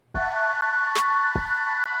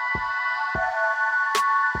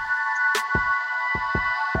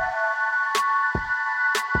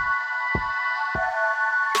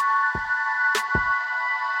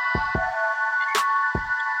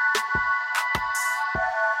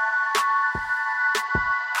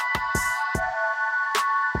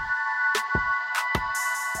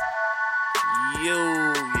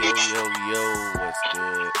What's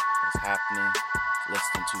good? What's happening?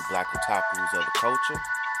 Listening to Black Otakus of the Culture,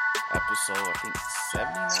 episode I think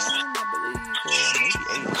 79, I believe, or maybe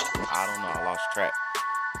 80. I don't know. I lost track.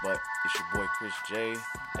 But it's your boy Chris J.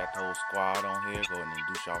 Got the whole squad on here. Go ahead and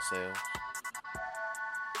introduce yourselves.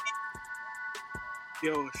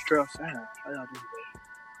 Yo, it's Trail Sam. How y'all doing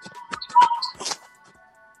today?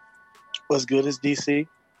 What's good is DC.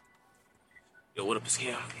 Yo, what up,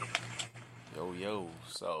 Scam? Yo.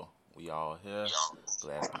 So we all here.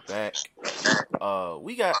 Glad to be back.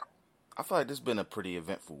 I feel like this has been a pretty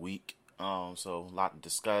eventful week. So a lot to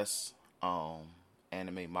discuss.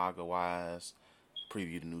 Anime manga wise,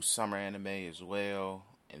 preview the new summer anime as well,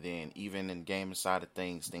 and then even in the gaming side of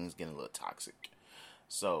things getting a little toxic.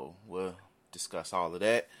 So we'll discuss all of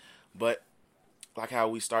that. But like how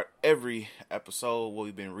we start every episode, what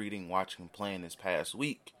we've been reading, watching, and playing this past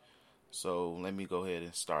week. So let me go ahead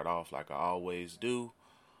and start off like I always do.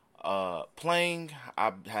 Playing,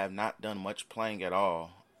 I have not done much playing at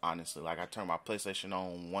all, honestly. Like, I turned my PlayStation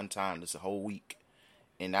on one time this whole week,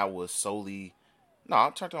 and that was solely... No,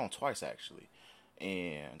 I turned it on twice, actually.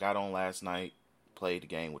 And got on last night, played the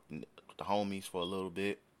game with the homies for a little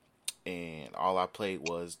bit, and all I played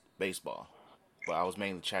was baseball. But I was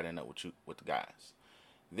mainly chatting up with the guys.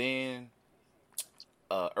 Then,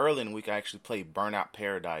 early in the week, I actually played Burnout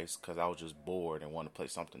Paradise because I was just bored and wanted to play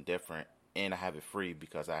something different. And I have it free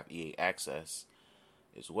because I have EA Access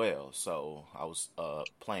as well. So I was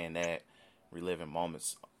playing that, reliving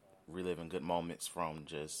good moments from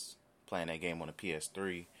just playing that game on the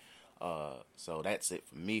PS3. So that's it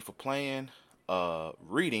for me for playing.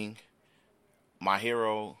 Reading, My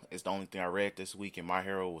Hero is the only thing I read this week, and My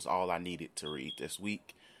Hero was all I needed to read this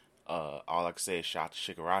week. All I can say is shout to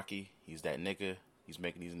Shigaraki. He's that nigga. He's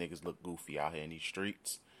making these niggas look goofy out here in these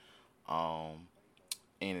streets.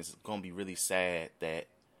 And it's gonna be really sad that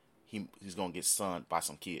he's gonna get sunned by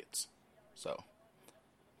some kids. So,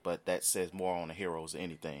 but that says more on the heroes than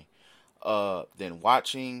anything. Then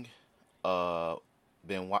watching,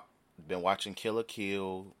 been watching Kill la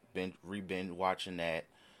Kill. Been watching that.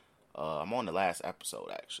 I'm on the last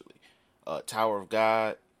episode actually. Tower of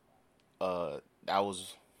God. That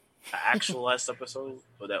was The actual last episode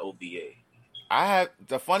or that OVA?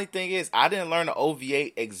 The funny thing is, I didn't learn the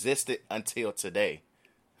OVA existed until today.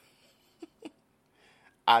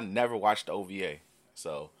 I never watched the OVA,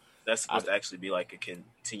 so That's supposed to actually be like a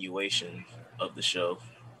continuation of the show.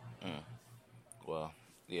 Well,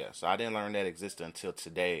 yeah. So I didn't learn that existed until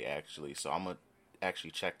today, actually. So I'm gonna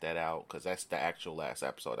actually check that out because that's the actual last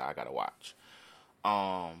episode I gotta watch.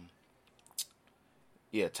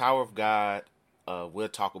 Yeah, Tower of God. We'll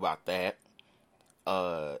talk about that.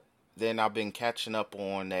 Then I've been catching up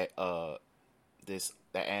on that the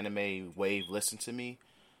anime wave. Listen to me.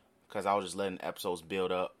 Because I was just letting episodes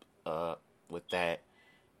build up with that.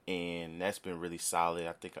 And that's been really solid.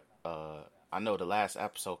 I think, I know the last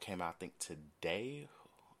episode came out, I think, today.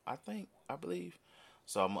 I believe.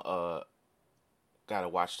 So I'm, gotta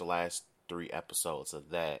watch the last 3 episodes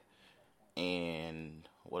of that. And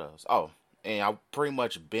what else? Oh, and I pretty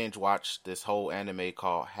much binge watched this whole anime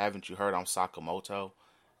called Haven't You Heard I'm Sakamoto?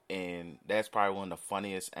 And that's probably one of the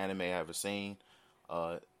funniest anime I've ever seen.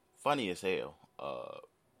 Funny as hell.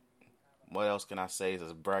 What else can I say? It's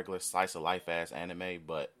a regular slice of life ass anime,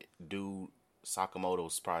 but dude, Sakamoto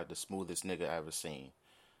is probably the smoothest nigga I've ever seen.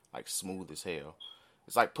 Like, smooth as hell.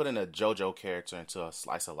 It's like putting a JoJo character into a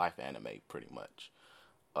slice of life anime, pretty much.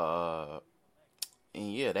 And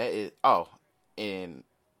yeah, that is. Oh, and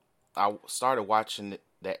I started watching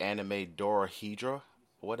the anime Dorohedra.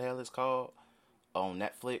 What the hell it's called? On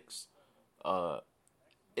Netflix.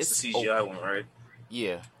 It's the CGI one, right?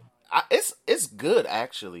 Yeah, it's good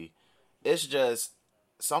actually. It's just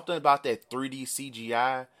something about that 3D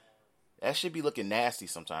CGI that should be looking nasty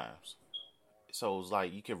sometimes. So it's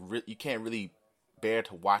like you can't really bear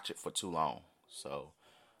to watch it for too long. So,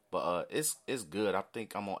 but it's good. I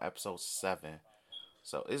think I'm on episode 7,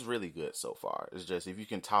 so it's really good so far. It's just if you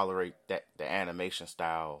can tolerate the animation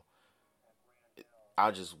style,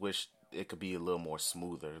 I just wish it could be a little more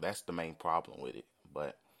smoother. That's the main problem with it,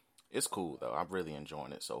 but it's cool though. I'm really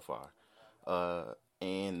enjoying it so far.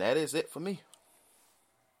 And that is it for me.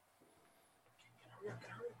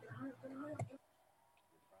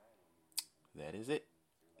 That is it.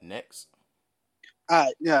 Next.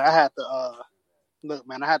 Yeah, I had to look,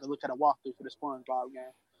 man. I had to look at a walkthrough for the SpongeBob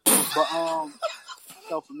game. But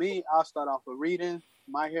so for me, I'll start off with reading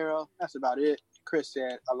My Hero. That's about it. Chris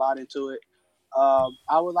said a lot into it.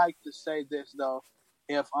 I would like to say this though,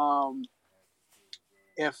 if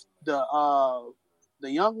the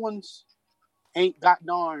young ones ain't got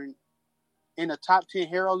darn in the top 10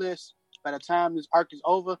 hero list, by the time this arc is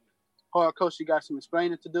over, Horikoshi got some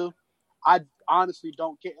explaining to do. I honestly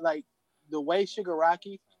don't get like the way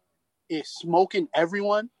Shigaraki is smoking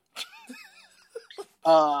everyone.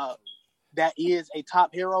 That is a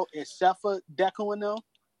top hero except for Deku and them.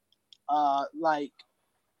 Like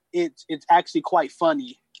it's actually quite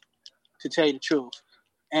funny to tell you the truth.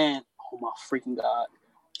 And oh my freaking god!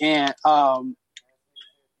 And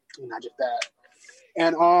not just that.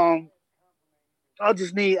 And I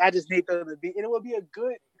just need them to be, and it would be a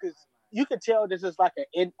good because you could tell this is like an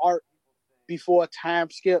end arc before time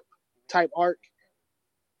skip type arc.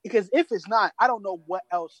 Because if it's not, I don't know what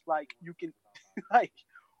else like you can like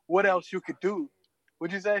what else you could do.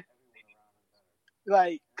 Would you say?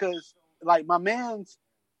 Like, cause like my man's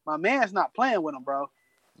not playing with him, bro.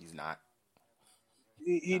 He's not.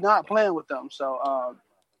 He's not playing with them. So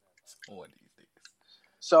What do you think?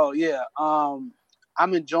 so yeah, I'm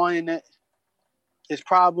enjoying it. It's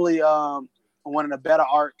probably one of the better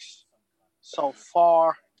arcs so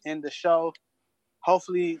far in the show.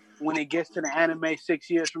 Hopefully, when it gets to the anime 6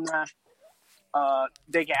 years from now,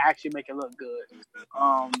 they can actually make it look good.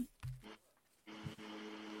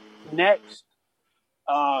 Next,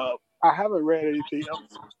 I haven't read anything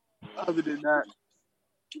else other than that.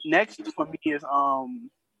 Next for me is playing.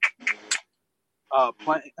 I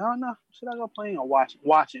don't know. Should I go playing or watching?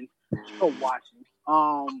 Watching. Go watching.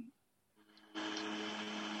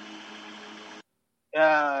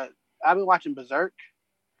 I've been watching Berserk,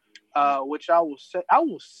 which I will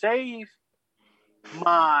save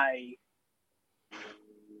my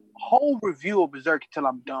whole review of Berserk until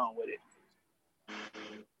I'm done with it.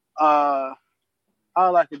 I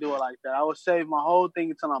like to do it like that. I will save my whole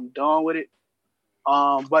thing until I'm done with it.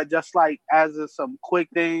 But just like as of some quick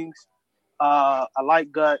things, I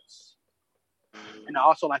like Guts, and I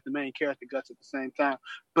also like the main character Guts at the same time.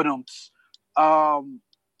 But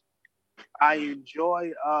I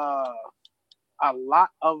enjoy a lot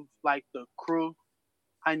of like the crew.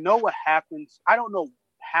 I know what happens. I don't know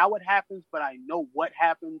how it happens, but I know what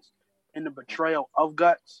happens in the betrayal of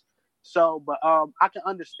Guts. So, but I can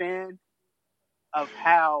understand of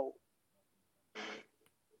how,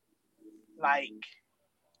 like,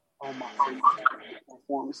 oh my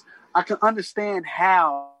performance. I can understand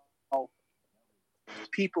how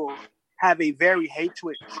people have a very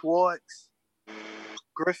hatred towards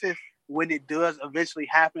Griffith when it does eventually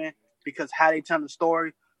happen because how they tell the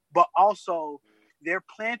story, but also they're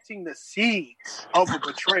planting the seeds of a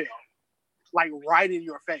betrayal, like right in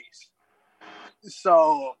your face.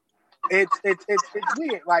 So it's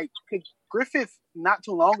weird. Like Griffith, not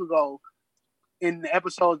too long ago, in the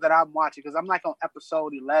episodes that I'm watching, because I'm like on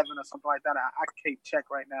episode 11 or something like that. I can't check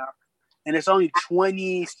right now, and it's only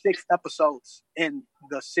 26 episodes in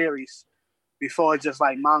the series before it's just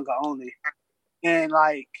like manga only. And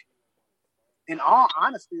like, in all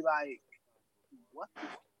honesty, like, what?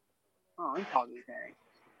 Oh, I'm talking this game.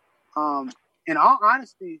 In all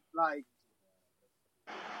honesty, like,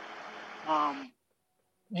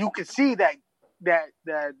 you can see that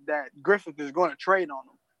Griffith is going to trade on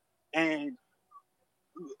him, and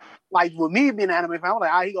like with me being an anime fan, I'm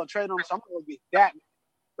like, he gonna trade on him, so I'm gonna get that.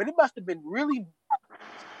 But it must have been really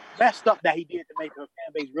messed up that he did to make the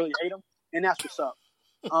fan base really hate him, and that's what's up.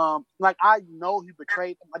 Like I know he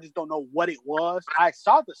betrayed them. I just don't know what it was. I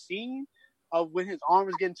saw the scene of when his arm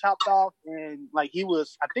was getting chopped off, and like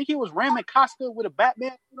I think he was ramming Casca with a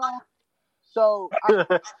Batman suit on. So,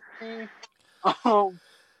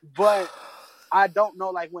 but I don't know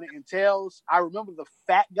like what it entails. I remember the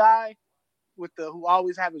fat guy with who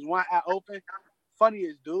always have his one eye open.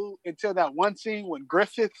 Funniest dude until that one scene when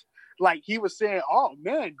Griffith. Like, he was saying, oh,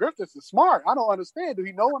 man, Griffiths is smart. I don't understand. Do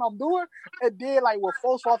he know what I'm doing? And then, like, when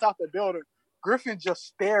folks walked out the building, Griffin just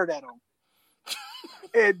stared at him.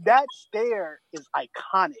 And that stare is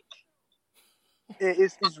iconic.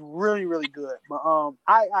 It's really, really good. But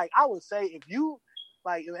I would say if you,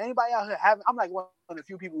 like, if anybody out here haven't, I'm like one of the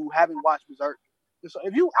few people who haven't watched Berserk. So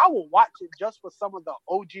I will watch it just for some of the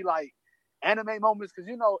OG, like, anime moments. Because,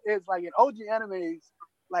 you know, it's like in OG animes,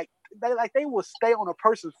 like they will stay on a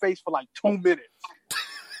person's face for like 2 minutes.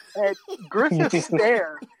 And Griffith's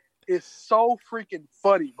stare is so freaking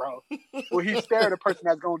funny, bro. When he stare at a person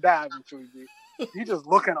that's gonna die eventually, he just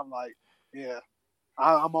look at him like, yeah,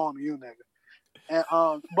 I'm on you, nigga.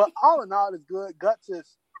 And but all in all, it's good. Guts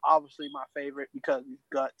is obviously my favorite because he's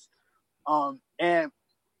Guts. And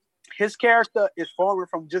his character is forming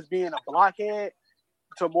from just being a blockhead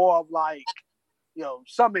to more of like, you know,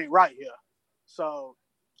 something ain't right here. So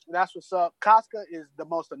that's what's up. Casca is the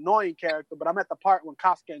most annoying character, but I'm at the part when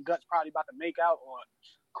Casca and Guts probably about to make out or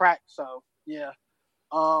crack. So yeah.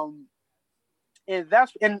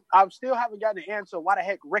 and I still haven't gotten the answer why the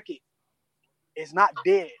heck Rickett is not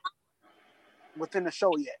dead within the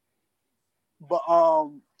show yet. But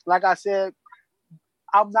like I said,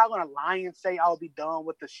 I'm not gonna lie and say I'll be done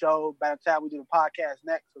with the show by the time we do the podcast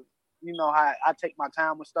next. You know how I take my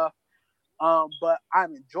time with stuff. But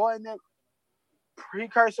I'm enjoying it.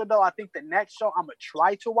 Precursor though, I think the next show I'm gonna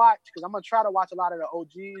try to watch because I'm gonna try to watch a lot of the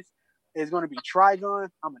OGs. Is gonna be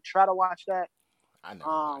Trigun. I'm gonna try to watch that. I never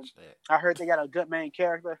watched that. I heard they got a good main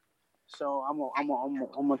character, so I'm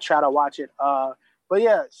gonna try to watch it. But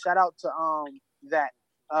yeah, shout out to that.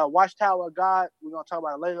 Watchtower of God. We're gonna talk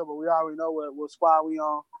about it later, but we already know what squad we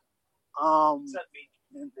on.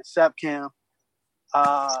 The Sep Cam.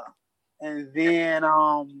 And then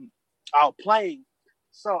playing.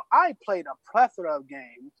 So I played a plethora of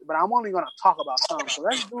games, but I'm only gonna talk about some. So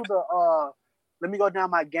let's do let me go down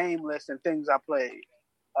my game list and things I played.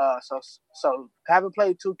 So haven't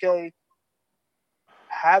played 2K,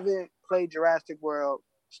 haven't played Jurassic World,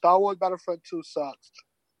 Star Wars Battlefront 2 sucks.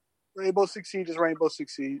 Rainbow Six Siege is Rainbow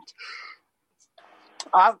Six Siege.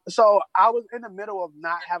 So I was in the middle of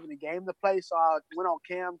not having a game to play, so I went on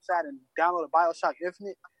Camsat and downloaded BioShock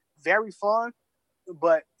Infinite. Very fun,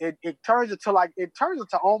 but it turns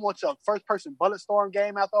into almost a first person Bulletstorm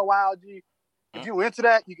game after a while. G, if you into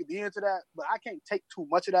that, you could be into that, but I can't take too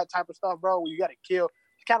much of that type of stuff, bro. Where you got to kill,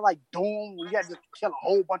 it's kind of like Doom, where you got to kill a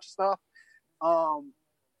whole bunch of stuff.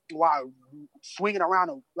 While swinging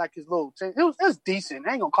around like his little thing. It was decent.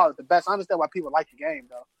 I ain't gonna call it the best. I understand why people like the game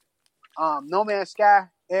though. No Man's Sky,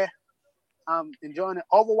 I'm enjoying it.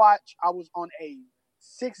 Overwatch, I was on a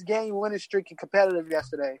 6-game winning streak in competitive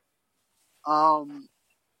yesterday.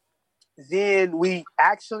 Then we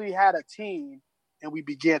actually had a team and we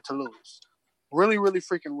began to lose. Really, really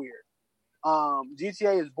freaking weird.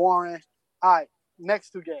 GTA is boring. All right.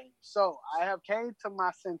 Next 2 games. So I have came to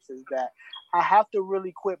my senses that I have to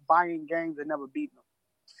really quit buying games and never beating them.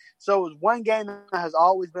 So it's one game that has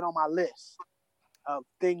always been on my list of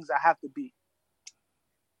things I have to beat.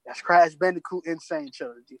 That's Crash Bandicoot Insane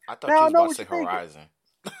Trilogy. I thought you was about to say Horizon.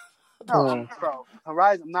 No, bro.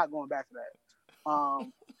 Horizon, I'm not going back to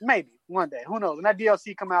that. Maybe one day. Who knows? When that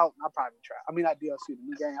DLC come out, I'll probably try. I mean, not DLC, the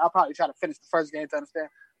new game. I'll probably try to finish the first game to understand.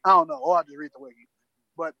 I don't know. Or I'll just read the wiki.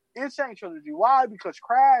 But Insane Trilogy, why? Because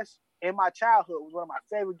Crash in my childhood was one of my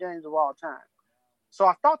favorite games of all time. So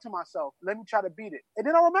I thought to myself, let me try to beat it. And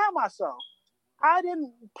then I remind myself, I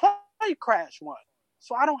didn't play Crash 1,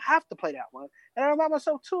 so I don't have to play that one. And I remind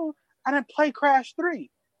myself, too, I didn't play Crash 3,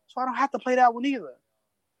 so I don't have to play that one either.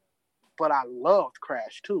 But I loved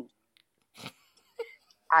Crash 2.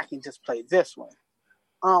 I can just play this one.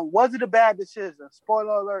 Was it a bad decision?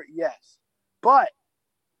 Spoiler alert, yes. But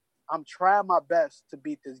I'm trying my best to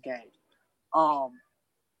beat this game.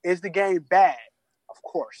 Is the game bad? Of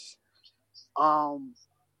course. Am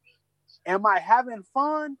I having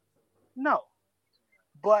fun? No.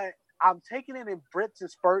 But I'm taking it in Brits and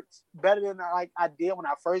spurts better than I did when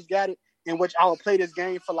I first got it, in which I would play this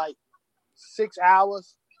game for like 6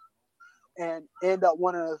 hours and end up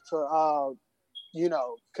wanting to,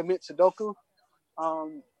 commit Sudoku.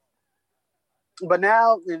 But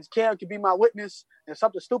now, and Cam can be my witness, and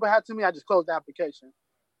something stupid happened to me, I just closed the application.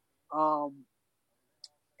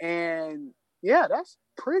 And yeah, that's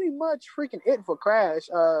pretty much freaking it for Crash.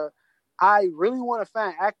 I really want to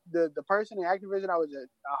find the person in Activision I was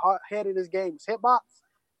head of this game's hitbox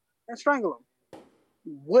and strangle him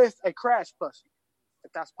with a Crash plushie,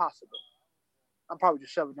 if that's possible. I'm probably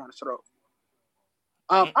just shoving down his throat.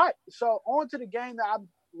 All right, so on to the game that I'm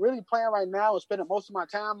really playing right now and spending most of my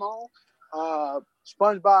time on.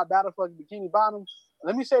 SpongeBob Battle for Bikini Bottom.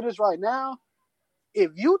 Let me say this right now: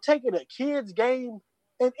 if you take it a kid's game,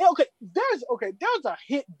 and there's a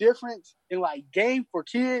hit difference in like game for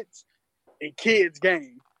kids and kids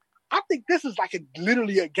game. I think this is like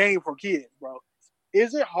literally a game for kids, bro.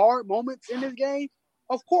 Is it hard moments in this game?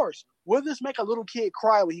 Of course. Will this make a little kid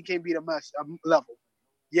cry when he can't beat a level?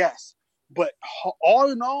 Yes. But all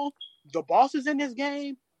in all, the bosses in this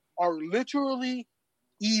game are literally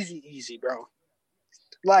easy, bro.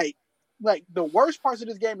 Like the worst parts of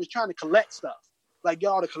this game is trying to collect stuff, like get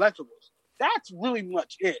all the collectibles. That's really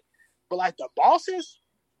much it. But like the bosses,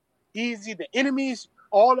 easy. The enemies,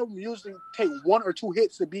 all of them usually take 1 or 2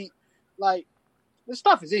 hits to beat. Like this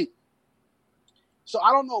stuff is easy. So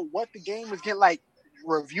I don't know what the game is getting like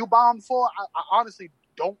review bombed for. I honestly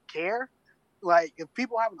don't care. Like if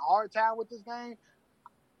people are having a hard time with this game,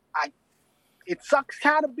 it sucks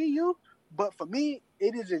kind of be you. But for me,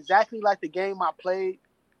 it is exactly like the game I played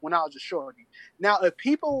when I was a shorty. Now, if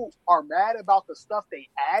people are mad about the stuff they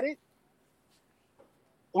added,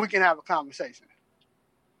 we can have a conversation.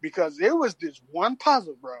 because it was this one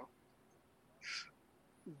puzzle, bro,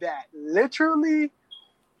 that literally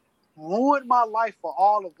ruined my life for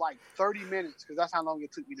all of like 30 minutes because that's how long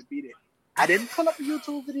it took me to beat it. I didn't pull up a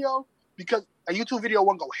YouTube video because a YouTube video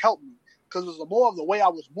wasn't going to help me because it was more of the way I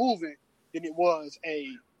was moving than it was a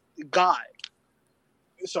guide.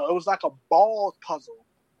 So it was like a ball puzzle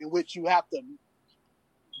in which you have to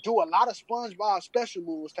do a lot of SpongeBob special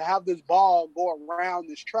moves to have this ball go around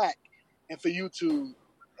this track and for you to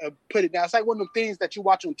put it down. It's like one of the things that you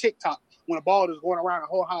watch on TikTok when a ball is going around a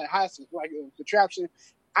whole house, like a contraption.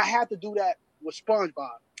 I had to do that with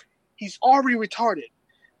SpongeBob. He's already retarded.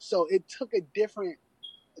 So it took a different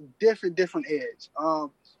edge.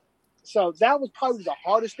 So that was probably the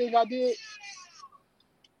hardest thing I did.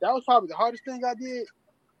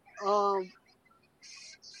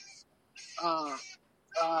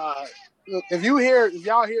 If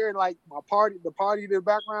y'all hear like the party in the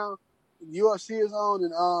background, UFC is on,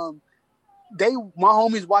 and my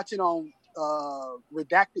homies watching on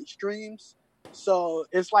redacted streams. So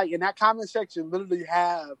it's like in that comment section, literally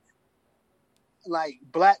have like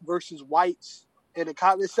black versus whites in the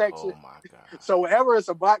comment section. Oh my god! So whenever it's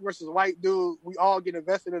a black versus white dude, we all get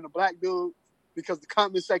invested in the black dude because the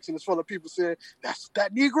comment section is full of people saying that's what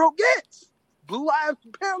that Negro gets. Blue lives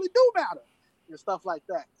apparently do matter and stuff like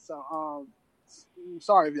that. So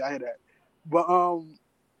sorry if y'all hear that, but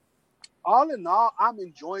all in all, I'm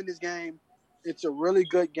enjoying this game. It's a really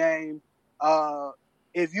good game.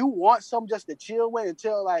 If you want some just to chill with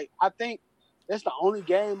until like I think it's the only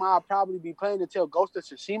game I'll probably be playing until Ghost of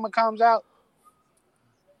Tsushima comes out.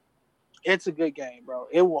 It's a good game, bro.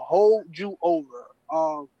 It will hold you over.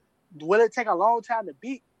 Will it take a long time to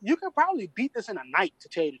beat? You can probably beat this in a night, to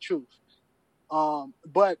tell you the truth.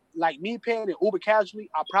 But like me playing it uber casually,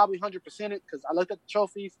 I'll probably 100% it because I looked at the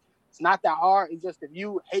trophies. It's not that hard. It's just if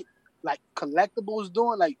you hate like collectibles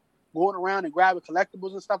doing, like going around and grabbing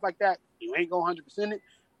collectibles and stuff like that, you ain't going 100% it.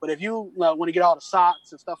 But if you want to get all the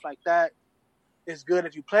socks and stuff like that, it's good.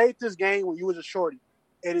 If you played this game when you was a shorty,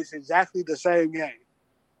 it is exactly the same game.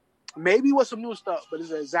 Maybe with some new stuff, but it's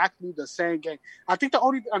exactly the same game. I think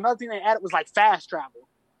another thing they added was like fast travel.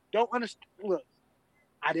 Don't understand. Look,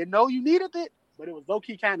 I didn't know you needed it, but it was low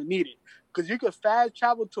key kind of needed because you could fast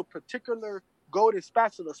travel to particular golden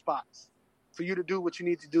spatula spots for you to do what you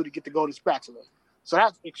need to do to get the golden spatula. So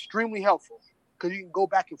that's extremely helpful because you can go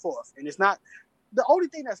back and forth, and it's not. The only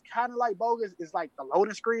thing that's kind of like bogus is like the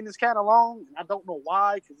loading screen is kind of long, and I don't know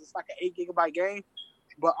why because it's like an 8 GB game.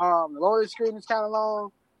 But the loading screen is kind of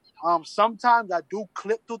long. Sometimes I do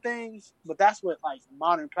clip through things, but that's what like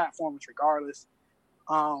modern platforms, regardless.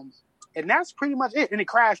 And that's pretty much it. And it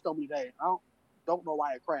crashed on me today. I don't know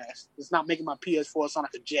why it crashed. It's not making my PS4 sound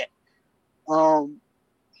like a jet.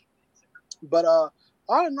 But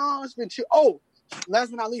all in all, it's been chill. Oh,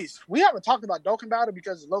 last but not least, we haven't talked about Dokkan Battle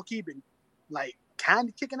because it's low key been like kind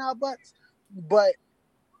of kicking our butts. But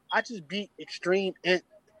I just beat Extreme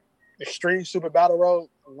Super Battle Road.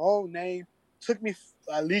 A long name. Took me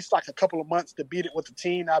at least like a couple of months to beat it with the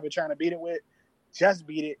team I've been trying to beat it with. Just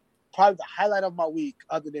beat it. Probably the highlight of my week,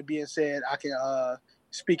 other than being said I can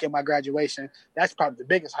speak at my graduation. That's probably the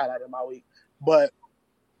biggest highlight of my week. But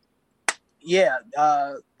yeah,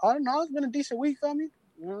 all in all, it's been a decent week for me.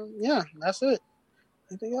 Yeah, that's it.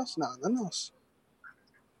 Anything else? No, nothing else.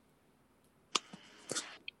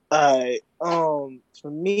 All right.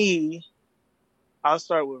 For me, I'll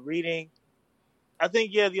start with reading. I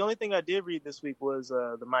think the only thing I did read this week was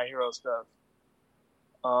the My Hero stuff.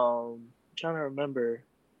 I'm trying to remember.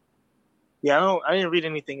 Yeah, I didn't read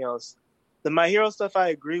anything else. The My Hero stuff, I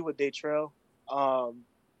agree with Daytrail.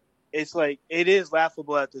 It's like it is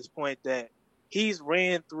laughable at this point that he's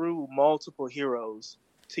ran through multiple heroes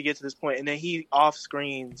to get to this point, and then he off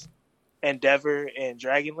screens Endeavor and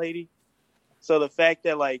Dragon Lady. So the fact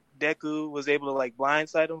that like Deku was able to like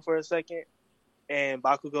blindside him for a second, and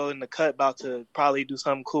Bakugo in the cut about to probably do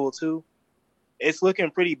something cool too, it's looking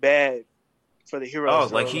pretty bad for the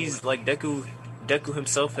heroes. Oh, like he's like Deku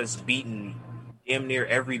himself has beaten damn near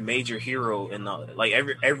every major hero in the like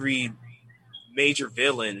every major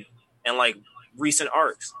villain and like recent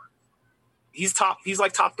arcs. He's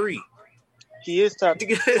like top 3. He is top.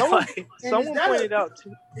 Someone pointed out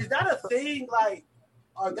too. Is that a thing? Like,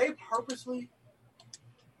 are they purposely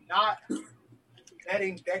not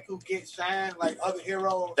letting Deku get shine like other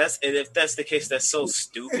heroes? If that's the case, that's so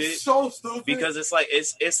stupid. It's so stupid because it's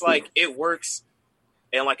like it works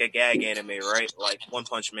in like a gag anime, right? Like One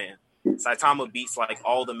Punch Man. Saitama beats like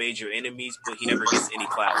all the major enemies, but he never gets any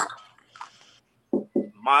clout.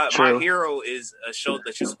 My Hero is a show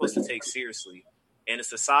that you're supposed to take seriously. In a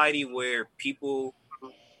society where people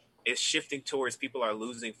it's shifting towards people are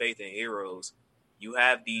losing faith in heroes. You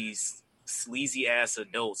have these sleazy ass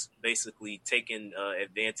adults basically taking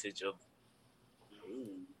advantage of.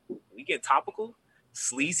 Ooh, we get topical.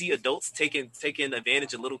 Sleazy adults taking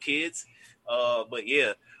advantage of little kids. But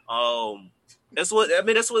yeah, that's what I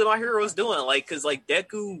mean. That's what my hero is doing. Like, cause like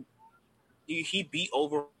Deku, he beat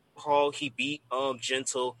Overhaul. He beat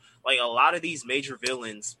Gentle. Like a lot of these major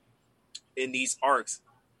villains in these arcs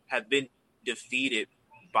have been defeated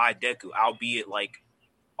by Deku, albeit like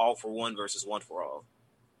all for one versus one for all.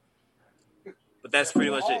 But that's pretty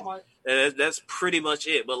much it. That's pretty much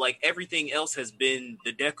it. But like everything else has been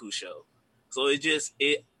the Deku show, so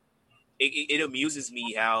it amuses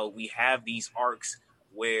me how we have these arcs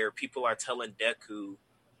where people are telling Deku,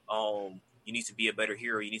 you need to be a better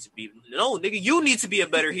hero. You need to be nigga. You need to be a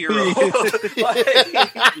better hero.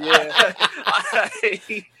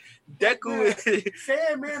 Deku,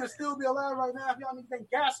 Sandman will still be alive right now if y'all need to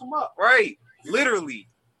gas him up. Right? Literally.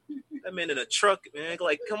 That man in a truck, man.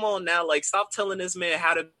 Like, come on now. Like, stop telling this man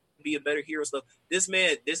how to be a better hero stuff. This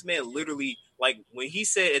man literally, like, when he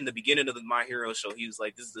said in the beginning of the My Hero show, he was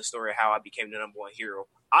like, this is the story of how I became the number one hero.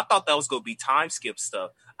 I thought that was going to be time skip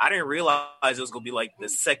stuff. I didn't realize it was going to be, like, the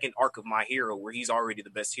second arc of My Hero where he's already the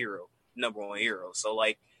best hero, number one hero. So,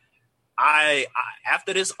 like, I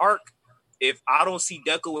after this arc, if I don't see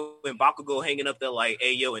Deku and Bakugo hanging up there like,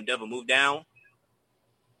 hey, yo, Endeavor, move down,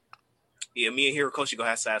 yeah, me and Hirokoshi gonna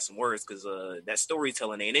have to have some words because that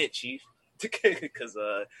storytelling ain't it, Chief. Because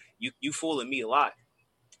you fooling me a lot.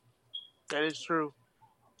 That is true.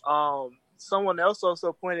 Someone else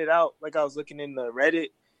also pointed out, like I was looking in the Reddit,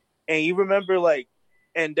 and you remember like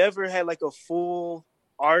Endeavor had like a full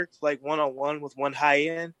arc, like 1-on-1 with one high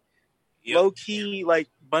end. Yep. Low key, like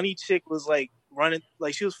Bunny Chick was like running,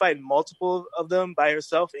 like she was fighting multiple of them by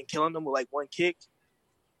herself and killing them with like one kick,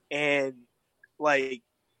 and like.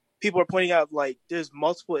 People are pointing out, like, there's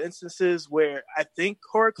multiple instances where I think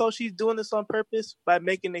Horikoshi's doing this on purpose by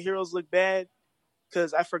making the heroes look bad.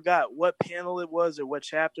 Because I forgot what panel it was or what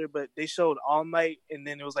chapter, but they showed All Might, and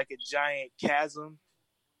then it was like a giant chasm,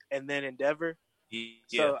 and then Endeavor. Yeah.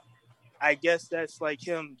 So I guess that's like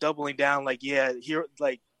him doubling down, like, yeah,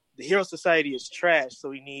 the Hero Society is trash, so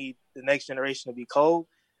we need the next generation to be cold.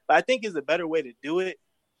 But I think it's a better way to do it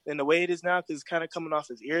than the way it is now, because it's kind of coming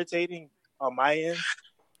off as irritating on my end.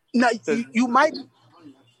 No, you might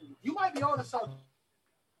be on to something.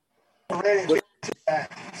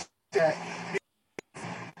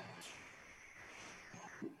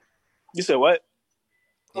 You said what?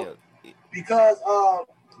 Yeah. Because no.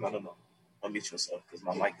 Unmute yourself because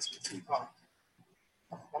my mic is too.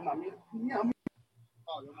 I'm not muted. Yeah, I'm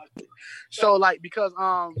muted. So like because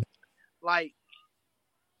like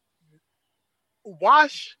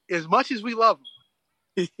Wash, as much as we love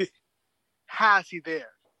him, how is he there?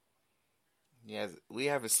 Yes, we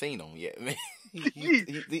haven't seen him yet, man.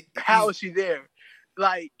 How is he there?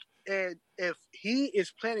 Like, and if he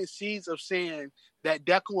is planting seeds of saying that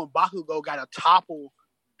Deku and Bakugo got to topple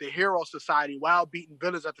the Hero Society while beating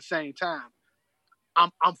villains at the same time,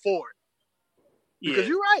 I'm for it. Because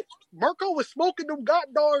you're right. Mirko was smoking them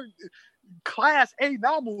goddamn Class A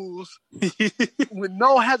Namus with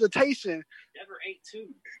no hesitation. Endeavor ate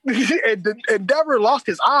too. And Endeavor lost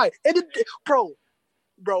his eye. And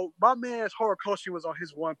Bro, my man's Horikoshi was on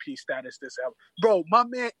his One Piece status this episode. Bro, my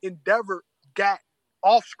man Endeavor got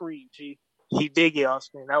off screen, G. He did get off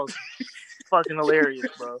screen. That was fucking hilarious,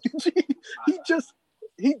 bro. He just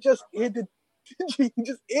ended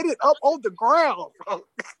up on the ground, bro.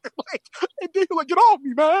 Like, and then he like, get off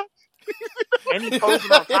me, man. And he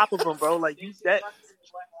posing on top of him, bro. Like that.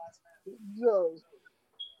 Yo,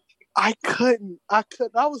 I couldn't. I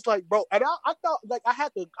was like, bro, and I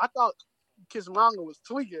thought Kizumanga was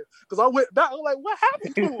tweaking because I went back. I'm like, what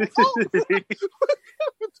happened to him? What happened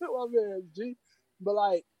to my man, G? But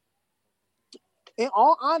like, in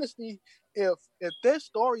all honesty, if this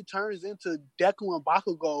story turns into Deku and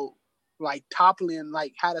Bakugo like toppling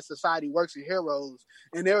like how the society works in heroes,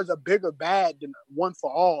 and there's a bigger bad than One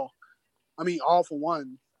for All. I mean, All for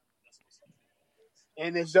One.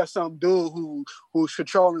 And it's just some dude who's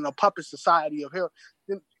controlling a puppet society of heroes.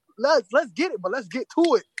 Then let's get it, but let's get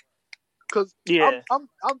to it. Cause yeah, I'm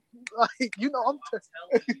like, you know, I'm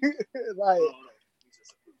like,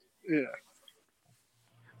 yeah.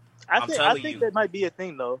 I think that might be a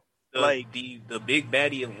thing though. Like the big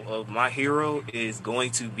baddie of My Hero is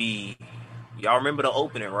going to be. Y'all remember the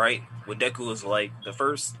opening, right? Where Deku was like the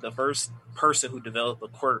first person who developed a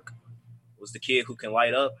quirk was the kid who can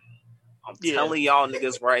light up. I'm telling y'all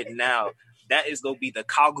niggas right now, that is gonna be the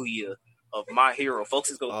Kaguya of My Hero. Folks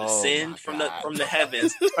is gonna descend from the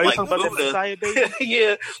heavens. Are you like talking about Buddha. the Messiah, baby?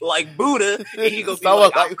 Yeah, like Buddha. And he gonna be So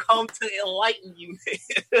like, like- I've come to enlighten you.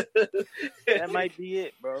 That might be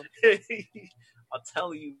it, bro. I'll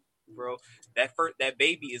tell you, bro. That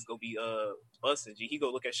baby is gonna be busting. He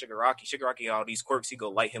go look at Shigaraki. Shigaraki all these quirks. He go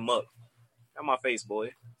light him up. At my face,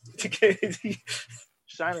 boy.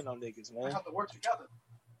 Shining on niggas, man. They have to work together.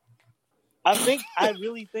 I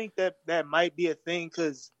really think that might be a thing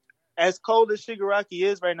because as cold as Shigaraki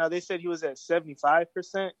is right now, they said he was at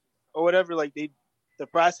 75% or whatever. Like the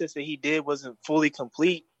process that he did wasn't fully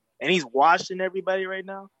complete, and he's washing everybody right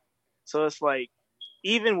now. So it's like,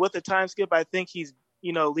 even with the time skip, I think he's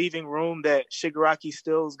leaving room that Shigaraki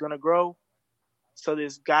still is gonna grow. So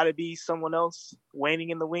there's got to be someone else waiting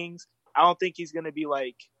in the wings. I don't think he's gonna be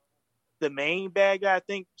like the main bad guy. I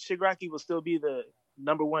think Shigaraki will still be the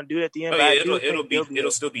number one dude at the end. Oh but yeah,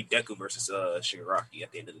 it'll still be Deku versus Shigaraki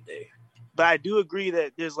at the end of the day. But I do agree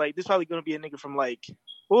that there's probably going to be a nigga from like,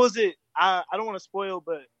 what was it? I don't want to spoil,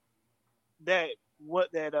 but that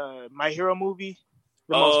My Hero movie,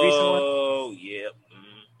 the most recent one. Oh yeah,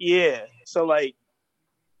 yeah. So like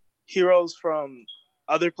heroes from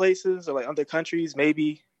other places or like other countries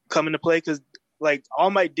maybe come into play because like All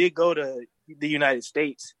Might did go to the United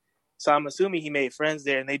States. So I'm assuming he made friends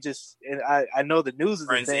there, and I know the news is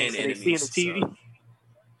friends a thing, and so enemies, they see the TV.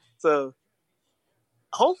 So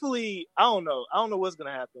hopefully, I don't know what's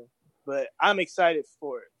gonna happen, but I'm excited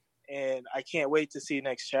for it, and I can't wait to see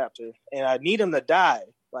next chapter. And I need him to die.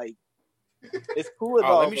 Like it's cool.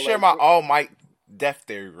 Let me share my All Might death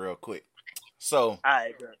theory real quick. So,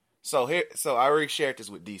 alright, bro. So I already shared this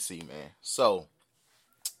with DC, man. So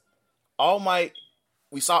All Might,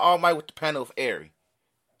 we saw All Might with the panel of Aerie.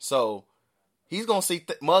 So he's gonna see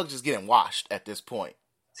Mug just getting washed at this point.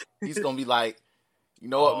 He's gonna be like, you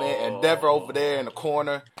know what, man? Endeavor over there in the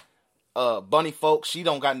corner. Bunny folks, she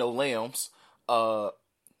don't got no limbs.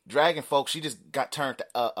 Dragon folks, she just got turned to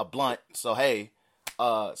a blunt. So hey,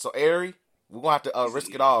 so Aerie, we're gonna have to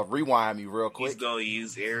risk it all. Rewind me real quick. He's gonna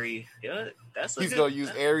use Aerie. Yeah, he's gonna use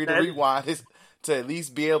Aerie to rewind his to at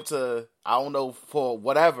least be able to, I don't know, for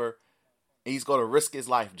whatever. He's going to risk his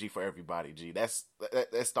life, G, for everybody, G. That's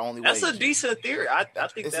the only way. That's a G. decent theory. I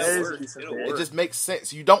think that works. It just makes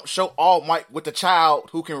sense. You don't show All Might with the child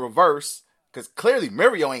who can reverse, because clearly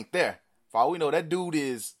Mirio ain't there. For all we know, that dude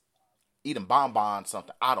is eating bonbons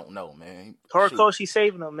something. I don't know, man. Toriko, she's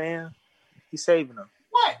saving him, man. He's saving him.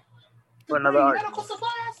 What? For another arc. Medical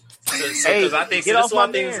supplies? Because I think get off my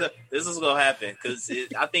man. This is gonna happen. Because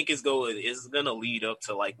I think it's gonna lead up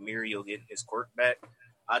to like Mirio getting his quirk back.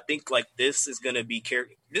 I think like this is gonna be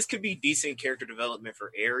this could be decent character development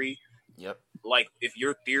for Aerie. Yep. Like if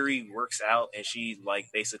your theory works out and she like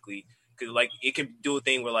basically, because like it can do a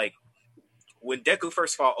thing where like when Deku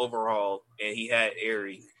first fought Overhaul and he had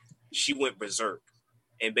Aerie, she went berserk,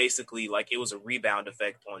 and basically like it was a rebound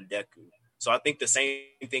effect on Deku. So I think the same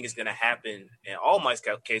thing is gonna happen in All Might's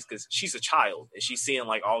case because she's a child and she's seeing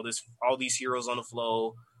like all these heroes on the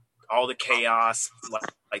flow, all the chaos,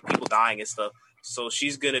 like people dying and stuff. So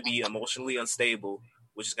she's going to be emotionally unstable,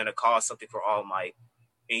 which is going to cause something for All Might,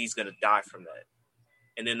 and he's going to die from that.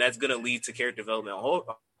 And then that's going to lead to character development on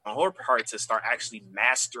her part to start actually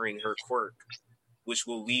mastering her quirk, which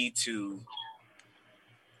will lead to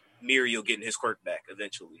Mirio getting his quirk back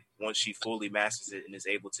eventually, once she fully masters it and is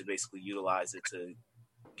able to basically utilize it to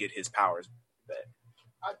get his powers back.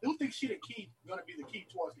 I do think she's going to be the key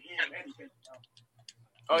towards the end of anything.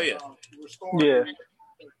 Oh, yeah. Restoring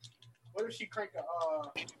What if she crank an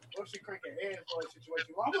egg for a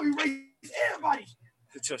situation? Well, I'm going to erase everybody.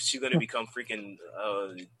 So she's going to become freaking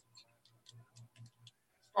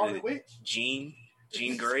Scarlet Witch? Jean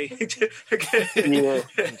Grey. Yeah.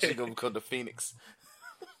 She's going to become the Phoenix.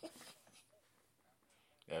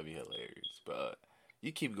 That'd be hilarious. But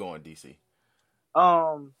you keep going, DC.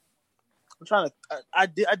 I'm trying to.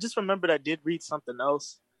 I just remembered I did read something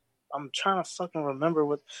else. I'm trying to fucking remember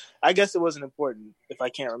what. I guess it wasn't important if I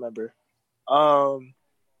can't remember. On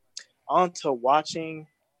to watching.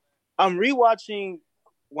 I'm rewatching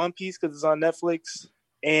One Piece because it's on Netflix,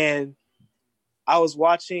 and I was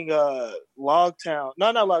watching Orange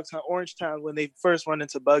Town when they first run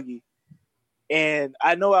into Buggy, and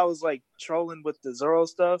I know I was like trolling with the Zoro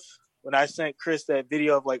stuff when I sent Chris that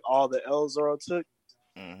video of like all the L Zoro took.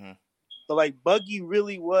 Mm-hmm. But like Buggy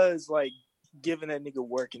really was like giving that nigga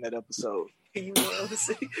work in that episode.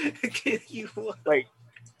 Like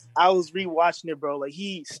I was rewatching it, bro. Like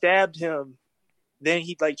he stabbed him, then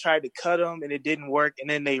he like tried to cut him, and it didn't work. And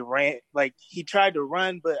then they ran. Like he tried to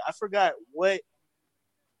run, but I forgot what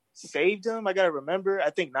saved him. I gotta remember. I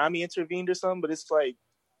think Nami intervened or something. But it's like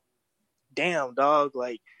damn, dog.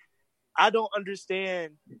 Like, I don't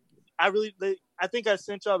understand. I think I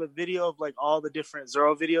sent y'all the video of like all the different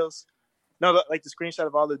Zoro videos. No, like the screenshot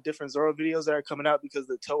of all the different Zoro videos that are coming out because of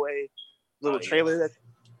the Toei little trailer. That,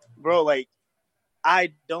 bro, like,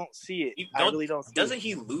 I don't see it. I really don't see Doesn't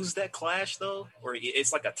he lose that clash, though? Or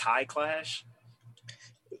it's like a tie clash?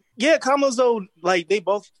 Yeah, Kamozo, like, they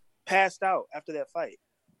both passed out after that fight.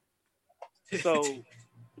 So,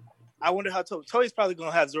 I wonder how Toei's probably going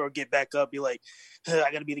to have Zoro get back up, be like,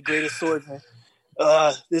 I got to be the greatest swordsman.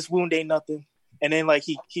 This wound ain't nothing. And then, like,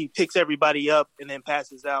 he picks everybody up and then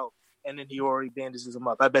passes out. And then Hiyori bandages him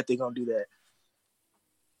up. I bet they're going to do that.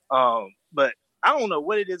 But I don't know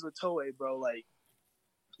what it is with Toei, bro. Like,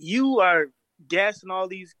 you are gassing all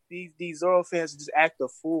these Zoro fans to just act a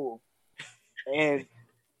fool. And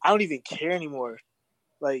I don't even care anymore.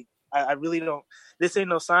 Like, I really don't. This ain't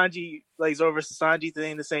no Sanji, like, Zoro versus Sanji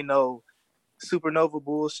thing. This ain't no Supernova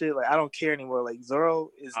bullshit. Like, I don't care anymore. Like, Zoro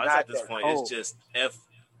is not at this that point, cold. it's just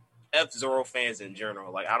F Zoro fans in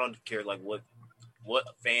general. Like, I don't care, like, what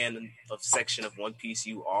fan of section of One Piece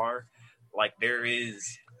you are. Like, there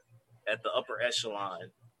is, at the upper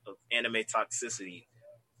echelon of anime toxicity,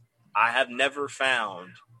 I have never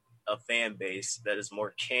found a fan base that is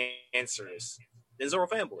more cancerous than Zoro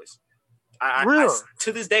fanboys.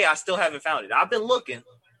 To this day, I still haven't found it. I've been looking,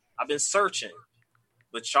 I've been searching,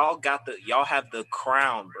 but y'all have the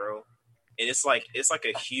crown, bro. And it's like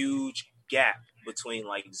a huge gap between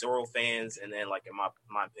like Zoro fans and then, like, in my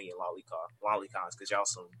opinion, lolicons, because y'all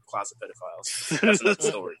some closet pedophiles. That's another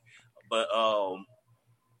story. But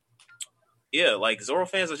yeah, like, Zoro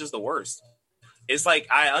fans are just the worst. It's like,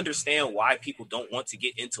 I understand why people don't want to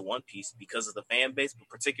get into One Piece because of the fan base, but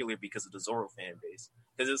particularly because of the Zoro fan base.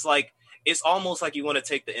 Because it's like, it's almost like you want to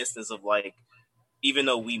take the instance of, like, even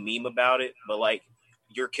though we meme about it, but like,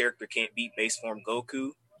 your character can't beat base form Goku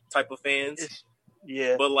type of fans.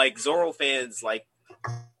 Yeah. But like, Zoro fans, like,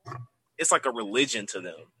 it's like a religion to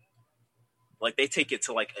them. Like, they take it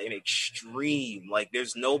to like an extreme. Like,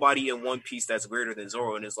 there's nobody in One Piece that's greater than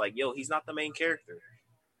Zoro, and it's like, yo, he's not the main character.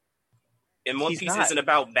 And One Piece isn't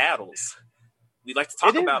about battles. We like to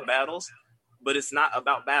talk about battles, but it's not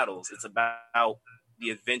about battles. It's about the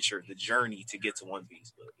adventure, the journey to get to One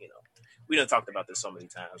Piece. But, you know, we done talked about this so many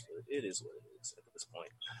times, but it is what it is at this point.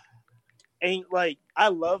 And, like, I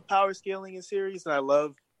love power scaling in series, and I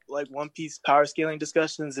love, like, One Piece power scaling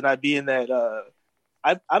discussions, and I'd be in that.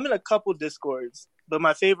 I'm in a couple Discords, but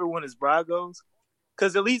my favorite one is Brago's,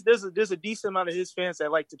 because at least there's a decent amount of his fans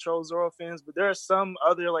that like to troll Zoro fans, but there are some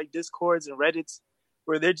other, like, Discords and Reddits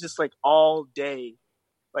where they're just, like, all day,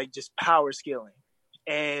 like, just power scaling.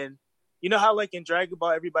 And you know how, like, in Dragon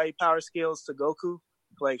Ball, everybody power scales to Goku,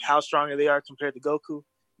 like, how strong they are compared to Goku.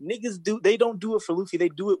 Niggas they don't do it for Luffy. They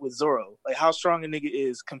do it with Zoro. Like, how strong a nigga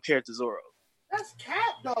is compared to Zoro. That's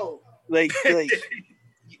cap, though. Like,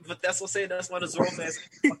 but that's what I'm saying. That's why the Zoro fans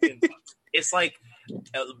fucking. It's like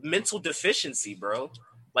a mental deficiency, bro.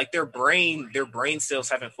 Like, their brain cells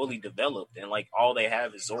haven't fully developed, and like, all they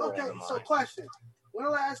have is Zoro. Okay, so question: when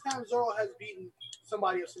the last time Zoro has beaten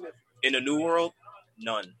somebody of significance in the New World?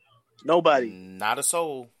 None. Nobody. Not a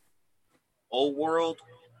soul. Old World.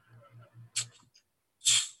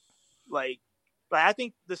 Like, I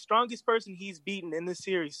think the strongest person he's beaten in this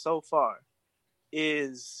series so far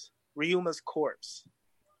is Ryuma's corpse.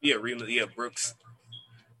 Yeah, Ryuma. Yeah, Brooks.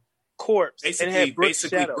 Corpse. Basically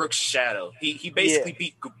Brooks' shadow. He basically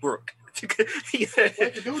beat Brook. Yeah.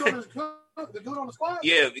 Like the dude on the squad?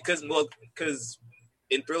 Yeah, because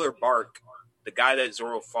in Thriller Bark, the guy that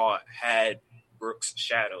Zoro fought had Brooks'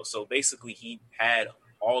 shadow. So basically he had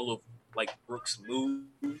all of, like, Brooks'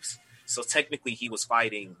 moves. So technically he was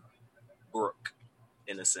fighting Brook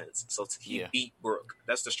in a sense. So he beat Brook.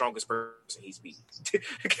 That's the strongest person he's beat.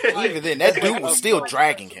 Even then, that dude was still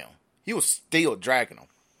dragging him. He was still dragging him.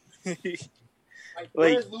 Like,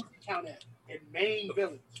 where's Luffy count at? In main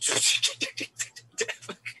villain.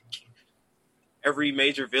 Every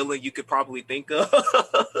major villain you could probably think of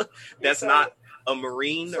that's not a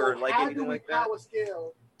Marine or like anything like that. How do we power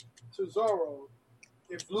scale to Zoro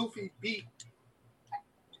if Luffy beat,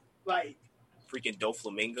 like, freaking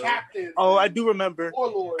Doflamingo? Captain. Oh, I do remember.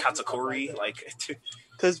 Katakuri, like,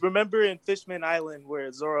 because remember in Fishman Island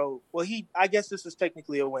where Zoro, I guess this is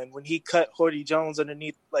technically a win, when he cut Horty Jones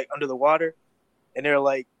underneath, like, under the water, and they're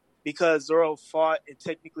like, because Zoro fought and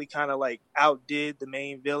technically kind of, like, outdid the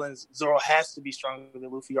main villains, Zoro has to be stronger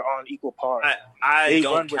than Luffy or on equal par. I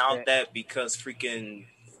don't count that because freaking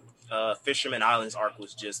Fisherman Islands arc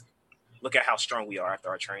was just, look at how strong we are after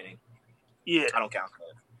our training. Yeah. I don't count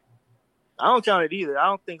that. I don't count it either. I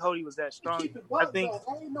don't think Horty was that strong. I think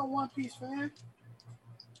I ain't no One Piece fan.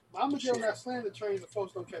 I'm gonna give him that slander train the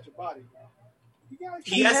folks don't catch a body, bro.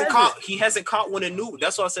 He hasn't caught one anew.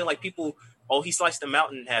 That's why I say, like, people, oh, he sliced the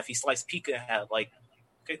mountain in half. He sliced Pika in half. Like,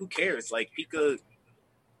 okay, who cares? Like, Pika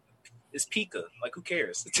is Pika. Like, who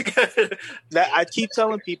cares? That I keep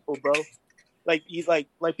telling people, bro. Like,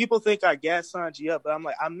 people think I gas Sanji up, but I'm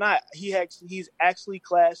like, I'm not. He's actually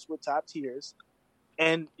clashed with top tiers,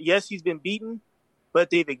 and yes, he's been beaten, but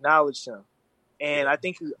they've acknowledged him. And I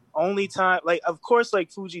think the only time, like, of course,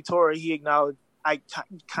 like Fujitora, he acknowledged. I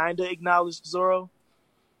kind of acknowledged Zoro,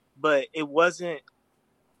 but it wasn't.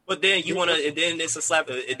 But then and then it's a slap.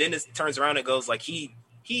 And then it turns around and goes like he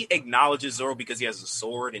acknowledges Zoro because he has a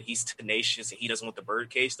sword and he's tenacious and he doesn't want the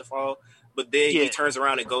birdcage to fall. But then he turns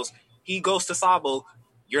around and goes to Sabo.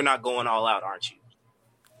 You're not going all out, aren't you?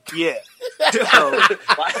 Yeah. Like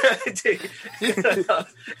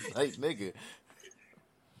nigga.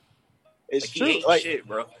 It's like, true. He ain't like shit,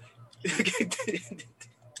 bro.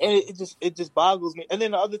 And it just boggles me. And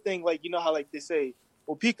then the other thing, like, you know how, like, they say,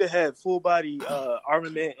 well, Pika had full body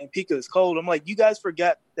armament and Pika is cold. I'm like, you guys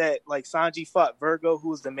forgot that, like, Sanji fought Virgo, who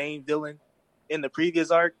was the main villain in the previous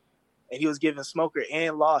arc, and he was giving Smoker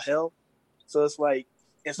and Law hell. So it's like,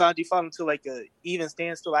 and Sanji fought him to, like, a even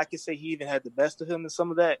standstill. I could say he even had the best of him in some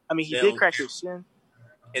of that. I mean, he did crack his shin.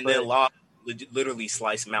 And then Law literally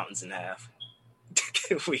sliced mountains in half.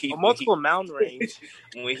 Multiple mountain range.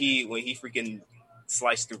 When he freaking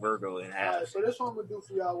sliced through Virgo in half. Right, so this one I'm gonna do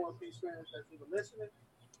for y'all One Piece fans that's either listening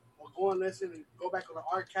or go and listen and go back on the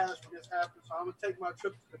archives when this happens. So I'm gonna take my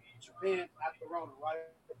trip to Japan after Rona, right?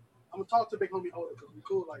 I'm gonna talk to Big Homie Oda because we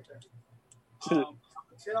cool like that. I'm gonna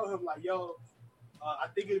tell him like, yo, I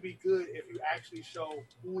think it'd be good if you actually show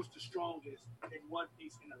who's the strongest in One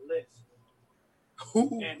Piece in the list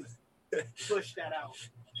and push that out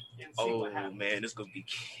and see what happens. Man, it's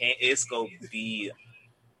gonna be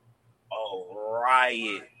a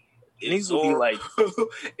riot. If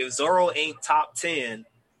Zoro ain't top 10,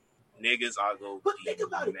 niggas are gonna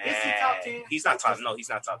be mad. Is he top 10? He's not top. No, he's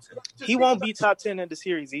not top 10. He won't be top 10 in the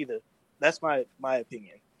series either. That's my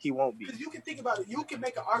opinion. He won't be. Because you can think about it. You can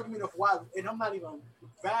make an argument of why, and I'm not even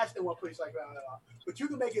vast in one place like that, but you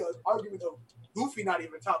can make an argument of Luffy not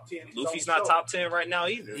even top 10. Luffy's not top 10 right now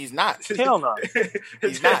either. He's not. Hell no.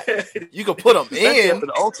 He's not. You can put him in,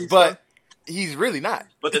 but he's really not.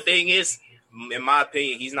 But the thing is, in my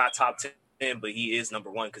opinion, he's not top 10, but he is number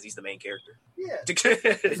 1 because he's the main character. Yeah.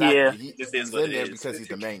 Exactly. Yeah. This is what it is. Because he's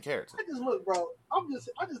the main character. I just look, bro.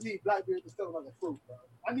 I just need Blackbeard to sell like a fruit, bro.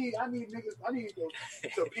 I need niggas. I need to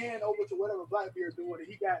pan over to whatever Blackbeard's doing. And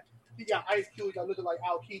he got ice cubes that look like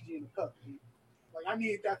Aokiji in the cup. Dude. Like I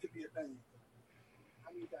need that to be a thing.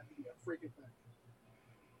 I need that to be a freaking thing.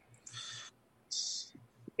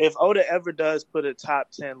 If Oda ever does put a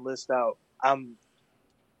top 10 list out, I'm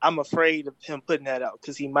afraid of him putting that out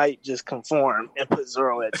because he might just conform and put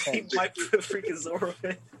Zoro at 10. He might put freaking Zoro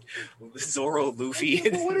in. Zoro, Luffy.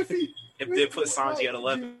 What if he did put Sanji at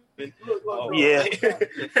 11? Look, yeah.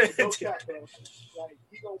 No chat, bro. Like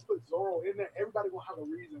he gonna put Zoro in there. Everybody gonna have a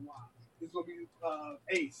reason why. It's gonna be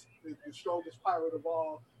Ace, the strongest pirate of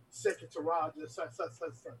all, second to Roger, such.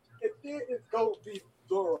 And then it's gonna be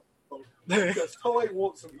Zoro. Because Toei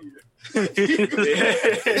wants him here.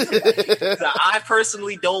 So I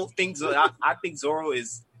personally don't think I think Zoro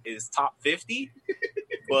is top 50,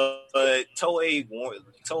 but Toei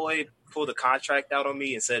pulled a contract out on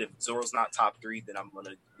me and said if Zoro's not top 3, then I'm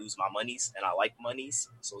gonna lose my monies, and I like monies,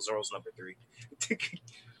 so Zoro's number 3.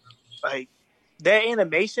 Like that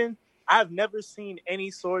animation, I've never seen any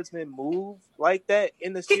swordsman move like that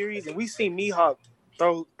in the series, and we've seen Mihawk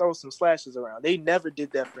throw some slashes around. They never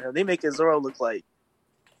did that for him. They make Zoro look like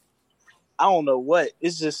I don't know what.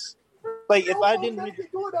 It's just like if I didn't read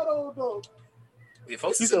Yeah,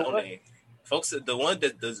 folks is a no name. Folks, the one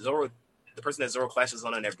that the person that Zoro clashes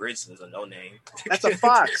on that bridge is a no name. That's a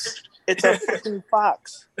fox. It's a fucking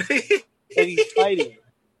fox that he's fighting.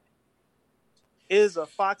 It is a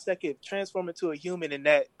fox that could transform into a human, and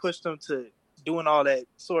that pushed him to doing all that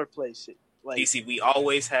swordplay shit. Like, DC, we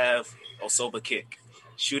always have Osoba kick.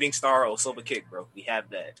 Shooting star Osoba kick, bro. We have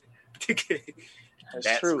that.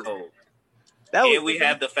 That's true. cold. And we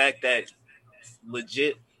have the fact that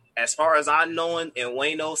legit, as far as I know, in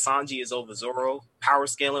Wano, Sanji is over Zoro power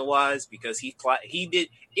scaling wise because he did.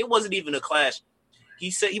 It wasn't even a clash.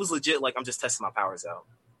 He said he was legit. Like, I'm just testing my powers out.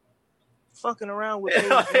 Fucking around with him,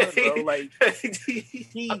 bro. Like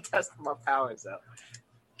I'm testing my powers out,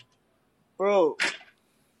 bro.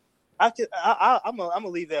 I'm gonna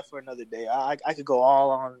leave that for another day. I could go all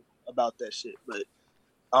on about that shit, but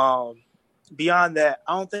beyond that,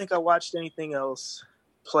 I don't think I watched anything else.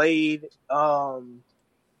 Played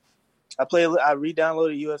I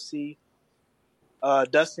re-downloaded UFC.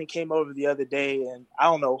 Dustin came over the other day, and I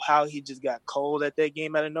don't know how he just got cold at that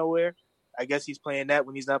game out of nowhere. I guess he's playing that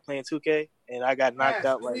when he's not playing 2K, and I got knocked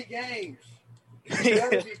out like 3 games. You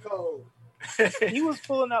better be cold. He was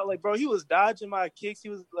pulling out like, bro, he was dodging my kicks. He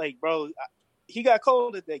was like, bro, he got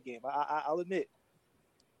cold at that game. I'll admit.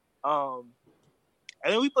 And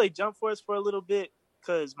then we played Jump Force for a little bit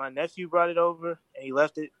because my nephew brought it over and he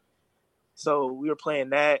left it. So we were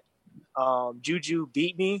playing that. Juju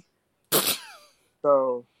beat me.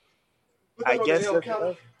 So I guess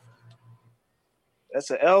that's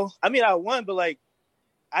an L. I mean, I won, but like,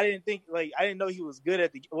 I didn't know he was good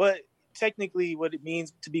at what it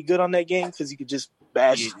means to be good on that game because you could just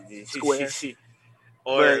bash square.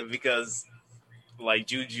 Or because like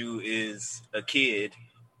Juju is a kid,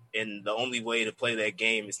 and the only way to play that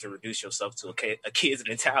game is to reduce yourself to a kid's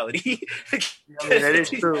mentality. I mean, that is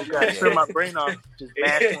true. Gotta turn my brain off. Just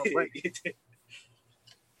bash my brain.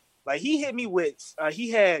 Like he hit me with,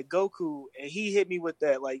 he had Goku, and he hit me with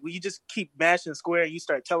that. Like, when you just keep mashing square and you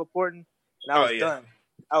start teleporting, and I was done.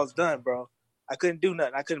 I was done, bro. I couldn't do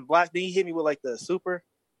nothing. I couldn't block. Then he hit me with like the super.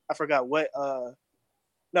 I forgot what.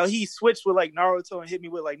 No, he switched with like Naruto and hit me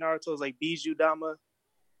with like Naruto's like Biju Dama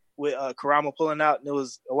with Kurama pulling out, and it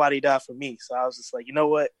was a wadi-da for me. So I was just like, you know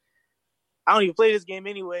what? I don't even play this game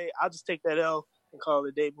anyway. I'll just take that L and call it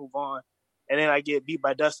a day, move on. And then I get beat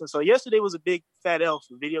by Dustin. So yesterday was a big fat L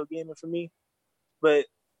for video gaming for me. But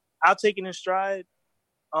I'll take it in stride.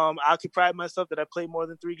 I could pride myself that I played more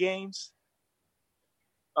than 3 games.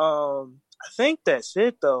 I think that's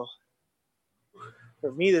it though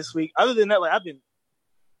for me this week. Other than that, like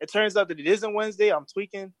it turns out that it isn't Wednesday. I'm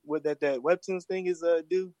tweaking with that Webtoons thing is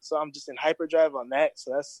due. So I'm just in hyperdrive on that.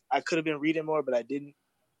 So I could have been reading more, but I didn't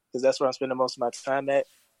because that's where I'm spending most of my time at.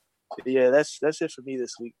 But yeah, that's it for me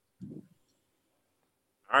this week.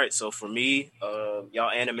 All right, so for me, y'all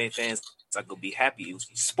anime fans, I could be happy.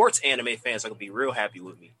 Sports anime fans, I could be real happy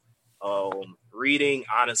with me. Reading,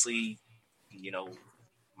 honestly,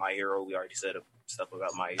 My Hero, we already said stuff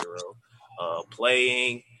about My Hero.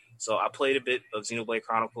 Playing, so I played a bit of Xenoblade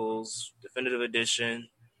Chronicles Definitive Edition.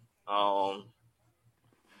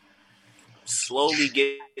 Slowly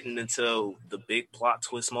getting into the big plot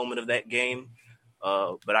twist moment of that game.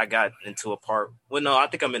 But I got into a part. Well, no, I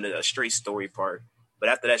think I'm in a straight story part. But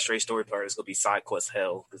after that straight story part, it's gonna be side quest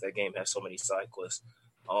hell because that game has so many side quests.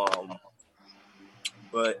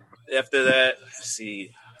 But after that, let's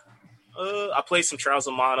see. I played some Trials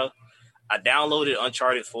of Mana. I downloaded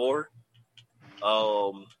Uncharted 4.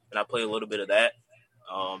 And I played a little bit of that.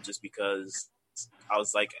 Just because I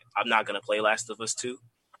was like, I'm not gonna play Last of Us 2,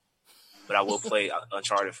 but I will play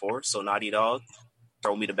Uncharted 4. So Naughty Dog,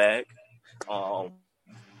 throw me the bag.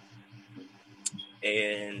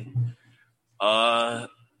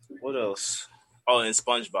 What else? Oh, and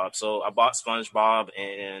SpongeBob. So I bought SpongeBob,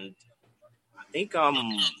 and I think I'm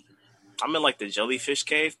in like the jellyfish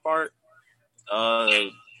cave part.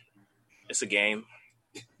 It's a game.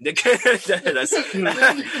 It's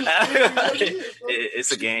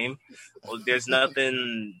a game. Well, there's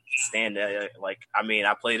nothing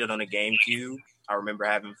I played it on a GameCube. I remember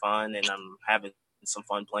having fun, and I'm having some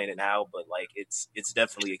fun playing it now. But like, it's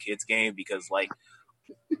definitely a kid's game because like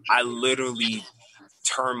I literally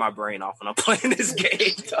turn my brain off when I'm playing this game.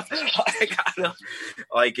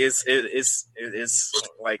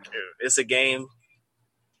 It's a game,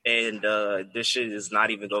 and this shit is not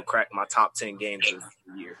even gonna crack my top 10 games of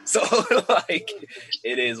the year. So like,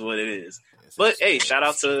 it is what it is. But hey, shout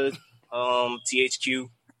out to THQ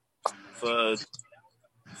for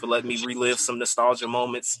letting me relive some nostalgia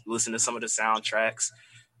moments, listen to some of the soundtracks.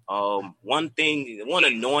 One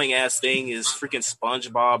annoying ass thing is freaking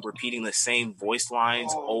SpongeBob repeating the same voice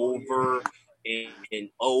lines over and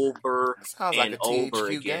over and over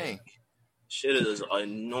again. Game. Shit is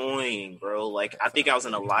annoying, bro. Like, I think I was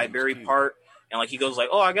in a library part, and like he goes like,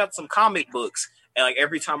 "Oh, I got some comic books," and like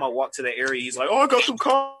every time I walk to the area, he's like, "Oh, I got some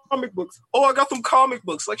comic books. Oh, I got some comic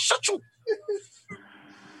books." Like, shut you.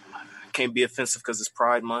 Can't be offensive because it's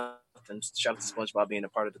Pride Month, and shout out to SpongeBob being a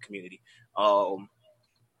part of the community.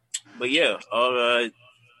 But yeah,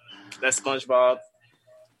 that's SpongeBob.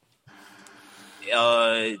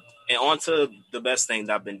 And on to the best thing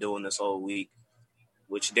that I've been doing this whole week,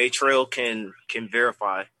 which Day Trail can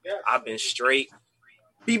verify. Yes. I've been straight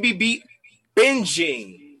binging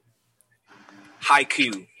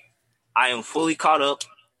Haikyuu. I am fully caught up.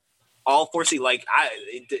 All 4 seasons.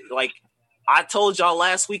 I told y'all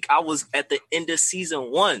last week, I was at the end of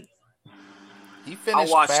season 1. He finished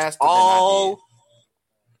I watched faster all than I did.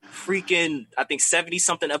 Freaking, I think 70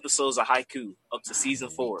 something episodes of Haikyuu up to season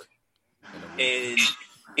 4, and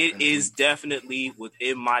It is definitely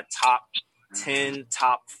within my top 10,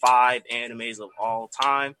 top 5 animes of all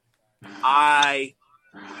time. I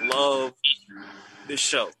love this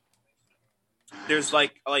show. There's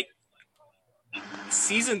like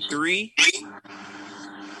season 3,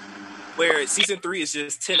 where season 3 is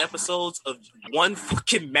just 10 episodes of one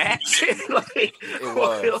fucking match. Like, It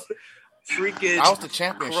was. Freaking. That was the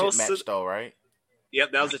championship match, though, right?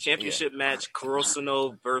 Yep, that was the championship match.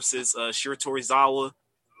 Kurosuno versus Shiro Torizawa.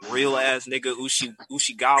 Real ass nigga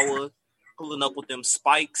Ushigawa pulling up with them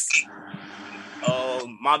spikes.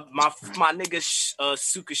 My nigga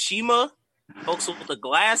Tsukishima, folks with the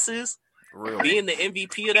glasses, being the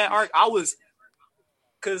MVP of that arc. I was,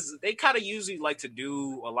 because they kind of usually like to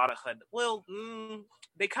do a lot of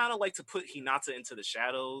they kind of like to put Hinata into the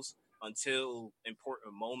shadows until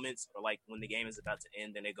important moments, or like when the game is about to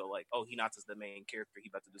end, then they go like, oh, Hinata's the main character, he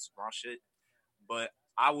about to do some raw shit. But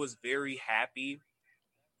I was very happy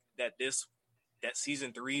that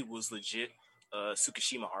season 3 was legit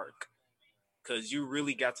Tsukishima arc, because you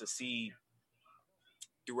really got to see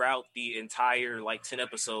throughout the entire 10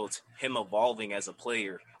 episodes him evolving as a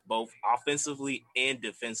player, both offensively and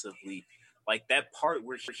defensively. Like that part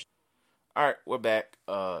where all right, we're back.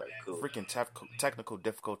 Cool. Freaking technical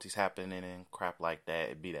difficulties happening and crap like that.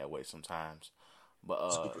 It'd be that way sometimes, but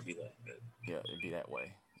yeah, it'd be that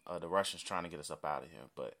way. The Russians trying to get us up out of here,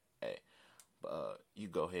 but hey, you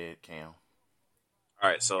go ahead, Cam. All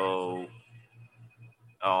right, so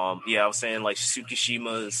I was saying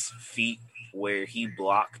Tsukishima's feat where he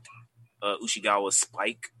blocked Ushigawa's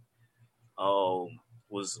spike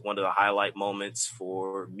was one of the highlight moments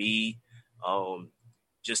for me.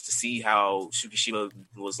 Just to see how Tsukishima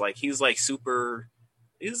was he's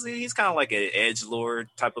kind of like an edgelord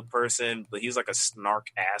type of person, but he's like a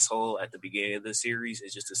snark asshole at the beginning of the series.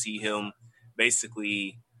 It's just to see him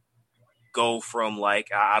basically go from I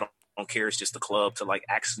don't care, it's just a club, to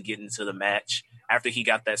actually getting into the match. After he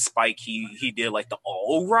got that spike, he did the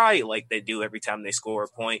all right, like they do every time they score a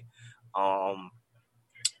point.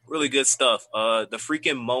 Really good stuff. The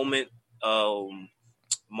freaking moment,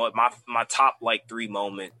 my top 3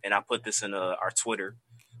 moment, and I put this in our Twitter,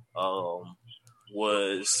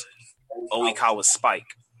 was Oikawa's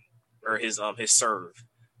spike, or his serve.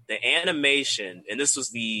 The animation, and this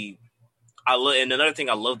was and another thing,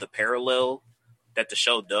 I love the parallel that the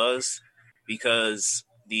show does, because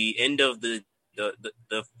the end of the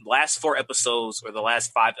last 4 episodes, or the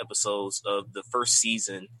last 5 episodes of the first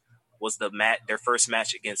season, was their first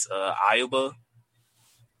match against Ayuba,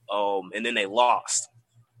 and then they lost.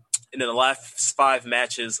 And then the last 5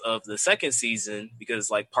 matches of the second season, because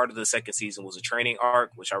part of the second season was a training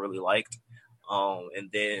arc, which I really liked, and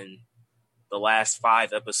then the last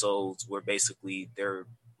 5 episodes were basically their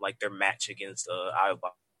match against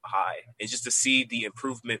Ayuba High. And just to see the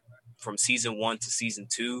improvement from season 1 to season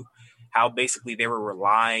 2, how basically they were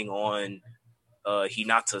relying on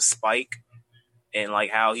Hinata's spike, and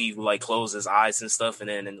how he closed his eyes and stuff, and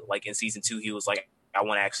then in season 2 he was I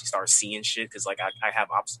want to actually start seeing shit, because I have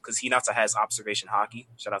because Hinata has observation hockey.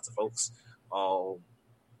 Shout out to folks. So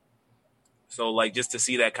just to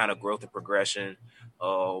see that kind of growth and progression,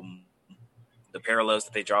 the parallels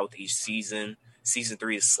that they draw with each season. Season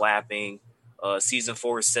 3 is slapping. Season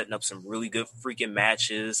 4 is setting up some really good freaking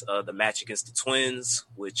matches. The match against the Twins,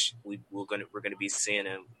 which we're gonna be seeing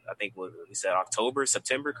in, I think, what we said,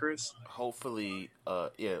 September, Chris. Hopefully,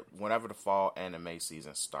 whenever the fall anime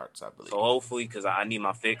season starts, I believe. So hopefully, because I need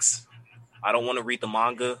my fix. I don't want to read the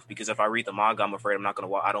manga, because if I read the manga, I'm afraid I'm not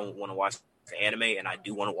gonna. I don't want to watch the anime, and I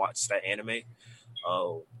do want to watch that anime.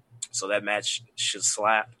 So that match should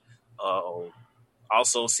slap.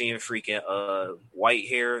 Also seeing freaking white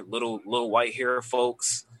hair, little white hair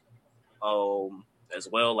folks, as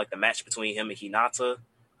well. The match between him and Hinata,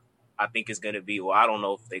 I think is going to be. Well, I don't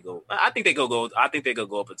know if they go. I think they go. I think they could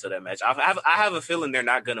go up into that match. I have a feeling they're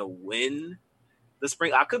not going to win the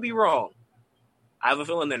spring. I could be wrong. I have a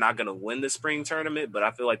feeling they're not going to win the spring tournament, but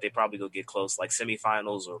I feel like they probably go get close,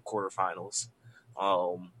 semifinals or quarterfinals.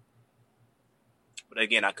 But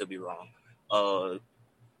again, I could be wrong.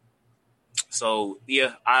 So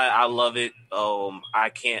yeah, I love it.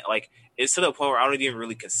 I can't it's to the point where I don't even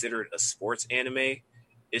really consider it a sports anime.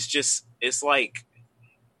 It's just it's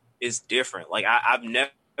different. I've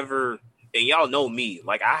never, and y'all know me.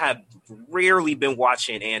 I have rarely been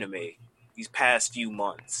watching anime these past few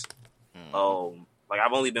months.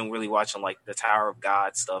 I've only been really watching the Tower of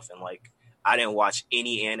God stuff, and I didn't watch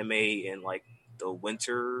any anime in the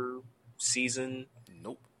winter season.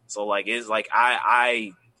 Nope. So it's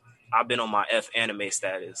I've been on my F anime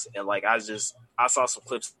status, and I saw some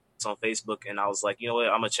clips on Facebook, and I was like, you know what,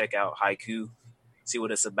 I'm gonna check out Haiku. see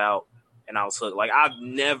what it's about, and I was hooked. Like I've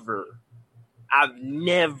never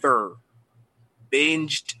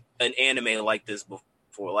binged an anime like this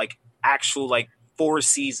before. Like actual like 4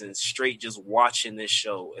 seasons straight just watching this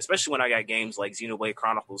show, especially when I got games like Xenoblade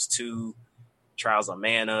Chronicles 2, Trials of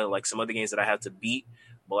Mana, like some other games that I have to beat.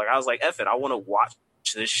 But like I was like, F it, I want to watch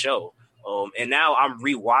this show. And now I'm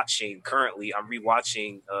rewatching. Currently, I'm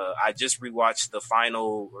rewatching. I just rewatched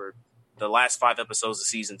the last 5 episodes of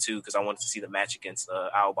season 2 because I wanted to see the match against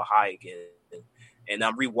Al Bahai again, and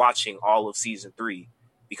I'm rewatching all of season 3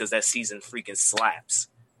 because that season freaking slaps.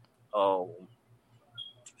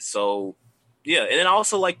 So yeah, and then I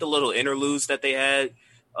also like the little interludes that they had.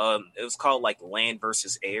 It was called like Land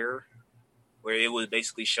versus Air, where it was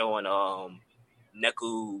basically showing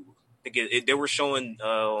Neku. They were showing the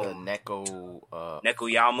Neko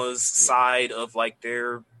Nekoyama's side of like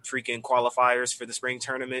their freaking qualifiers for the spring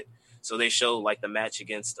tournament. So they showed like the match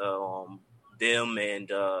against them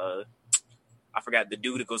and I forgot the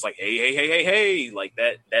dude that goes like hey like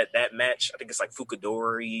that match. I think it's like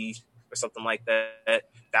Fukadori or something like that.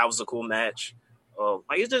 That was a cool match.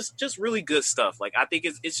 Like it's just really good stuff. Like I think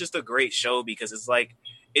it's just a great show because it's like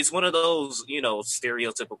it's one of those,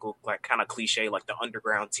 stereotypical, like kind of cliche, like the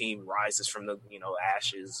underground team rises from the,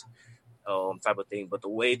 ashes type of thing. But the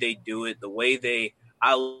way they do it,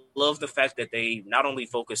 I love the fact that they not only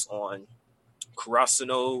focus on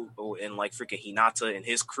Kurasuno and like freaking Hinata and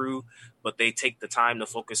his crew, but they take the time to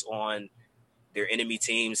focus on their enemy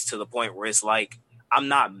teams to the point where it's like, I'm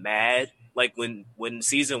not mad. Like when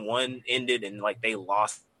season 1 ended and like they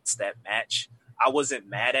lost that match, I wasn't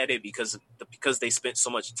mad at it because they spent so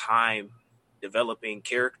much time developing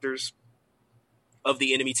characters of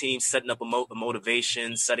the enemy team, setting up a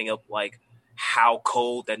motivation, setting up like how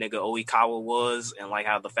cold that nigga Oikawa was, and like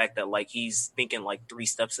how the fact that like he's thinking like 3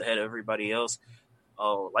 steps ahead of everybody else.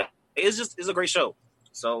 Like it's a great show.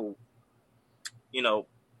 So,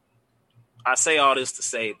 I say all this to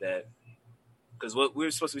say that because what we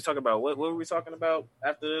were supposed to be talking about, what were we talking about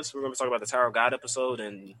after this? We're going to talk about the Tower of God episode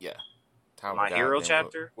and My Hero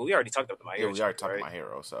chapter. Well, we already talked about the My Hero. Yeah, we already talked about My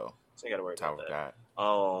Hero, so you got to worry Tower about of that.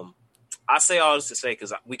 God. I say all this to say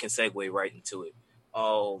because we can segue right into it.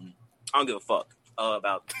 I don't give a fuck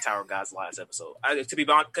about Tower of God's last episode. To be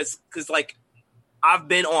honest, because like I've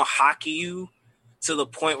been on Haikyuu to the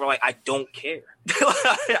point where like I don't care.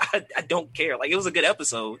 I don't care. Like it was a good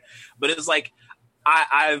episode, but it's like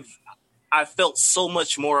I felt so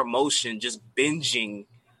much more emotion just binging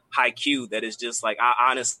Haikyuu that is just like I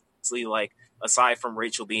honestly like aside from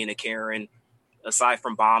Rachel being a Karen, aside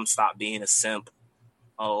from Bomb stop being a simp,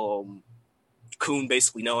 Kun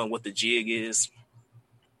basically knowing what the jig is.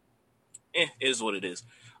 It is what it is.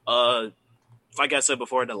 Like I said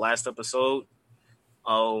before in the last episode,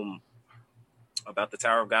 about the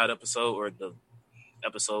Tower of God episode or the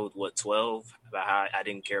episode 12 about how I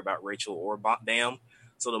didn't care about Rachel or Bam.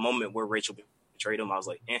 So the moment where Rachel betrayed him, I was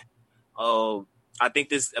like, I think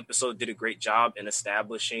this episode did a great job in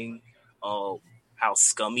establishing how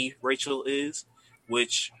scummy Rachel is,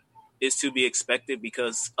 which is to be expected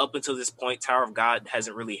because up until this point, Tower of God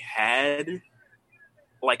hasn't really had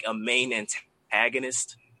like a main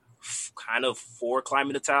antagonist kind of for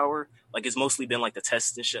climbing the tower. Like it's mostly been like the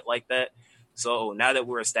tests and shit like that. So now that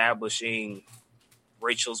we're establishing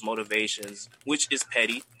Rachel's motivations, which is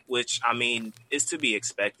petty, which I mean is to be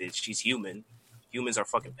expected. She's human. Humans are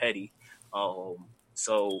fucking petty.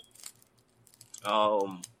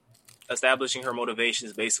 Establishing her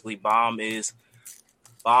motivations, basically Bomb is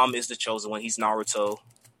the chosen one. He's Naruto.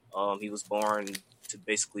 He was born to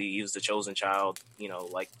basically use the chosen child,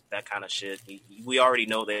 like that kind of shit. We already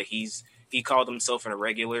know that he called himself an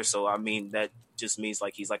irregular, so I mean that just means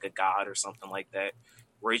like he's like a god or something like that.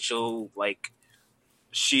 Rachel, like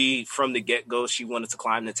she from the get-go, she wanted to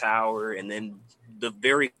climb the tower, and then the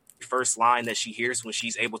very first line that she hears when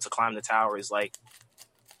she's able to climb the tower is like,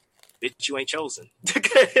 bitch, you ain't chosen.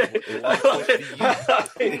 It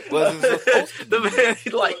wasn't supposed to be. The man,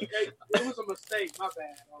 like, It was a mistake. My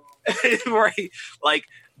bad. right? Like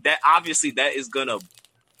that. Obviously, that is gonna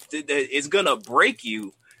break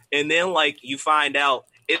you, and then like you find out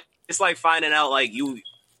it's like finding out like you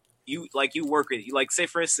work it. Like say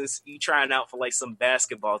for instance, you trying out for like some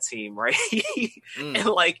basketball team, right? And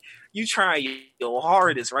like you trying your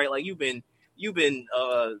hardest, right? Like you've been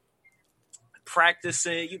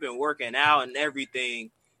practicing, you've been working out and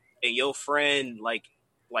everything, and your friend like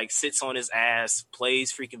sits on his ass,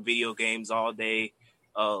 plays freaking video games all day,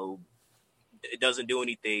 it doesn't do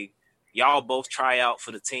anything. Y'all both try out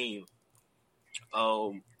for the team,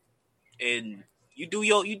 and you do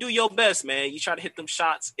your best, man. You try to hit them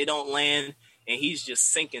shots, it don't land, and he's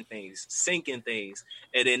just sinking things,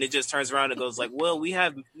 and then it just turns around and goes like, well, we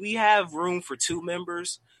have room for 2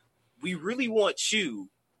 members. We really want you,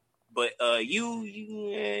 but you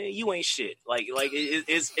ain't shit.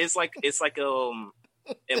 It's like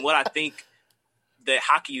and what I think that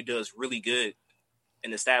Hakuyu does really good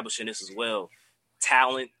in establishing this as well,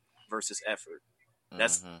 talent versus effort.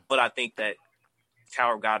 That's what I think that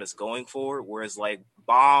Tower of God is going for, whereas like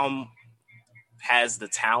Bomb has the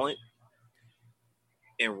talent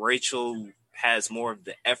and Rachel has more of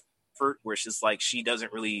the effort, where she's like she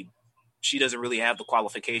doesn't really have the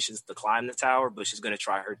qualifications to climb the tower, but she's going to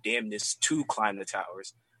try her damnedest to climb the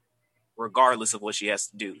towers, regardless of what she has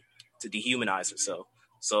to do to dehumanize herself.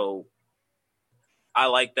 So I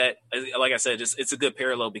like that. Like I said, it's a good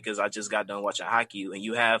parallel because I just got done watching Haikyuu, and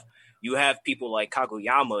you have people like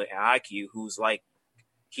Kaguyama and Haikyuu who's like,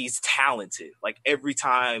 he's talented. Like every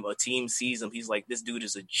time a team sees him, he's like, this dude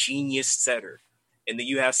is a genius setter. And then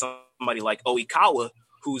you have somebody like Oikawa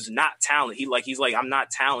who's not talented. He's like, I'm not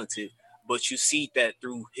talented, but you see that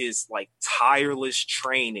through his like tireless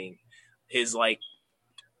training, his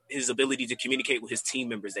ability to communicate with his team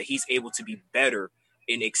members, that he's able to be better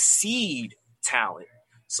and exceed talent.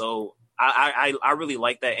 So I really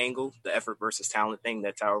like that angle, the effort versus talent thing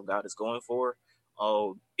that Tower of God is going for.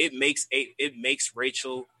 It makes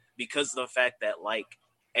Rachel, because of the fact that like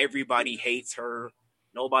everybody hates her,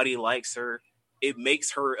 nobody likes her, it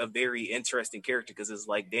makes her a very interesting character, because it's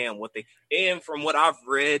like, damn, and from what I've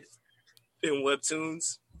read in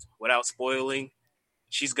webtoons, without spoiling,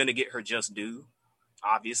 she's gonna get her just due,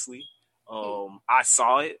 obviously. I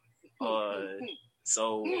saw it.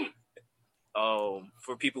 So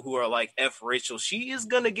for people who are like F Rachel, she is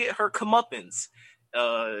gonna get her comeuppance.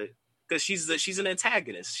 Because she's an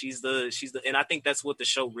antagonist. She's the and I think that's what the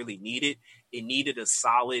show really needed. It needed a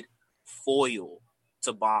solid foil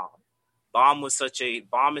to Bomb. Bomb is such a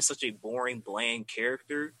boring, bland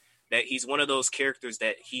character that he's one of those characters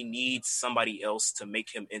that he needs somebody else to make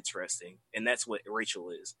him interesting. And that's what Rachel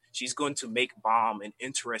is. She's going to make Bomb an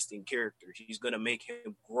interesting character. She's going to make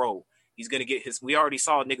him grow. He's going to get we already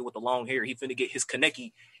saw a nigga with the long hair. He's going to get his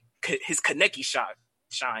kaneki shot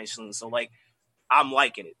shine soon. So like, I'm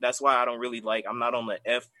liking it. That's why I don't really I'm not on the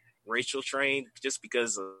F Rachel train, just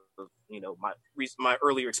because of my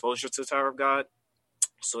earlier exposure to Tower of God.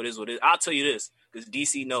 So it is what it is. I'll tell you this, because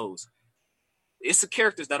DC knows. It's the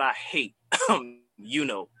characters that I hate. From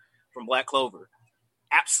Black Clover.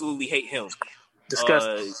 Absolutely hate him.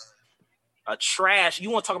 Disgusting. A trash. You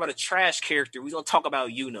want to talk about a trash character? We're going to talk about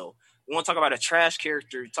We want to talk about a trash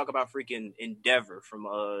character. Talk about freaking Endeavor from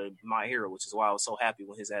My Hero, which is why I was so happy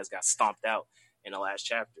when his ass got stomped out in the last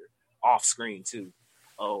chapter, off screen too.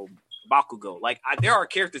 Bakugo. There are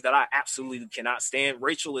characters that I absolutely cannot stand.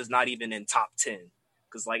 Rachel is not even in top 10,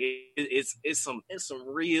 because it's some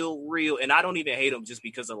real, and I don't even hate them just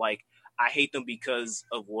because of I hate them because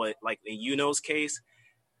of what in Yuno's case,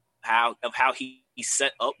 how he's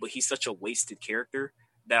set up, but he's such a wasted character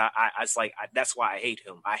that that's why I hate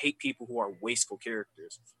him. I hate people who are wasteful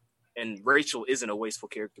characters, and Rachel isn't a wasteful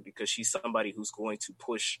character because she's somebody who's going to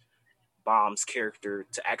push Bomb's character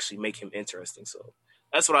to actually make him interesting. So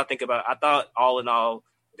that's what I think about. I thought all in all,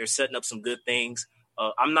 they're setting up some good things.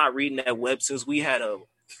 I'm not reading that webtoons. We had a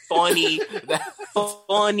funny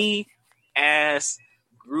ass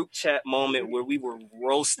group chat moment where we were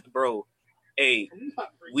roast, bro. Hey,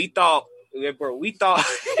 we thought that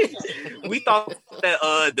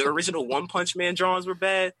the original One Punch Man drawings were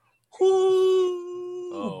bad.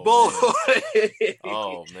 Ooh, boy.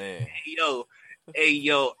 Oh man.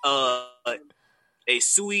 Hey,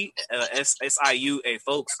 Sui, SIU. Hey,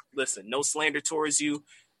 folks, listen. No slander towards you.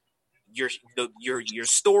 Your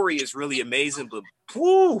story is really amazing, but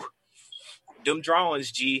whoo, them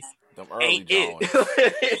drawings, G, them early ain't drawings.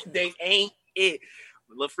 it. They ain't it.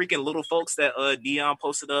 The freaking little folks that Dion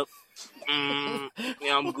posted up. I'm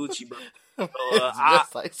Gucci, bro.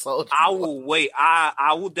 I will wait.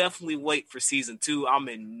 I will definitely wait for season 2. I'm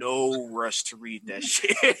in no rush to read that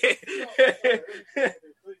shit.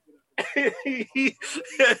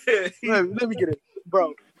 Let me get it,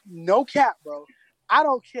 bro. No cap, bro. I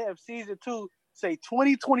don't care if season 2 say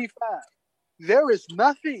 2025. There is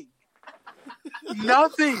nothing.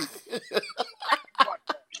 Nothing.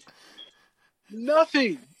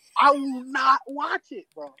 I will not watch it,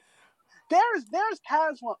 bro. There's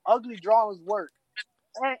times when ugly drawings work,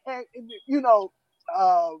 and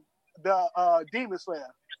the Demon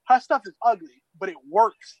Slayer, her stuff is ugly, but it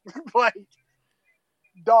works.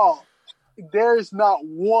 Dog, there's not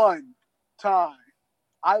one time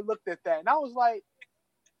I looked at that and I was like,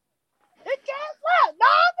 it can't work,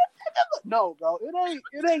 dog. No, bro, it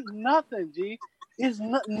ain't nothing, G. It's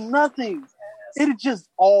nothing. It is just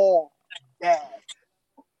all bad.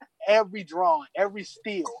 Every drawing, every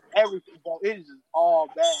steal, everything, bro. It is just all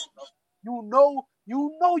bad, bro. You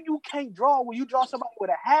know you can't draw when you draw somebody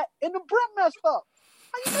with a hat and the brim messed up.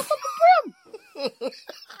 How you mess up the brim?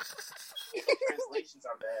 Translations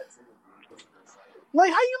are bad too.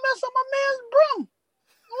 Like, how you mess up my man's brim?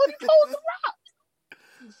 What he supposed to rock?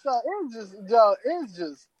 So it's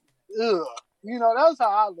just, ugh. You know, that's how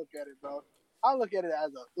I look at it, bro. I look at it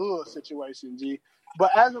as a ugh situation, G.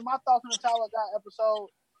 But as of my thoughts on the Tower of God episode,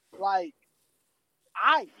 like,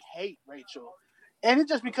 I hate Rachel. And it's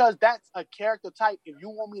just because that's a character type. If you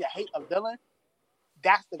want me to hate a villain,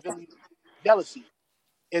 that's the villain. Jealousy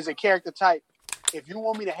is a character type. If you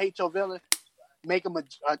want me to hate your villain, make him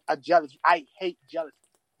a jealous. I hate jealousy.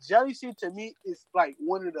 Jealousy to me is like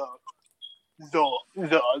one of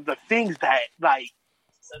the things that, like,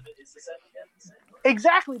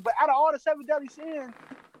 exactly. But out of all the 7 deadly sins,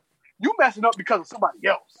 you messing up because of somebody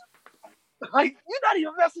else. Like, you're not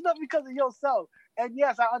even messing up because of yourself. And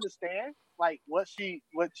yes, I understand. Like,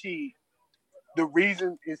 the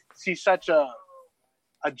reason is she's such a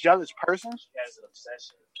jealous person. She has an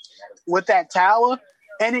obsession With that tower,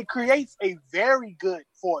 and it creates a very good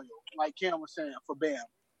foil, like Kim was saying, for Bam.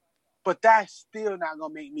 But that's still not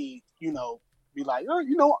gonna make me, be like,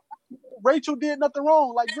 oh, Rachel did nothing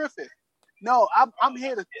wrong, like Griffith. No, I'm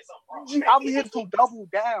here to double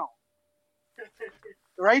down.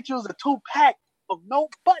 Rachel's a 2-pack of no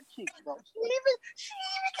butt cheeks, bro. She ain't even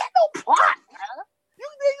got no plot, man. You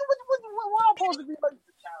think what I'm supposed to be like?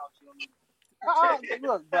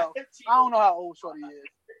 Look, bro. I don't know how old Shorty is.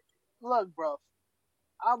 Look, bro.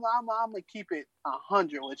 I'm gonna keep it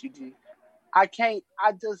 100 with you, G. I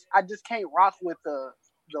just can't rock with the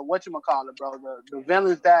whatchamacallit, bro. The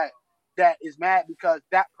villains that is mad because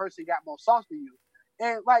that person got more sauce than you.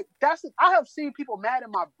 And like I have seen people mad at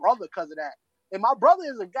my brother because of that. And my brother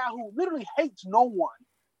is a guy who literally hates no one.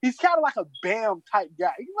 He's kind of like a Bam type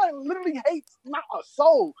guy. He like literally hates not a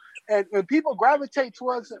soul. And people gravitate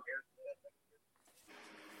towards him.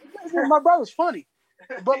 My brother's funny.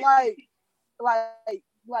 But like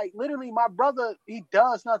literally my brother, he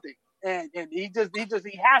does nothing. And he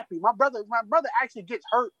happy. My brother actually gets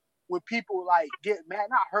hurt when people like get mad,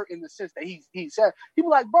 not hurt in the sense that he said,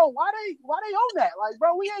 people like, bro, why they own that? Like,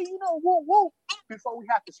 bro, we ain't, whoop whoop before we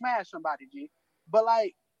have to smash somebody, G. But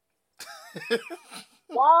like,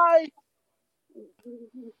 why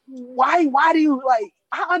do you like?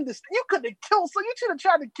 I understand you could have killed, so you should have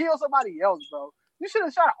tried to kill somebody else, bro. You should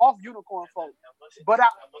have shot off unicorn folk. But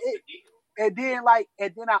and then I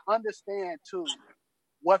understand too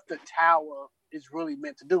what the tower is really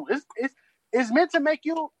meant to do. It's meant to make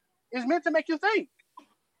you. It's meant to make you think.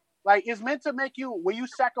 Like, it's meant to make you, when you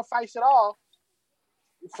sacrifice it all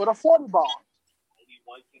for the 40 ball. Only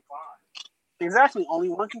one can climb. Exactly. Only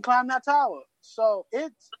one can climb that tower. So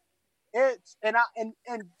it's and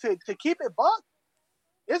to keep it buck,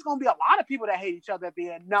 it's gonna be a lot of people that hate each other at the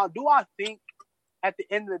end. Now, do I think at the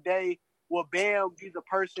end of the day will Bam be the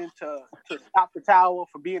person to stop the tower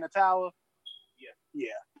from being a tower?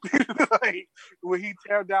 Yeah. Like, will he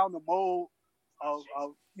tear down the mold of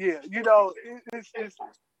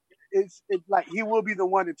it's like he will be the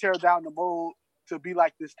one to tear down the mold to be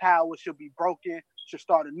like, this tower should be broken, should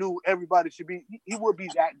start anew, everybody should be, he will be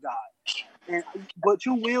that guy. But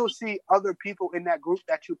you will see other people in that group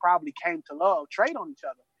that you probably came to love trade on each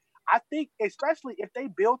other. I think especially if they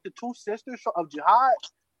build the 2 sisters of Jihad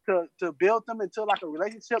to build them into like a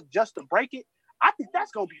relationship just to break it, I think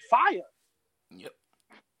that's gonna be fire. Yep.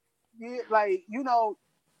 Yeah, like,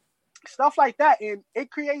 stuff like that, and it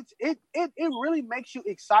creates it really makes you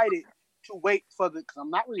excited to wait for because I'm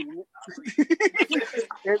not reading it.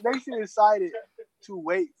 It makes you excited to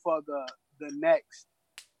wait for the next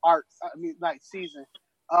arc. I mean, like, season.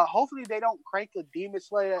 Hopefully they don't crank a Demon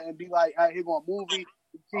Slayer and be like, "All right, here going a movie.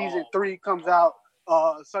 Season 3 comes out.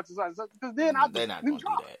 Such and such." Because then they're not gonna do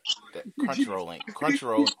that.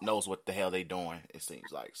 Crunchyroll knows what the hell they doing. It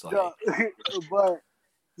seems like so. But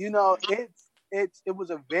it was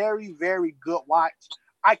a very, very good watch.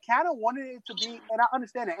 I kind of wanted it to be, and I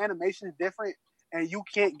understand the animation is different, and you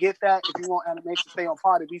can't get that if you want animation to stay on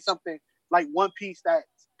par. To be something like One Piece that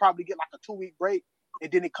probably get like a 2-week break, and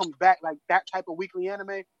then it comes back like that type of weekly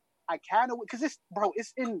anime. I kind of, because it's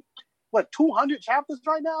in what 200 chapters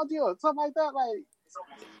right now, deal something like that. Like,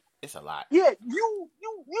 it's a lot. Yeah, you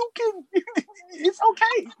can. It's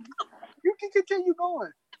okay. You can continue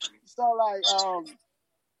going. So like,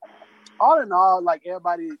 all in all, like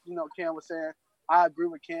everybody, Cam was saying, I agree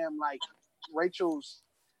with Cam. Like Rachel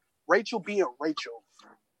being Rachel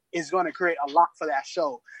is going to create a lot for that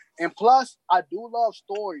show. And plus, I do love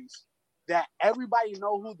stories that everybody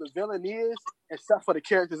know who the villain is, except for the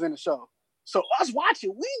characters in the show. So us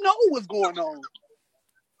watching, we know what's going on,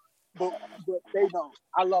 but they don't.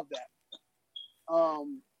 I love that.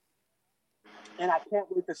 And I can't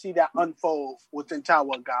wait to see that unfold within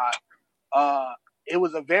Tower of God. It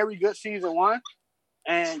was a very good season 1,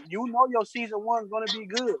 and you know your season 1 is going to be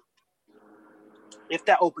good if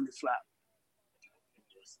that opening slap.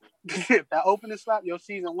 If that opening slap, your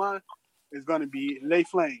season 1 is going to be lay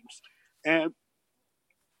flames, and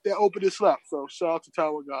that opening slap. So shout out to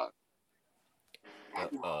Tower of God.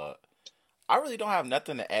 I really don't have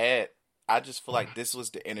nothing to add. I just feel like this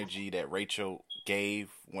was the energy that Rachel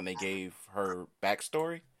gave when they gave her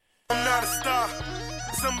backstory. I'm not a star.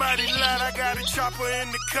 Somebody lied, I got a chopper in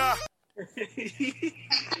the car.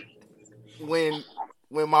 when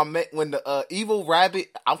the evil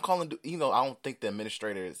rabbit, I'm calling, I don't think the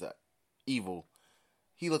administrator is evil.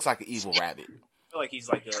 He looks like an evil rabbit. I feel like he's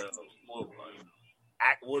like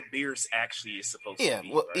what Beers actually is supposed to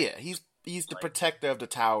be. Well, right? yeah, he's the protector of the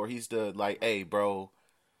tower. He's the hey, bro,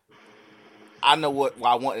 I know what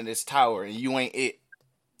I want in this tower, and you ain't it.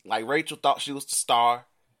 Like Rachel thought she was the star.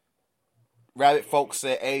 Rabbit folks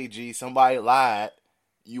said, "Hey, G, somebody lied.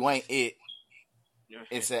 You ain't it."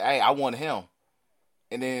 And said, "Hey, I want him."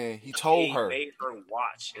 And then he told her, made her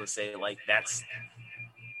watch and say, like, that's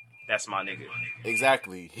my nigga.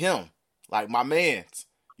 Exactly, him, like my man's.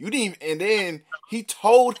 You didn't. And then he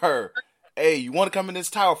told her, "Hey, you want to come in this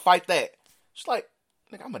tower? Fight that." She's like,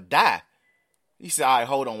 "Nigga, I'm gonna die." He said, "All right,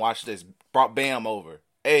 hold on, watch this." Brought Bam over.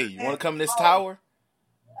 "Hey, you want to come in this tower?"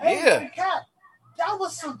 Yeah. That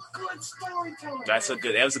was some good storytelling.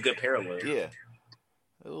 That was a good parallel. Yeah.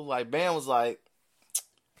 It was like Bam was like,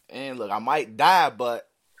 "And look, I might die, but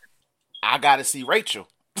I gotta see Rachel."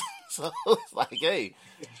 So it's like, hey,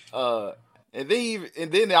 and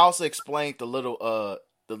then they also explained the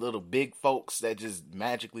little big folks that just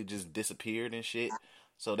magically just disappeared and shit.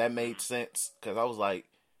 So that made sense because I was like,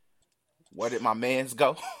 where did my mans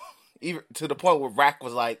go? Even to the point where Rack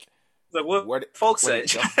was like, what folks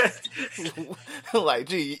said? Like,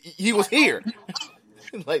 gee, he was here.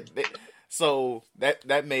 Like, so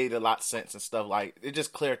that made a lot of sense and stuff. Like, it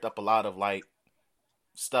just cleared up a lot of like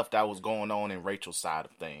stuff that was going on in Rachel's side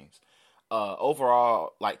of things.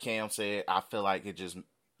 Overall, like Cam said, I feel like it just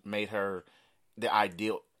made her the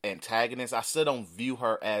ideal antagonist. I still don't view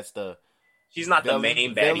her as the. She's not the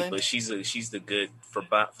main baddie, but she's the good for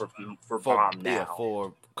Bomb now. Yeah,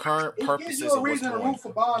 for current purposes. It gives you a reason to root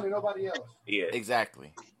for Bomb and nobody else. Yeah,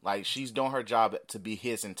 exactly. Like, she's doing her job to be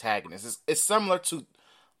his antagonist. It's similar to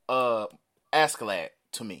Askeladd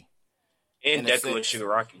to me. And Deku and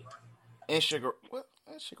Shigaraki. And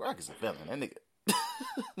Shigaraki's a villain. That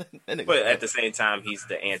nigga. But at the same time, he's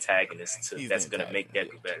the antagonist too. That's going to make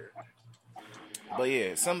Deku better. But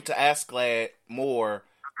yeah, something to Askeladd more.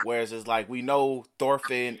 Whereas it's like, we know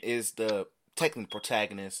Thorfinn is the technical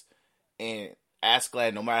protagonist, and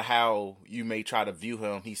Askeladd, no matter how you may try to view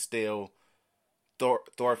him, he's still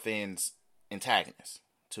Thorfinn's antagonist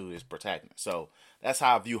to his protagonist. So that's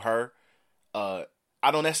how I view her. I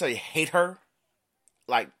don't necessarily hate her,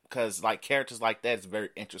 like, because like characters like that is very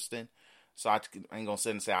interesting. So I ain't gonna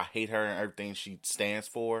sit and say I hate her and everything she stands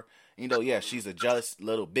for. Yeah, she's a jealous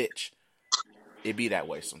little bitch. It be that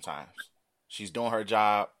way sometimes. She's doing her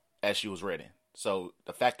job as she was written. So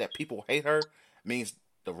the fact that people hate her means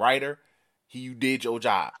the writer, you did your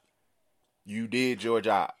job. You did your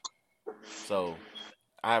job. So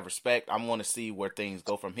I have respect. I'm going to see where things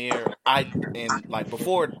go from here.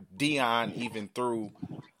 Before Dion even threw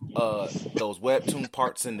those webtoon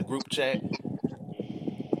parts in the group chat.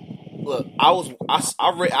 Look,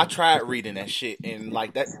 I tried reading that shit, and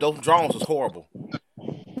like those drawings was horrible.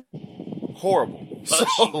 So,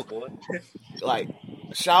 like,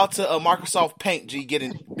 shout out to Microsoft Paint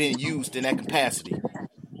being used in that capacity.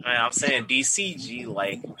 I'm saying DCG,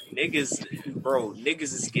 like, niggas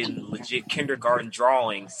is getting legit kindergarten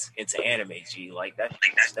drawings into anime, G. Like,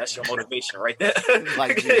 that's your motivation right there.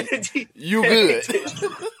 Like, G, you good.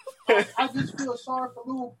 I just feel sorry for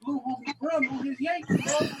little blue homie Brim who his Yankees,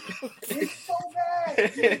 bro. It's so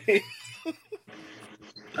bad.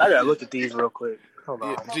 I gotta look at these real quick. Hold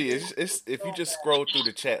on. Yeah, it's if you just scroll through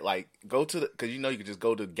the chat, like, go to because you can just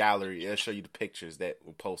go to the gallery. It'll show you the pictures that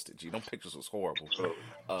were posted. Them pictures was horrible.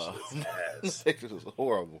 Pictures was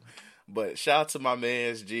horrible. But shout out to my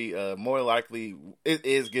man's G. More likely, it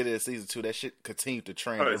is getting a season 2. That shit continued to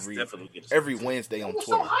trend every Wednesday on Twitter.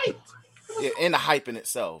 So hyped. Yeah, and the hype in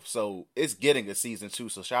itself. So it's getting a season 2.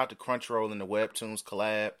 So shout out to Crunchyroll and the Webtoons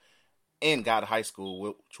collab and God High School,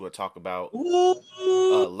 which we'll talk about. Ooh.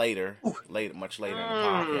 much later in the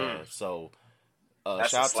podcast. So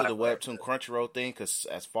shout out to the Webtoon Crunchyroll thing, because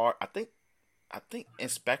I think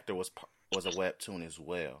Inspector was a Webtoon as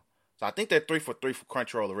well. So I think they're 3 for 3 for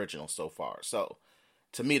Crunchyroll originals so far. So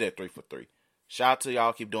to me, they're 3 for 3. Shout out to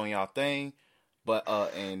y'all, keep doing y'all thing, but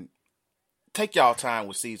and take y'all time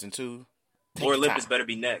with season 2. Or Olympus better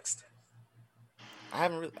be next. I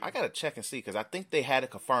gotta check and see, because I think they had a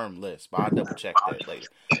confirmed list, but I'll double check that later.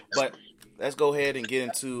 But let's go ahead and get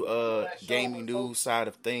into gaming news side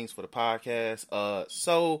of things for the podcast.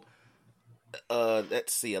 So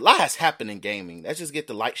let's see, a lot has happened in gaming. Let's just get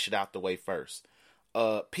the light shit out the way first.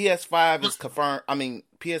 PS5 is confirmed.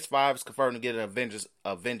 PS5 is confirmed to get an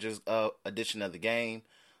Avengers edition of the game.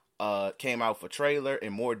 Came out for trailer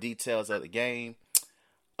and more details of the game.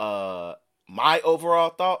 My overall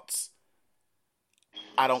thoughts,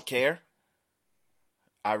 I don't care.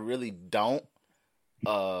 I really don't.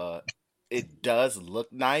 It does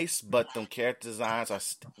look nice, but them character designs are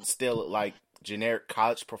still look like generic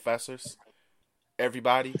college professors.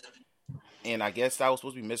 Everybody. And I guess that was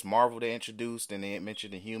supposed to be Miss Marvel they introduced, and they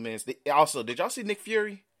mentioned the humans. Also, did y'all see Nick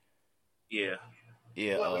Fury? Yeah.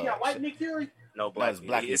 Yeah. What, we got white Nick Fury? No, black. No, it's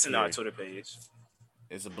black. It's in our Twitter page.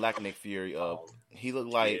 It's a black Nick Fury. He looked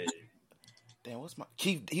like damn. What's my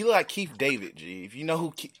Keith? He looked like Keith David. G. If you know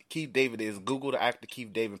who Keith David is, Google the actor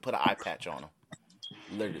Keith David and put an eye patch on him.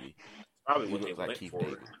 Literally, probably he what looks they like Keith for.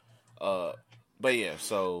 David. But yeah,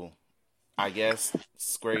 so I guess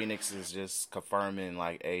Square Enix is just confirming,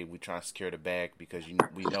 like, hey, we trying to secure the bag because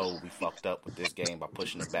we know we fucked up with this game by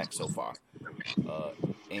pushing it back so far.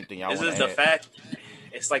 Anything y'all want to add? This is the fact.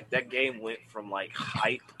 It's like that game went from like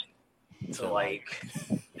hype to like,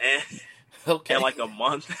 okay, in like a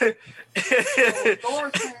month. Thor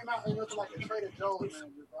came out and looked like a Trader Joe's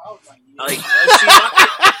manager. I was like,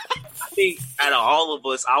 I think out of all of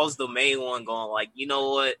us, I was the main one going like, you know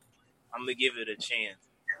what? I'm gonna give it a chance.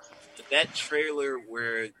 But that trailer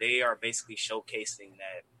where they are basically showcasing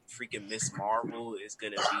that freaking Miss Marvel is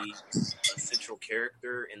gonna be a central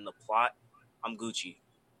character in the plot, I'm Gucci.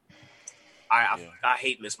 I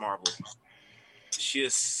hate Miss Marvel. She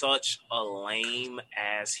is such a lame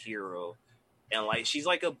ass hero. And like she's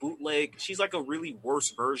like a bootleg, she's like a really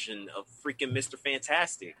worse version of freaking Mr.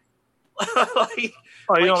 Fantastic. You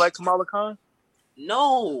don't like Kamala Khan?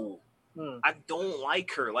 No. I don't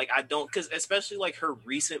like her. Like I don't, because especially like her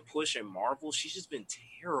recent push in Marvel, she's just been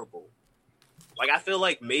terrible. Like I feel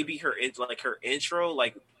like maybe her intro,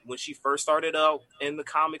 like when she first started out in the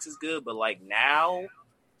comics, is good, but like now,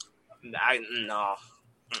 no.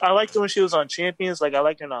 I liked her when she was on Champions. Like I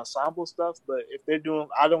liked her in ensemble stuff, but if they're doing,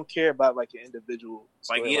 I don't care about like an individual.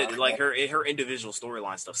 Her individual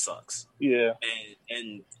storyline stuff sucks. Yeah,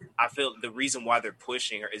 and I feel the reason why they're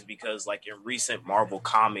pushing her is because like in recent Marvel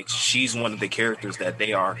comics, she's one of the characters that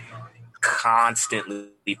they are constantly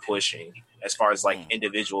pushing as far as like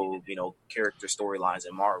individual, character storylines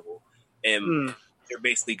in Marvel, and they're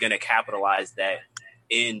basically going to capitalize that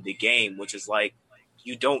in the game, which is like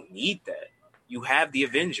you don't need that. You have the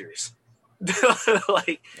Avengers.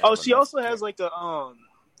 She also has like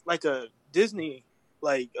a Disney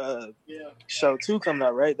show too coming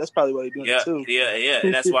out, right? That's probably why they're doing it too. Yeah.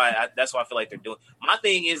 And that's why I feel like they're doing. My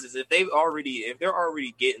thing is if they're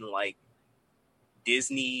already getting like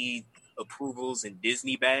Disney approvals and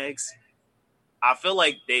Disney bags, I feel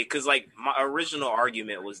like because like my original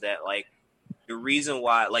argument was that like the reason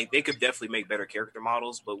why like they could definitely make better character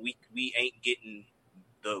models, but we ain't getting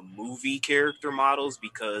the movie character models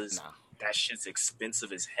because that shit's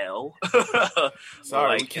expensive as hell.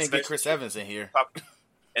 Sorry, we can't get Chris Evans in here.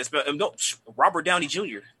 No, Robert Downey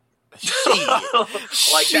Jr.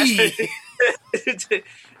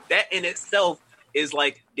 That in itself is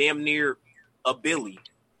like damn near a Billy.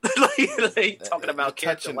 Talking about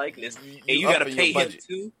character likeness, and you got to pay him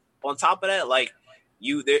too. On top of that, like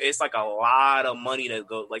it's like a lot of money to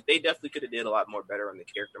go. Like they definitely could have did a lot more better on the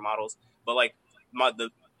character models, but like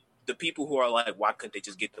the people who are like, why couldn't they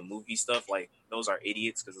just get the movie stuff? Like those are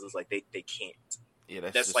idiots because it's like they can't. Yeah,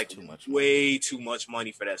 that's like too much way too much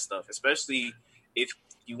money for that stuff, especially if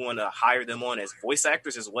you want to hire them on as voice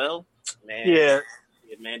actors as well. Man,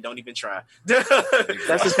 man, don't even try.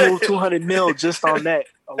 That's just move 200 mil just on that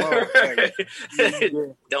alone.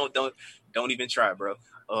 Don't even try, bro.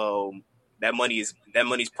 That money's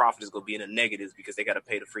profit is gonna be in the negatives because they got to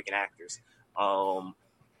pay the freaking actors.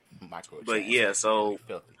 But yeah, so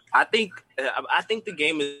I think the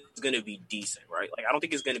game is going to be decent, right? Like I don't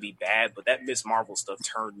think it's going to be bad, but that Miss Marvel stuff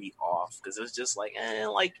turned me off because it was just like,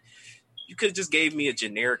 like you could have just gave me a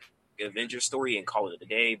generic Avengers story and call it a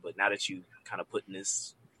day. But now that you kind of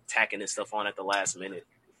tacking this stuff on at the last minute,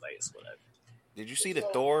 like it's whatever. Did you see the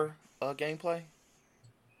Thor gameplay?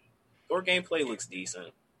 Thor gameplay looks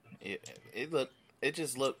decent. It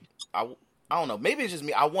just looked. I don't know. Maybe it's just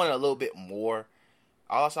me. I wanted a little bit more.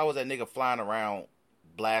 All I saw was that nigga flying around,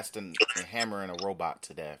 blasting and hammering a robot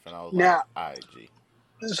to death, and I was Now, like, "Alright, G."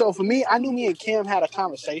 so for me, I knew me and Kim had a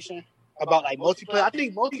conversation about like multiplayer. I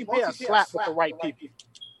think multiplayer slapped with the right people.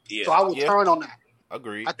 Yeah. So I would turn on that.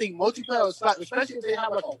 Agreed. I think multiplayer would slap, especially if they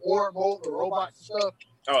have like a horror mode with robots and stuff.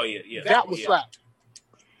 Oh yeah. That would slap.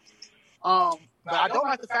 But I don't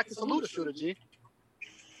like the fact it's a looter shooter, G.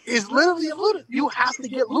 It's literally a looter. You have to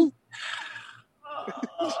get loot.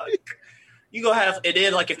 You gonna have, and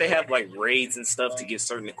then like if they have like raids and stuff to get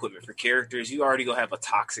certain equipment for characters, you already gonna have a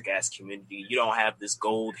toxic ass community. You don't have this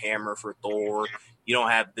gold hammer for Thor. You don't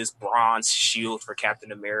have this bronze shield for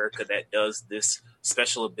Captain America that does this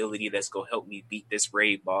special ability that's gonna help me beat this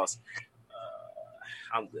raid boss.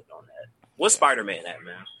 I'm good on that. What's Spider-Man at,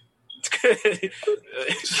 man?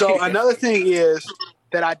 So another thing is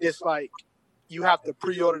that I dislike. You have to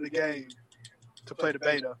pre-order the game to play the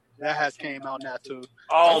beta. That has came out now too.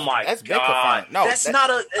 Oh my that's been god! confirmed. No, that's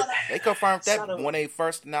not a. They confirmed that when they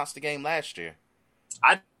first announced the game last year.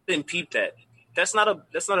 I didn't peep that. That's not a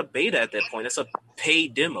beta at that point. That's a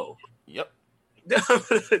paid demo. Yep.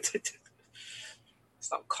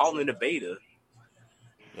 Stop calling it a beta.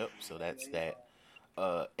 Yep. So that's that.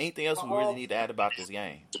 Anything else we really need to add about this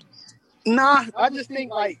game? Nah, I just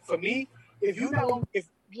think like for me, it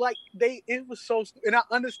was so, and I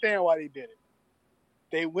understand why they did it.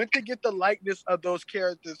 They went to get the likeness of those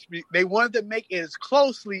characters. They wanted to make it as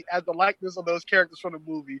closely as the likeness of those characters from the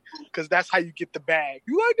movie, because that's how you get the bag.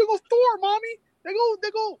 You like to go Thor, mommy? They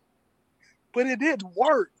go. But it didn't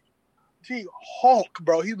work. Gee, Hulk,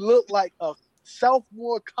 bro. He looked like a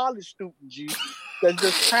sophomore college student, G, that's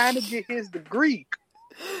just trying to get his degree.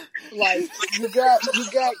 Like you got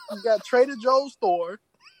Trader Joe's Thor.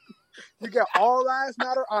 You got All Lives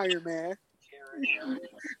Matter Iron Man.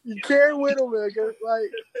 You carry Widowmaker. Like,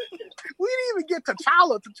 we didn't even get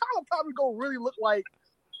T'Challa. T'Challa probably gonna really look like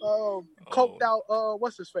coked out.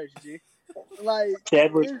 What's his face, G? Like,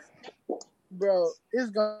 bro,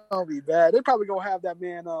 it's gonna be bad. They probably gonna have that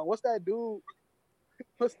man. What's that dude?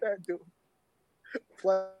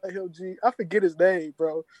 Play him, G. I forget his name,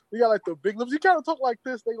 bro. We got like the big lips. He kind of talk like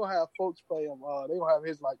this. They gonna have folks play him. They gonna have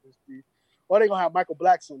his like this, G. Or they gonna have Michael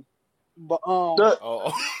Blackson. But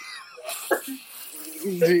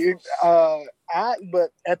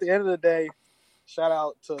but at the end of the day, shout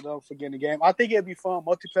out to them for getting the game. I think it'd be fun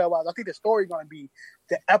multiplayer wise. I think the story gonna be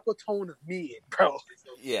the epitome of mid, bro.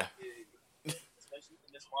 Yeah. Especially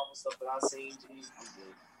in this Marvel stuff that I've seen.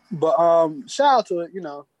 But shout out to it. You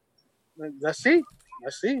know, let's see.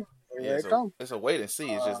 Here it comes. It's a wait and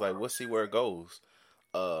see. It's just like we'll see where it goes.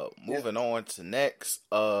 Moving on to next.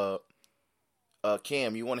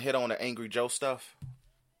 Cam, you want to hit on the Angry Joe stuff?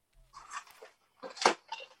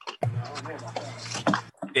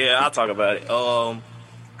 Yeah, I'll talk about it.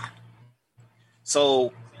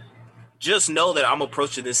 So just know that I'm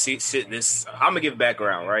approaching this. I'm gonna give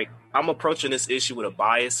background, right? I'm approaching this issue with a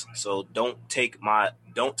bias, so don't take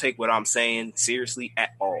what I'm saying seriously at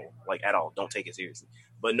all. Like at all, don't take it seriously.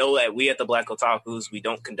 But know that we at the Black Otakus, we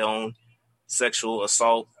don't condone sexual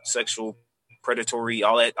assault, sexual predatory,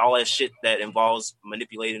 all that shit that involves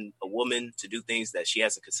manipulating a woman to do things that she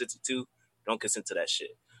hasn't consented to. Don't consent to that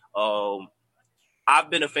shit. I've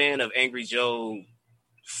been a fan of Angry Joe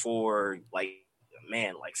for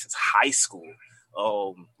since high school.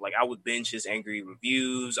 Like I would binge his angry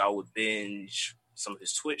reviews. I would binge some of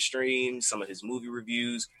his Twitch streams, some of his movie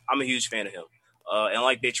reviews. I'm a huge fan of him. And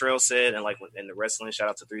like Baytrail said, and like in the wrestling, shout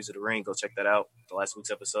out to Threes of the Ring. Go check that out. The last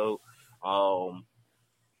week's episode.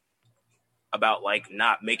 About like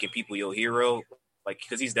not making people your hero. Like,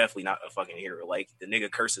 because he's definitely not a fucking hero. Like, the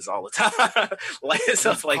nigga curses all the time. Like,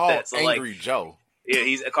 stuff like that. So, Angry Joe. Yeah,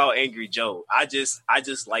 he's called Angry Joe. I just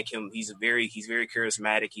like him. He's very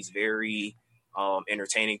charismatic. He's very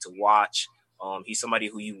entertaining to watch. He's somebody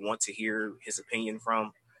who you want to hear his opinion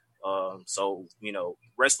from. So, you know,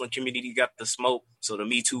 wrestling community got the smoke. So the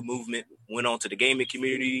Me Too movement went on to the gaming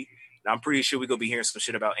community. And I'm pretty sure we're going to be hearing some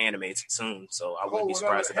shit about anime soon. So I wouldn't be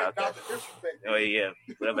surprised about that. Oh, yeah.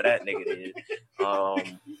 Whatever that nigga did.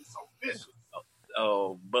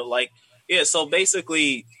 But like, yeah, so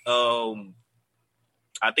basically,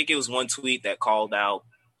 I think it was one tweet that called out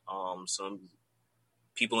some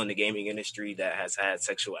people in the gaming industry that has had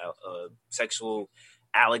sexual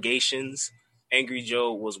allegations. Angry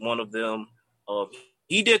Joe was one of them.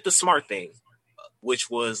 He did the smart thing, which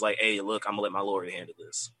was like, hey, look, I'm gonna let my lawyer handle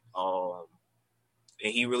this.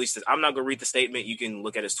 And he released it. I'm not gonna read the statement. You can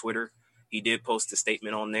look at his Twitter. He did post a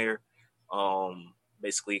statement on there.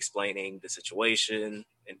 basically explaining the situation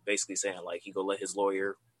and basically saying like he gonna let his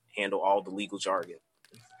lawyer handle all the legal jargon.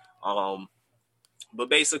 But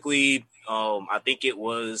basically, I think it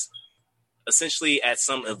was essentially at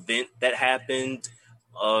some event that happened.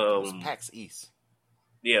 It was PAX East.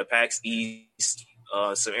 Yeah, PAX East.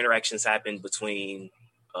 Some interactions happened between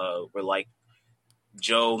where like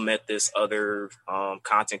Joe met this other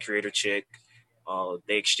content creator chick.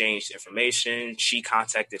 They exchanged information. She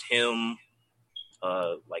contacted him,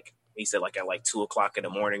 like he said, like at like 2:00 in the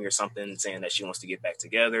morning or something, saying that she wants to get back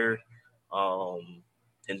together.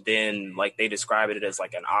 And then like they described it as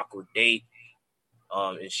like an awkward date.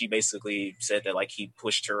 And she basically said that like he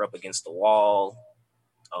pushed her up against the wall,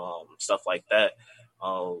 stuff like that.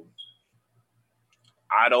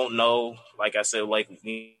 I don't know. Like I said, like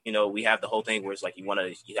we have the whole thing where it's like you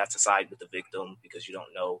have to side with the victim because you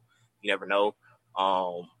don't know, you never know.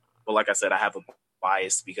 But like I said, I have a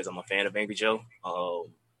bias because I'm a fan of Angry Joe.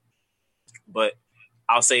 But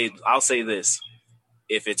I'll say this: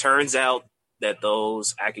 if it turns out that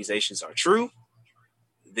those accusations are true,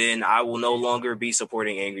 then I will no longer be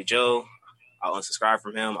supporting Angry Joe. I'll unsubscribe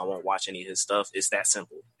from him. I won't watch any of his stuff. It's that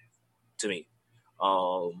simple to me.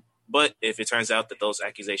 But if it turns out that those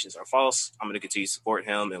accusations are false, I'm going to continue to support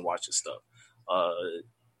him and watch his stuff.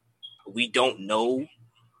 We don't know.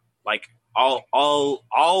 Like all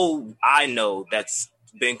I know that's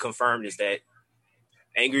been confirmed is that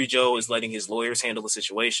Angry Joe is letting his lawyers handle the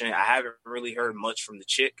situation. I haven't really heard much from the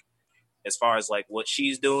chick as far as like what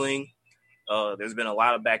she's doing. There's been a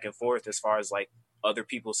lot of back and forth as far as like other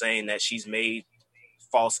people saying that she's made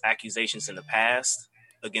false accusations in the past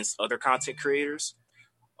against other content creators.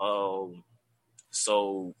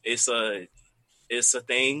 So it's a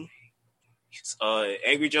thing.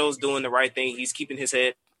 Angry Joe's doing the right thing. He's keeping his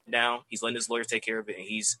head down. He's letting his lawyer take care of it, and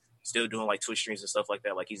he's still doing like Twitch streams and stuff like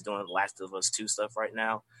that. Like he's doing Last of Us 2 stuff right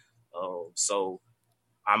now. So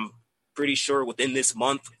I'm pretty sure within this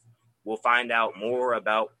month we'll find out more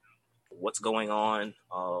about what's going on.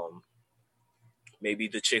 Maybe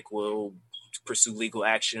the chick will pursue legal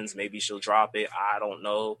actions. Maybe she'll drop it. I don't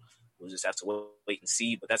know. We'll just have to wait and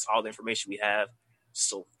see. But that's all the information we have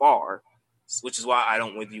so far, which is why I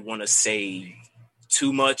don't really want to say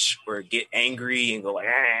too much or get angry and go like,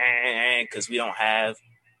 because we don't have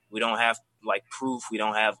like proof. We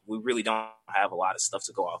really don't have a lot of stuff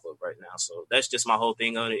to go off of right now. So that's just my whole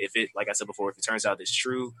thing on it. If it, like I said before, if it turns out it's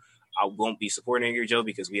true, I won't be supporting Angry Joe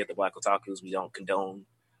because we at the Black Otakus, we don't condone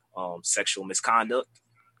sexual misconduct.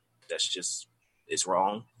 That's just, it's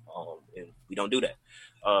wrong. And we don't do that.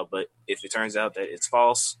 But if it turns out that it's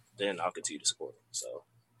false, then I'll continue to support it. So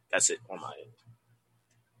that's it on my end.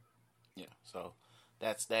 Yeah, so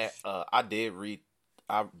that's that. I did read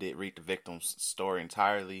the victim's story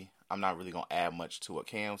entirely. I'm not really gonna add much to what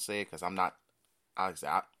Cam said because I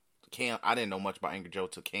didn't know much about Angry Joe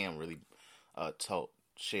till Cam really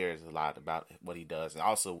shares a lot about what he does and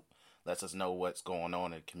also lets us know what's going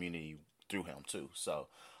on in the community through him too. So,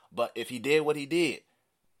 but if he did what he did,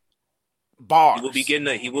 bars. He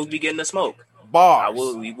will be getting the smoke. Bars.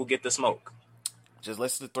 We will get the smoke. Just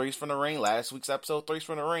listen to Threes from the Ring. Last week's episode, Threes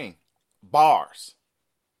from the Ring. Bars,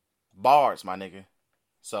 my nigga.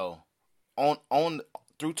 So, on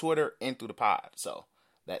through Twitter and through the pod. So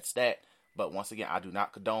that's that. But once again, I do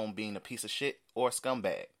not condone being a piece of shit or a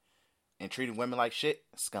scumbag and treating women like shit.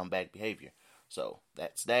 Scumbag behavior. So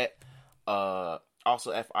that's that.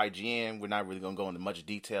 Also, FIGN. We're not really gonna go into much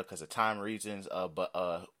detail because of time reasons. But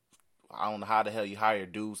I don't know how the hell you hire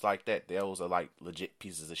dudes like that. Those are like legit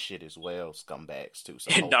pieces of shit as well, scumbags too.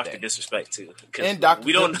 So and Dr. Disrespect too. And Dr.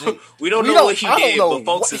 We don't know what he did, but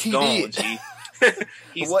folks is gone. G.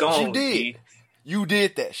 He's what gone. You did. G. You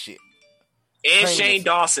did that shit. And Shane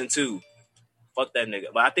Dawson too. Fuck that nigga.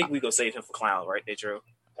 But I think we gonna save him for clown, right there, Drew?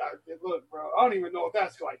 Look, bro. I don't even know if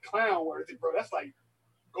that's like clown worthy, bro. That's like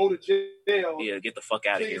go to jail. Yeah, get the fuck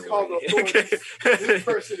out of here. This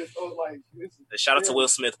person is like. Shout out to Will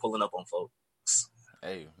Smith pulling up on folks.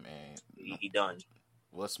 Hey man, he done.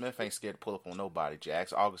 Will Smith ain't scared to pull up on nobody.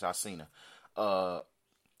 Jax August, I seen her.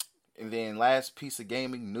 And then last piece of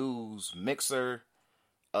gaming news: Mixer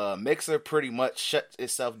pretty much shut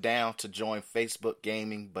itself down to join Facebook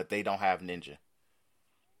Gaming, but they don't have Ninja.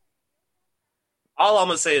 All I'm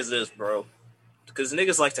gonna say is this, bro, because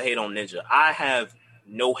niggas like to hate on Ninja. I have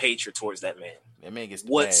no hatred towards that man. That man gets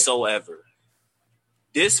whatsoever.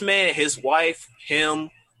 Bag. This man, his wife,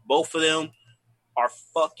 him, both of them are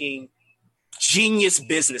fucking genius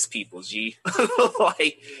business people, G.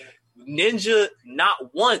 Like, Ninja,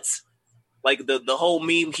 not once. Like, the whole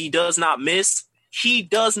meme, he does not miss. He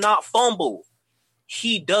does not fumble.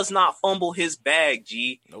 He does not fumble his bag,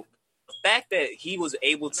 G. Nope. The fact that he was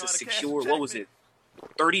able to secure, what was it,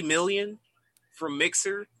 30 million from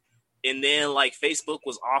Mixer, and then like Facebook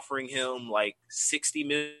was offering him like 60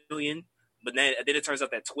 million, but then it turns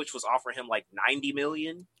out that Twitch was offering him like 90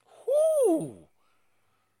 million. Ooh.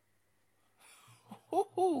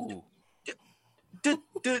 Ooh. The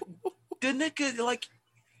nigga, like,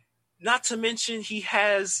 not to mention he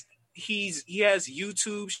has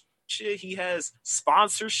YouTube shit, he has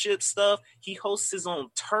sponsorship stuff, he hosts his own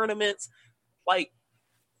tournaments. Like,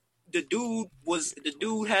 the dude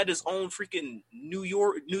had his own freaking New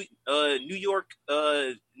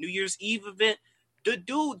Year's Eve event. The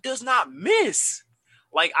dude does not miss.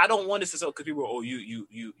 Like, I don't want this to say because people are, oh, you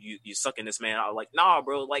sucking this man. I'm like, nah,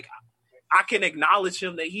 bro. Like, I can acknowledge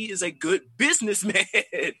him that he is a good businessman.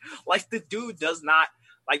 Like, the dude does not,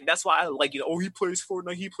 like, that's why I like, oh, he plays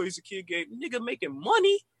Fortnite, he plays a kid game. Nigga making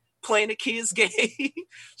money playing a kid's game.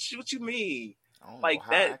 Shit, what you mean? Like,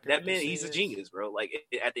 that man, he's a genius, bro. Like,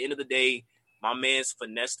 at the end of the day, my man's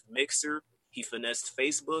finessed Mixer, he finessed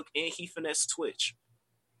Facebook, and he finessed Twitch.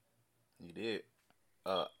 He did.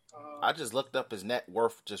 I just looked up his net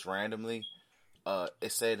worth just randomly.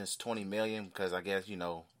 It said it's 20 million because I guess,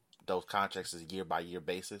 those contracts is year by year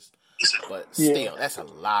basis. But still, that's a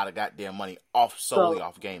lot of goddamn money solely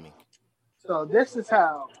off gaming. So this is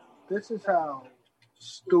how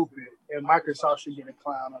stupid, and Microsoft should get a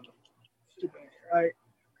clown on them. Stupid, right?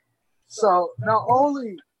 So not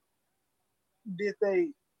only did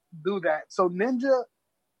they do that, so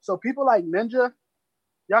people like Ninja,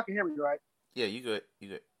 y'all can hear me, right? Yeah, you good.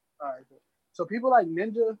 All right, good. So people like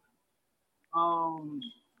Ninja,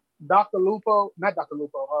 Dr. Lupo, not Dr.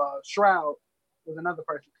 Lupo, Shroud was another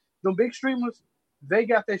person. The big streamers, they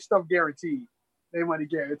got their stuff guaranteed. Their money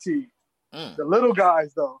guaranteed. The little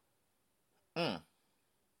guys, though,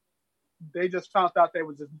 they just found out they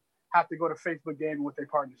would just have to go to Facebook Gaming with their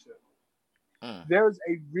partnership. There's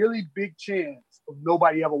a really big chance of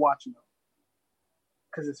nobody ever watching them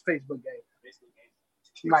because it's Facebook Gaming.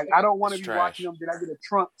 Like, I don't want to be watching them. Did I get a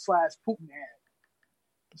Trump/Putin ad?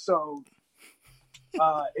 So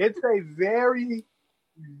it's a very,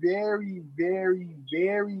 very, very,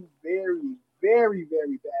 very, very, very,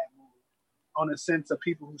 very bad move on the sense of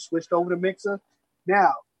people who switched over to Mixer.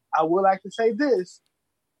 Now, I would like to say this: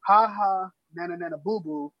 ha ha, nana nana boo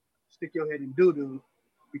boo, stick your head in doo doo,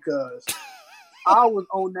 because I was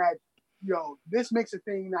on that. This Mixer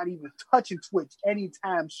thing not even touching Twitch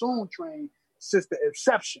anytime soon train since the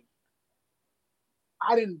inception.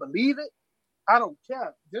 I didn't believe it. I don't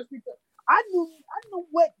care. Just because I knew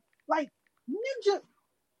what, like, Ninja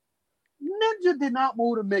did not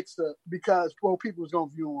move to Mixer because people was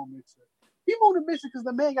gonna view him on Mixer. He moved to Mixer because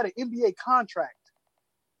the man got an NBA contract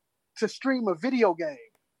to stream a video game.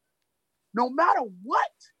 No matter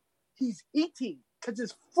what, he's eating because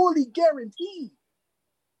it's fully guaranteed.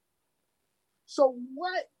 So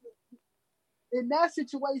what, in that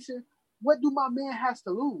situation, what do my man has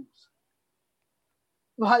to lose?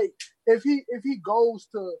 Like, if he goes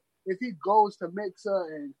to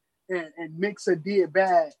Mixer and Mixer did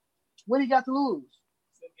bad, what he got to lose?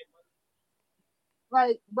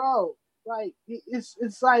 Like, bro, like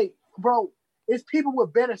it's like, bro, it's people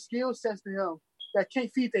with better skill sets than him that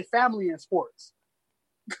can't feed their family in sports.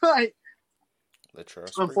 Like,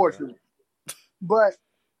 unfortunately, but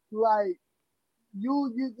like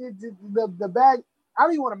the bag. I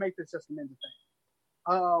don't even want to make this just an indie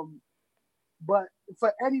thing. But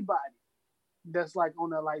for anybody that's like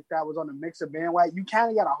on the, like, that was on the Mixer bandwagon, you kind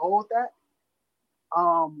of got to hold that.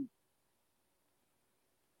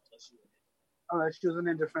 Unless you're a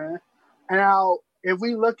Ninja fan. And now, if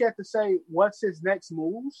we look at to say what's his next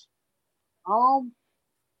moves, I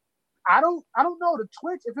don't know. The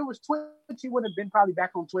Twitch, if it was Twitch, he would have been probably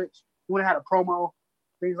back on Twitch. He would have had a promo,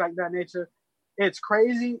 things like that nature. It's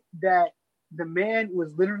crazy that the man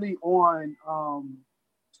was literally on,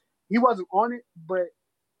 he wasn't on it, but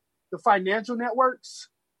the financial networks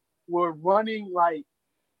were running like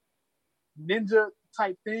Ninja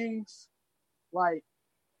type things, like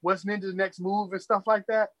what's Ninja's next move and stuff like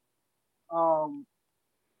that, on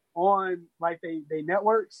like they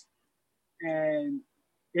networks, and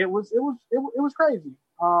it was crazy.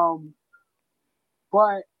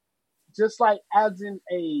 But just like as in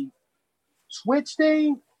a Twitch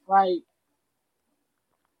thing, like,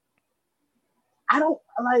 I don't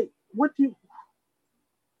like what do you.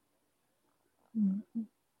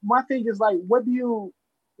 My thing is like, what do you?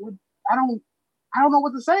 I don't know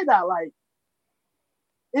what to say. That, like,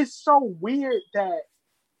 it's so weird that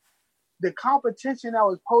the competition that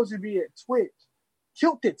was supposed to be at Twitch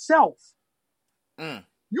killed itself.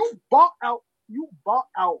 You bought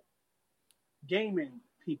out gaming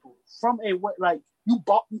people from a way, like you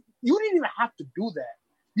bought. You didn't even have to do that.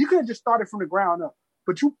 You could have just started from the ground up,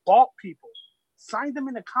 but you bought people, signed them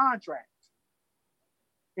in a contract,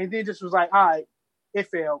 and then just was like, all right, it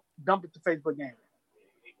failed. Dump it to Facebook Gaming.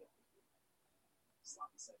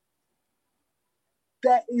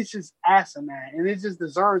 That is just asinine, and it just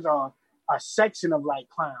deserves a section of like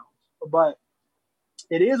clowns. But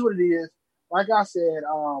it is what it is. Like I said,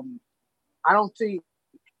 I don't think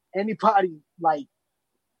anybody like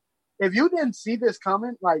if you didn't see this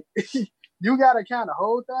coming, like you gotta kind of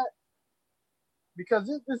hold that because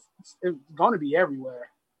it's going to be everywhere.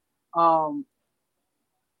 But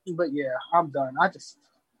yeah, I'm done. I can't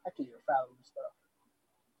even fathom this stuff.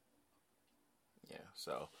 Yeah,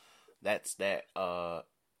 so that's that.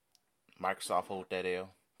 Microsoft hold that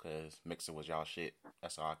L because Mixer was y'all shit.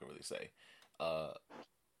 That's all I can really say.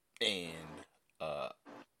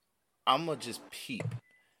 I'm gonna just peep.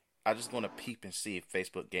 I just want to peep and see if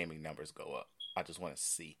Facebook gaming numbers go up. I just want to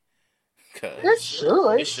see. Cause it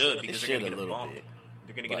should. It should because they're gonna get a bump. bit.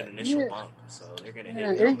 They're gonna get an initial bump, so they're gonna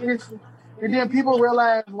hit. And then people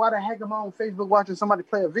realize why the heck am I on Facebook watching somebody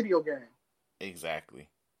play a video game? Exactly.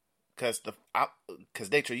 Because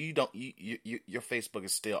Datra, your Facebook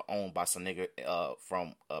is still owned by some nigga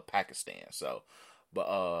from Pakistan. So,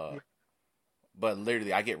 but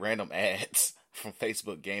literally, I get random ads from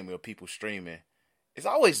Facebook gaming or people streaming. It's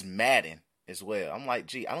always Madden as well. I'm like,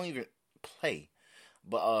 gee, I don't even play,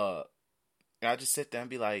 but I just sit there and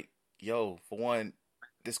be like, yo, for one,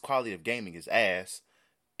 this quality of gaming is ass,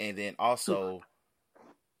 and then also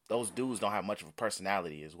those dudes don't have much of a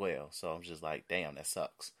personality as well. So I'm just like, damn, that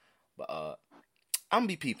sucks. But I'm gonna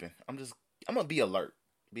be peeping. I'm gonna be alert,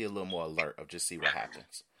 be a little more alert of just see what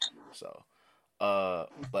happens. So,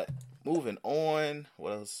 but moving on,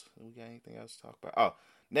 what else? We got anything else to talk about? Oh,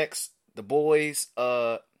 next, The Boys,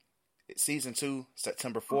 season 2,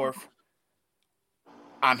 September 4th.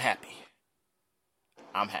 I'm happy.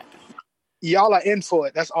 Y'all are in for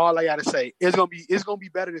it. That's all I gotta say. It's gonna be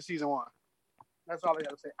better than season 1. That's all I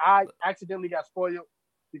gotta say. I accidentally got spoiled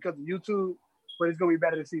because of YouTube, but it's gonna be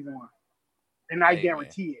better than season 1, and I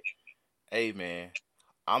guarantee it. Hey man,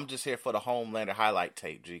 I'm just here for the Homelander highlight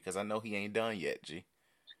tape, G, because I know he ain't done yet, G.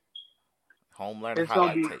 Homelander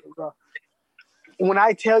highlight tape. When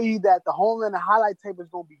I tell you that the Homelander highlight tape is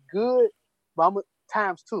gonna be good, but I'm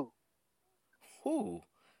times 2. Who?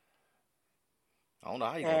 I don't know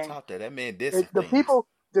how you gonna top that. That man did the people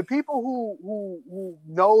who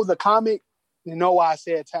know the comic know why I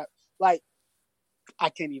said tap. Like, I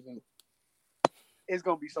can't even. It's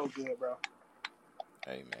gonna be so good, bro.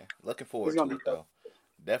 Hey man, looking forward to it though.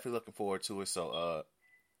 Definitely looking forward to it. So,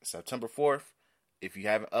 September 4th. If you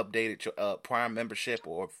haven't updated your Prime membership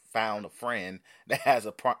or found a friend that has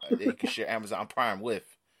a Prime, that you can share Amazon Prime with,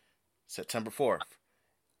 September 4th,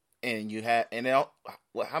 and you have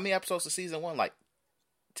how many episodes of season 1? Like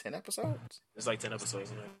 10 episodes. It's like 10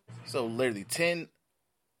 episodes. So literally 10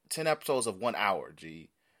 episodes of 1 hour. G,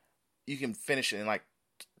 you can finish it in like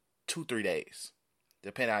 2-3 days,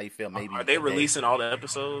 depending on how you feel. Maybe are they releasing all the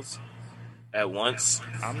episodes at once?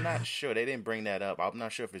 I'm not sure. They didn't bring that up. I'm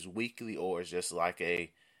not sure if it's weekly or it's just like all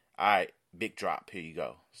right, big drop, here you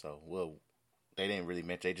go. So they didn't really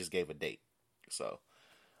mention. They just gave a date. So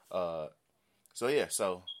yeah.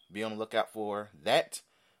 So be on the lookout for that.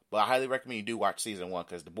 But I highly recommend you do watch season 1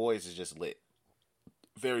 because The Boys is just lit.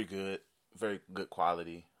 Very good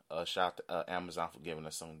quality. Shout out to Amazon for giving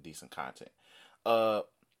us some decent content.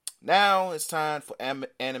 Now it's time for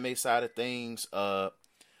anime side of things.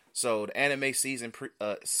 So the anime season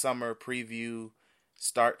summer preview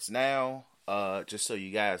starts now. Just so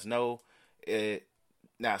you guys know, the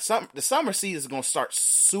summer season is gonna start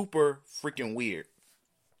super freaking weird.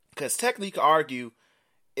 Because technically, you could argue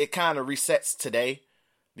it kind of resets today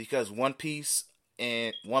because One Piece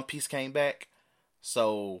came back.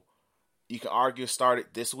 So you can argue it started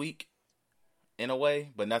this week in a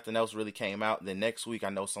way, but nothing else really came out. Then next week, I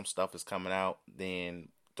know some stuff is coming out. Then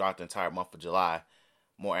throughout the entire month of July,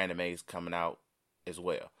 more animes coming out as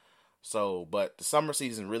well. So, but the summer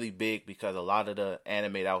season is really big because a lot of the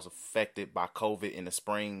anime that was affected by COVID in the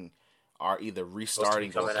spring are either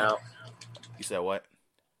restarting coming out. You said what?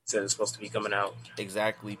 Said it's supposed to be coming out.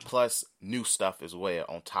 Exactly. Plus new stuff as well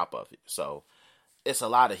on top of it. So it's a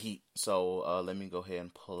lot of heat. So let me go ahead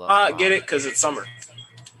and pull up. Get it? Because it's summer.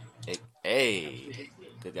 Hey,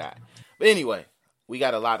 good guy. But anyway, we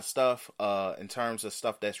got a lot of stuff in terms of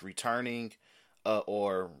stuff that's returning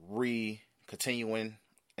or continuing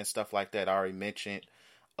and stuff like that. I already mentioned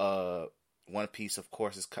One Piece, of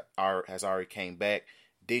course, has already came back.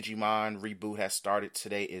 Digimon reboot has started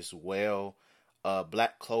today as well.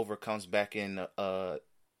 Black Clover comes back in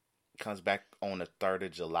comes back on the 3rd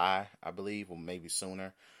of July, I believe, or maybe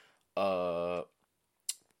sooner. The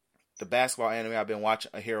basketball anime I've been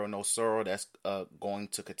watching, A Hero No Sorrow, that's going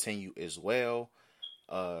to continue as well.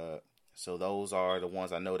 So those are the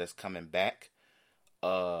ones I know that's coming back.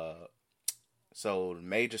 So the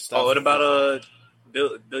major stuff. Oh, what about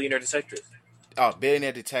Billionaire Detective? Oh,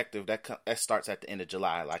 Billionaire Detective, that starts at the end of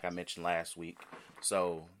July, like I mentioned last week.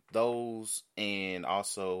 So those, and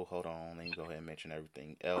also, hold on, let me go ahead and mention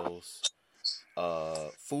everything else.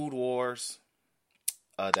 Food Wars,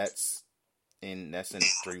 that's in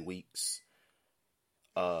 3 weeks.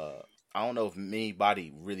 I don't know if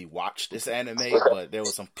anybody really watched this anime, but there were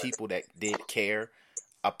some people that did care.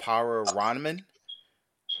 Apara Ranman,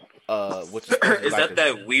 which is Is like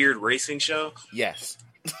that weird racing show? Yes.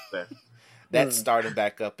 Okay. That's starting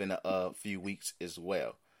back up in a few weeks as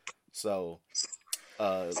well. So,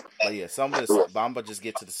 but yeah, some of this, but I'm gonna just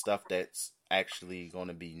get to the stuff that's actually going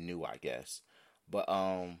to be new, I guess. But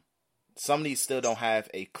some of these still don't have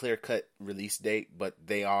a clear-cut release date, but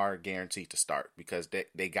they are guaranteed to start because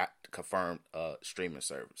they got confirmed streaming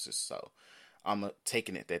services. So I'm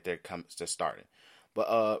taking it that they're starting.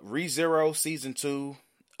 But ReZero Season 2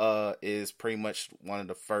 is pretty much one of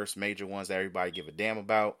the first major ones that everybody give a damn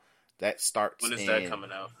about. That starts. When is that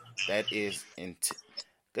coming out? That is in.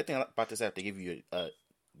 Good thing about this app, they give you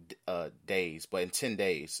days, but in 10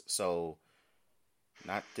 days. So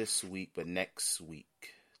not this week, but next week.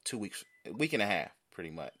 2 weeks, a week and a half, pretty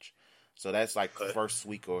much. So that's like first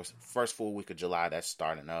full week of July. That's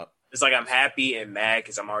starting up. It's like I'm happy and mad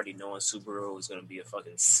because I'm already knowing Subaru is gonna be a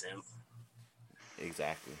fucking simp.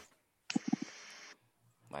 Exactly.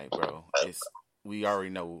 Like, bro, we already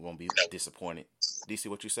know we're gonna be disappointed. DC,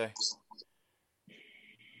 what you say?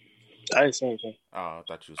 I didn't say anything. Oh, I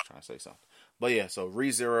thought you was trying to say something. But yeah, so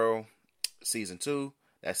ReZero Season 2,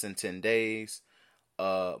 that's in 10 days.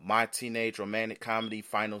 My Teenage Romantic Comedy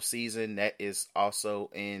final season, that is also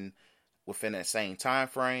within that same time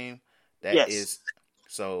frame.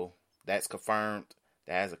 So that's confirmed.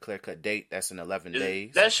 That has a clear cut date. That's in 11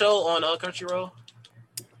 days. That show on Crunchyroll?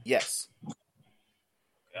 Yes.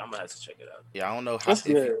 Yeah, I'm gonna have to check it out. Yeah, I don't know how.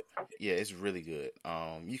 Yeah, it's really good.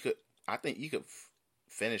 I think you could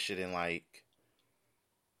finish it in like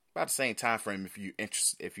about the same time frame if you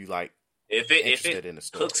interested. If it in the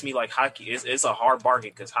story. Hooks me like hockey, it's a hard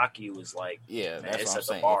bargain because hockey was like, that's what I'm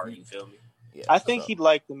saying. Bar, you feel me? Yeah, I think he'd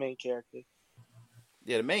like the main character.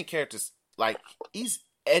 Yeah, the main character's like he's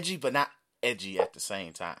edgy, but not edgy at the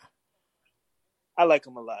same time. I like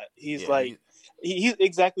him a lot. He's he's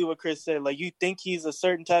exactly what Chris said. Like you think he's a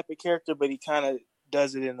certain type of character, but he kind of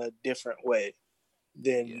does it in a different way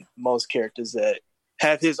than most characters that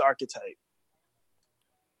have his archetype.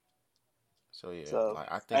 So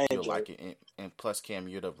I think you'll like it. And plus, Cam,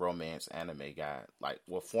 you're the romance anime guy,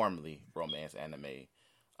 formerly romance anime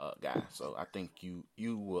guy. So I think you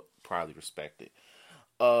will probably respect it.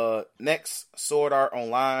 Next, Sword Art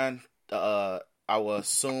Online. I will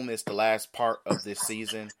assume it's the last part of this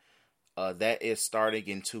season. That is starting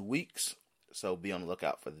in 2 weeks, so be on the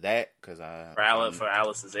lookout for that. For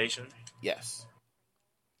Alicization. Yes.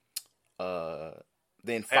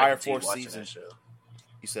 Then Fire Force season.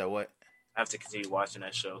 You said what? I have to continue watching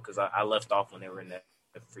that show because I left off when they were in that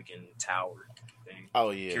freaking tower thing.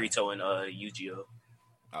 Oh yeah, Kirito and Yu-Gi-Oh.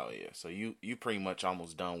 Oh yeah, so you pretty much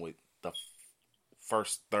almost done with the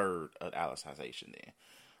first third of Alicization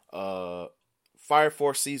then. Fire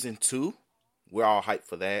Force season 2, we're all hyped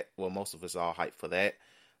for that. Well, most of us are all hyped for that.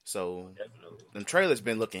 So the trailers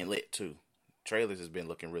been looking lit too. Trailers has been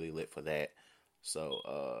looking really lit for that.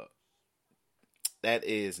 So that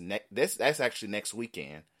is that's actually next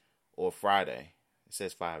weekend. Or Friday. It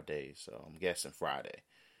says 5 days, so I'm guessing Friday.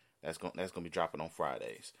 That's gonna be dropping on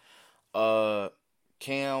Fridays.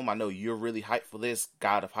 Cam, I know you're really hyped for this.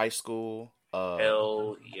 God of High School.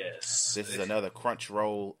 Hell yes. This is another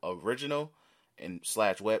Crunchyroll original and /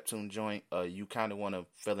 webtoon joint. You kind of want to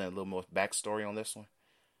fill in a little more backstory on this one?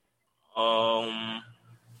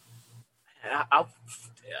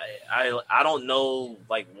 I don't know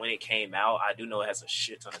like when it came out. I do know it has a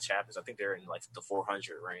shit ton of chapters. I think they're in like the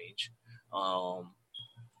 400 range.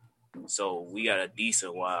 So we got a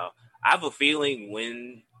decent while. I have a feeling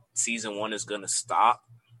when season 1 is gonna stop.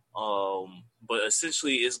 But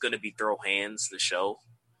essentially it's gonna be throw hands the show.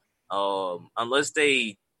 Unless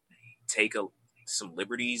they take some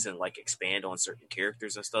liberties and like expand on certain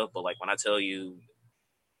characters and stuff. But like when I tell you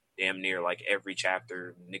damn near like every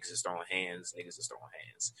chapter niggas is throwing hands.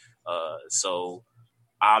 So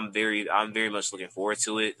I'm very much looking forward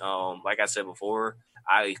to it. Like I said before,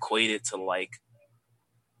 I equate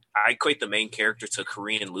the main character to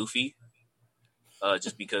Korean Luffy.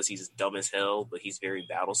 just because he's dumb as hell, but he's very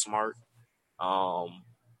battle smart. And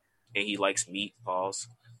he likes meat. Pause.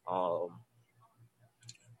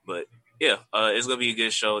 But yeah, it's gonna be a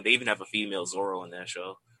good show. They even have a female Zoro in that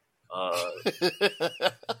show.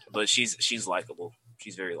 But she's likable.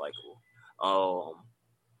 She's very likable.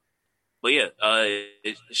 But yeah,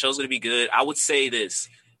 the show's gonna be good. I would say this: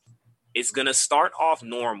 it's gonna start off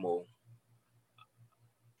normal,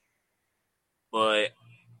 but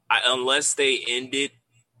unless they end it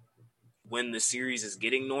when the series is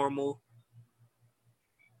getting normal,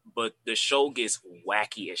 but the show gets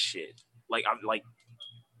wacky as shit. Like I'm like,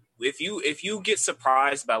 if you get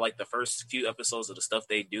surprised by like the first few episodes of the stuff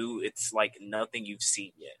they do, it's like nothing you've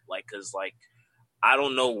seen yet. Like, cause like I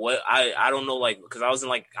don't know what I don't know, like, because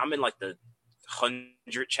I'm in like the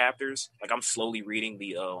 100 chapters. Like I'm slowly reading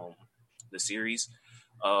the series,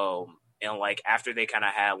 and like after they kind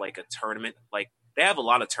of had like a tournament, like they have a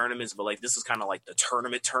lot of tournaments, but like this is kind of like the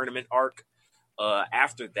tournament arc.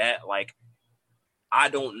 After that, like I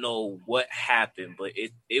don't know what happened, but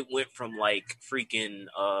it went from like freaking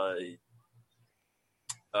I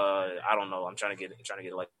don't know. I'm trying to get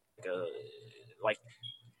like a like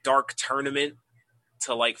dark tournament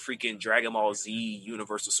to like freaking Dragon Ball Z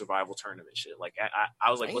Universal Survival Tournament shit. Like I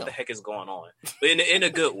was like, Damn. what the heck is going on? But in a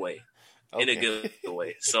good way. In a good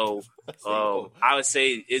way. So I would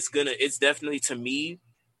say it's definitely, to me,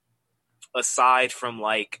 aside from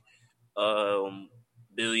like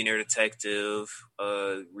Billionaire Detective,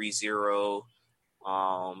 ReZero,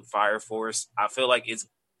 Fire Force, I feel like it's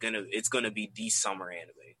gonna be the summer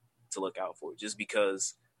anime to look out for, just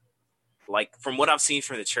because like from what I've seen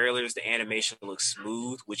from the trailers, the animation looks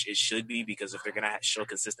smooth, which it should be, because if they're gonna show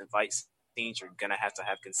consistent fight scenes, you're gonna have to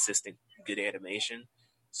have consistent good animation.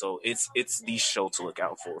 So it's the show to look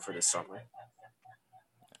out for this summer.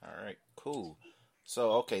 All right, cool.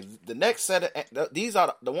 So, okay, the next set of these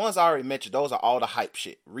are the ones I already mentioned. Those are all the hype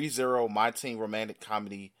shit. ReZero, My Teen Romantic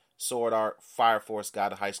Comedy, Sword Art, Fire Force,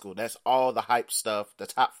 Guide to High School. That's all the hype stuff. The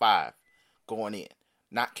top 5 going in,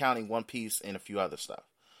 not counting One Piece and a few other stuff.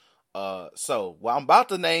 So what I'm about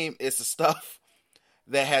to name is the stuff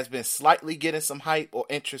that has been slightly getting some hype or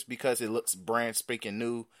interest because it looks brand spanking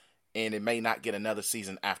new, and it may not get another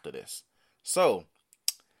season after this. So,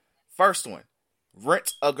 first one,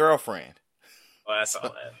 Rent a Girlfriend. Oh, I saw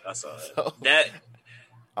that. So, That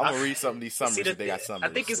I'm gonna read some of these summaries if they got some. I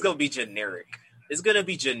think it's gonna be generic. It's gonna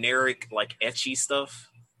be generic, like ecchi stuff.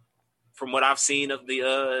 From what I've seen of the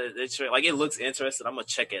like, it looks interesting. I'm gonna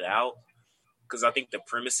check it out because I think the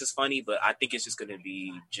premise is funny, but I think it's just gonna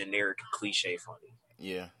be generic, cliche funny.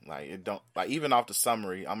 Yeah, like it don't like, even off the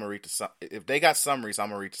summary. I'm gonna read if they got summaries, I'm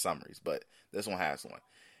gonna read the summaries. But this one has one.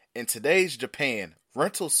 In today's Japan,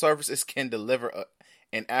 rental services can deliver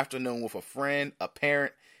an afternoon with a friend, a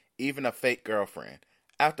parent, even a fake girlfriend.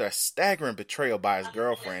 After a staggering betrayal by his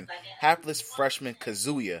girlfriend, hapless freshman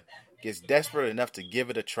Kazuya gets desperate enough to give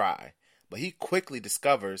it a try. But he quickly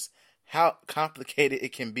discovers how complicated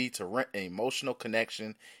it can be to rent an emotional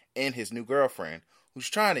connection in his new girlfriend, who's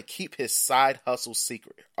trying to keep his side hustle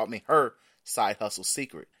secret. Her side hustle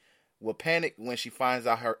secret. Will panic when she finds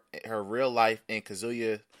out her real life and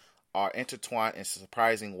Kazuya are intertwined in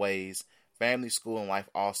surprising ways. Family, school, and life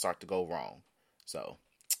all start to go wrong. So,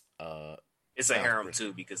 it's a harem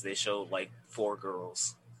too, because they showed like 4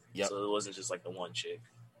 girls. Yep. So it wasn't just like the one chick.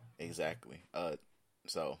 Exactly.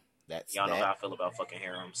 So that's y'all know how I feel about fucking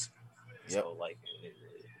harems. Yep. So like,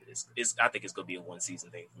 it's I think it's gonna be a 1 season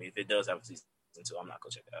thing for me. If it does have a season 2, I'm not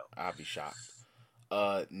gonna check it out. I'll be shocked.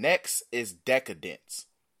 Next is Decadence.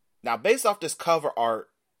 Now, based off this cover art,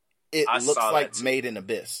 it looks like Made in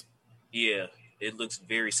Abyss. Yeah, it looks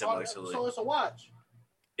very similar to it. So it's a watch.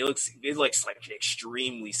 It looks like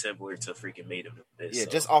extremely similar to freaking Made in Abyss. Yeah, so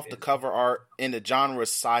just off the cover art, in the genre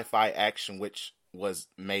sci-fi action, which was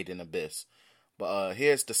Made in Abyss. But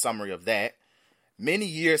here's the summary of that. Many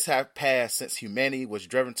years have passed since humanity was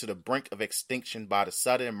driven to the brink of extinction by the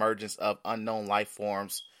sudden emergence of unknown life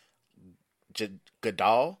forms.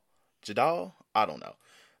 Jadal? I don't know.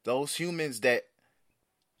 Those humans that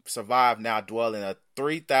survive now dwell in a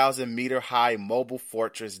 3,000 meter high mobile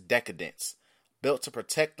fortress, Decadence, built to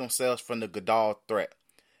protect themselves from the Gadal threat.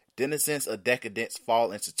 Denizens of Decadence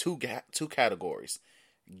fall into two categories: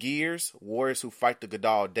 gears, warriors who fight the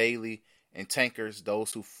Gadal daily, and tankers,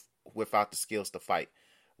 those who without the skills to fight.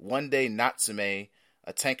 One day, Natsume,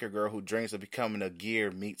 a tanker girl who dreams of becoming a gear,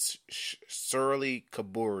 meets Surly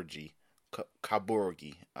Kaburgi.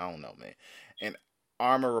 I don't know, man. An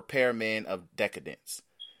armor repairman of Decadence.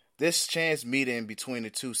 This chance meeting between the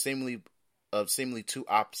two seemingly of seemingly two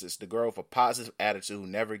opposites: the girl with a positive attitude who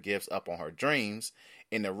never gives up on her dreams,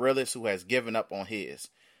 and the realist who has given up on his,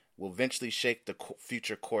 will eventually shape the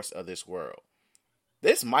future course of this world.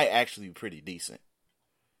 This might actually be pretty decent.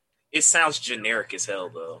 It sounds generic as hell,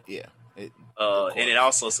 though. Yeah. And it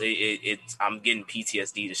also I'm getting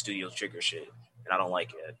PTSD to Studio Trigger shit, and I don't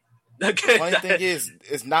like it. The funny thing is,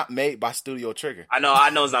 it's not made by Studio Trigger. I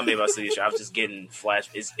know it's not made by Studio Trigger. I was just getting flash.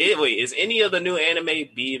 Is any of the new anime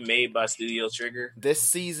being made by Studio Trigger? This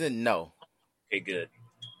season, no. Okay, good.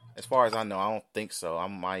 As far as I know, I don't think so. I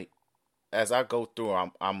might, as I go through,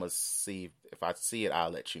 I'm gonna see if I see it. I'll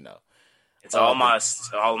let you know. It's all my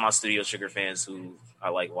Studio Trigger fans who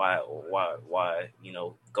are like, why,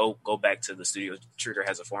 go back to the Studio Trigger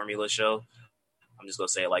has a formula show. I'm just gonna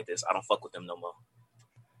say it like this: I don't fuck with them no more.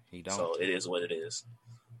 He don't. So it is what it is.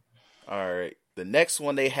 All right. The next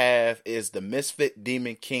one they have is the Misfit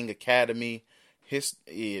Demon King Academy.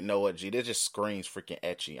 You know what, G? That just screams freaking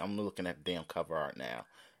ecchi. I'm looking at the damn cover art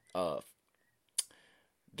now.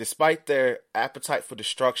 Despite their appetite for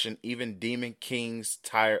destruction, even Demon Kings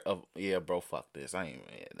tired of... Yeah, bro, fuck this. I ain't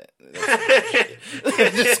even...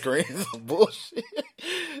 That just screams bullshit.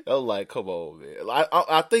 I'm like, come on, man.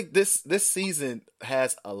 I think this season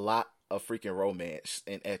has a lot of freaking romance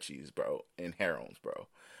and ecchis, bro, and harems, bro.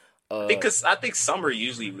 I think summer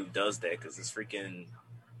usually does that because it's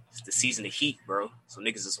the season of heat, bro. So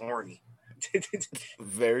niggas is horny.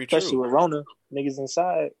 Very true. Especially with Rona, niggas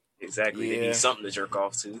inside. Exactly. Yeah. They need something to jerk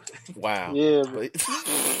off to. Wow. Yeah.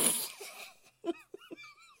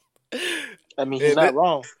 I mean, he's not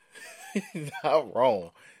wrong. Not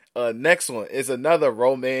wrong. Next one is another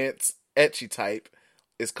romance ecchi type.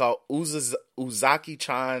 It's called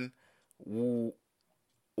Uzaki-chan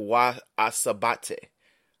wa Asabate.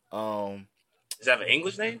 Does that have an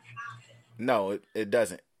English name? No, it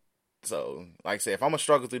doesn't. So, like I said, if I'm gonna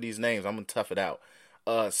struggle through these names, I'm gonna tough it out.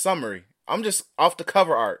 Summary. I'm just off the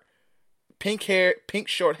cover art. Pink haired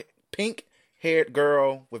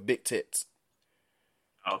girl with big tits.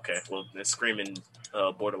 Okay, well, it's screaming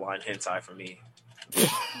borderline hentai for me.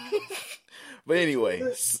 But anyway,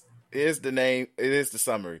 here's the name. It is the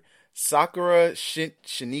summary. Sakura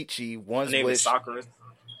Shinichi once name is wished...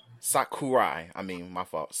 Sakurai. I mean, my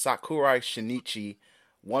fault. Sakurai Shinichi,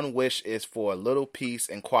 one wish is for a little peace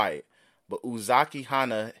and quiet. But Uzaki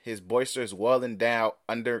Hana, his boisterous, well-endowed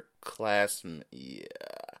underclassman,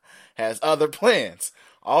 has other plans.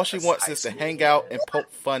 All she wants is to hang out and poke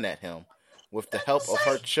fun at him. With the help of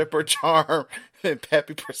her chipper charm and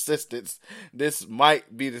peppy persistence, this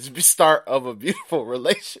might be the start of a beautiful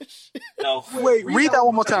relationship. No, Wait, read that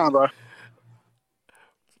one more time, bro.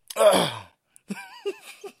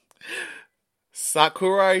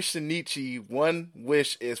 Sakurai Shinichi, one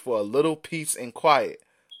wish is for a little peace and quiet.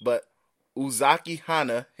 But Uzaki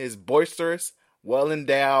Hana, his boisterous,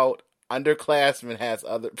 well-endowed underclassman, has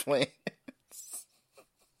other plans.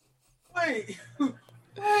 Wait,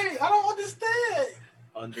 I don't understand.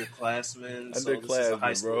 Underclassmen. So this is a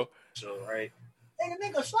high school bro. Show, right? Hey, the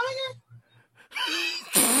nigga slanging?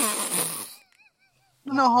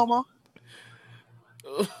 No homo.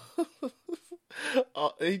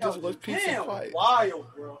 He just wants peace and quiet. Wild,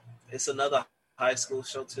 bro. It's another high school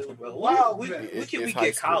show too, bro. Wow, we it's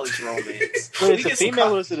get college romance. Wait, it's a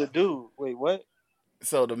female or is it a dude? Wait, what?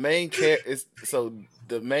 So the main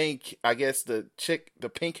I guess the chick, the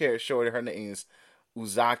pink hair shorty, her name is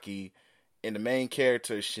Uzaki, and the main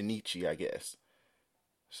character is Shinichi, I guess.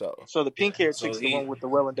 So the pink hair chick's the one with the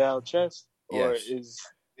well endowed chest, or yes. is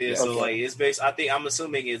yeah? So like it's based. I'm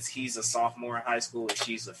assuming he's a sophomore in high school and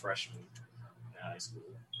she's a freshman in high school.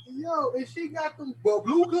 Yo, and she got them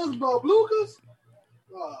bablukas.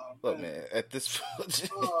 Oh, look, man, at this point,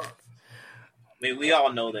 I mean, we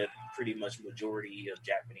all know that pretty much majority of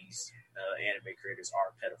Japanese anime creators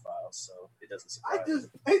are pedophiles, so it doesn't surprise.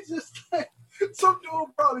 It's just like some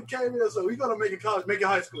dude probably came in, so we're gonna make it college, make it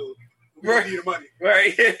high school. We need the money,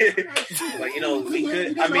 right? Like we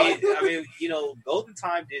could. I mean, Golden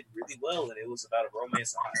Time did really well, and it was about a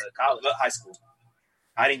romance in high school.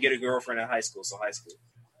 I didn't get a girlfriend in high school, so high school.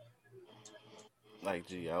 Like,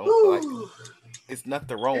 G, it's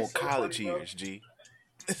nothing wrong with college years, G.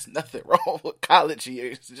 It's nothing wrong with college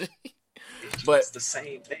years, G. But it's the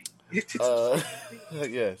same thing.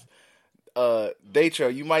 Yes.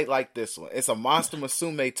 Daitro, you might like this one. It's a Monster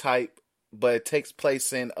Musume type, but it takes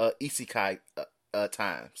place in isekai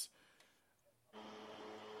times.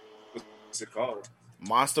 What's it called?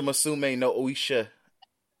 Monster Musume no Oisha.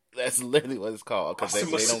 That's literally what it's called because they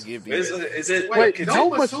don't give you. Is it? Wait,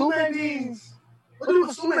 no Musume means. What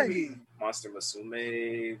does Musume mean? Monster Musume.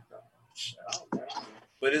 I don't know.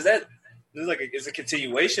 But is that This is like is a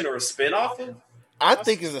continuation or a spinoff of? I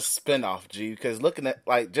think it's a spinoff, G, because looking at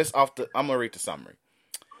just off I'm gonna read the summary.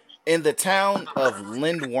 In the town of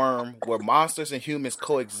Lindworm, where monsters and humans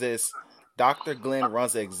coexist, Dr. Glenn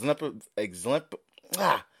runs a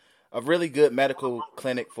really good medical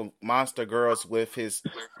clinic for monster girls with his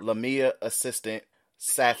Lamia assistant,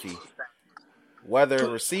 Safi. Whether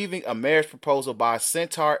receiving a marriage proposal by a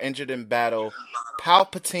centaur injured in battle,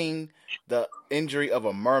 Palpatine the injury of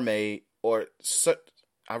a mermaid, or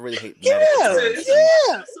I really hate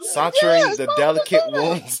suturing the delicate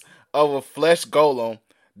wounds of a flesh golem,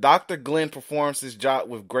 Dr. Glenn performs his job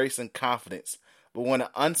with grace and confidence. But when an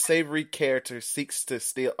unsavory character seeks to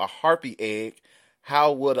steal a harpy egg,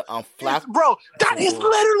 how would an unflappable... Bro, that is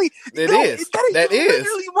literally... That is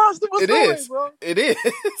literally Monster Musume, bro. It is.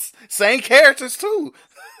 Same characters, too.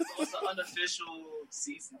 So it's an unofficial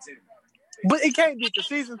season 2. But it can't be, because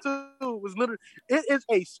season 2 was literally... It is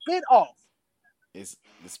a spin-off. It's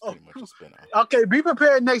pretty much a spin-off. Okay, be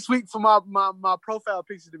prepared next week for my profile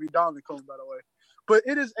picture to be Donald Cone, by the way. But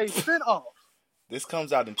it is a spin-off. This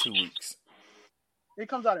comes out in 2 weeks. It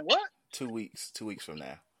comes out in what? 2 weeks. 2 weeks from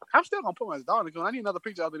now. I'm still going to put my Donald Cone. I need another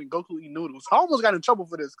picture other than Goku eating noodles. I almost got in trouble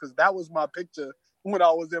for this because that was my picture when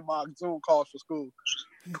I was in my Zoom calls for school.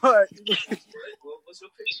 But What's your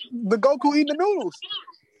picture? the Goku eating the noodles.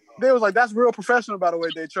 They was like, that's real professional, by the way,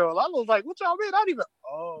 they troll. I was like, what y'all mean? I didn't even...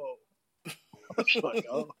 Oh. Like,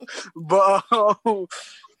 oh. But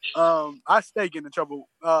I stay getting in trouble.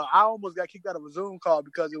 I almost got kicked out of a Zoom call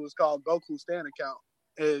because it was called Goku Stan account,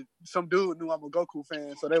 and some dude knew I'm a Goku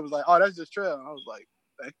fan, so they was like, "Oh, that's just Trail." And I was like,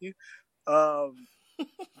 "Thank you."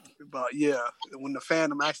 But yeah, when the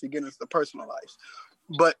fandom actually get into the personal lives.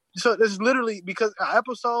 But so this is literally because an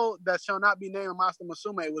episode that shall not be named Monster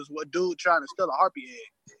Musume was a dude trying to steal a harpy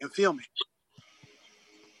egg and film it.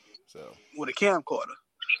 So with a camcorder.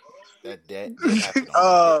 That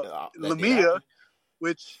Lamia,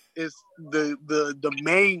 which is the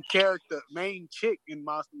main character, main chick in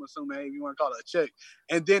Monster Musume, if you want to call her a chick.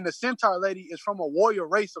 And then the centaur lady is from a warrior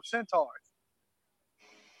race of centaurs.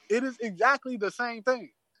 It is exactly the same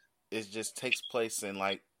thing. It just takes place in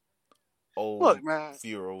like old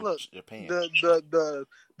feudal Japan. The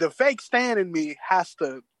fake stan in me has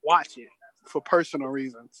to watch it for personal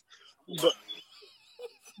reasons. But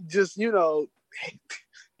just,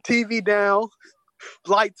 TV down,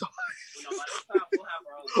 lights on.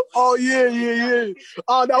 Oh yeah.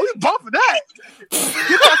 Oh no, we bumping that.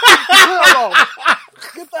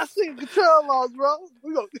 Get that scene control off, bro.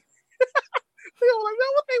 We go. They go like,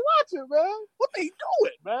 man, what they watching, man? What they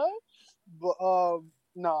doing, man? But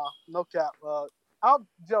no cap.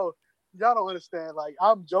 Joe, y'all don't understand. Like,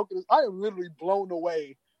 I'm joking. I am literally blown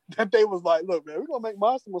away that they was like, look, man, we're gonna make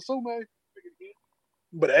Monster Musume,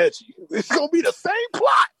 but edgy. It's gonna be the same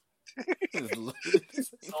plot. So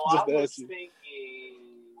I was thinking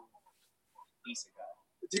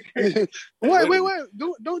Isekai. Wait.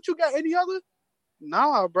 Don't you got any other?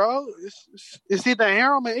 Nah, bro. It's either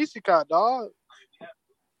Harem and Isekai, dog.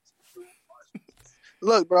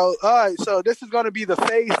 Look, bro. All right, so this is going to be the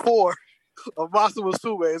phase 4 of Monster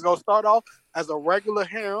Musume. It's going to start off as a regular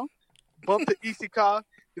harem, bump to Isekai,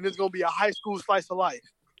 then it's going to be a high school slice of life.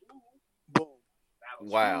 Boom.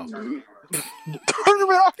 Wow.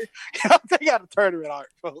 Tournament art. They got a tournament art,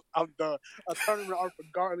 bro. I'm done. A tournament art for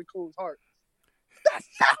Garland Cool's heart. That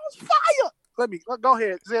sounds fire. Go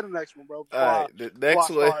ahead. Say the next one, bro. All right, the next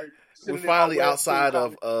one. We're finally outside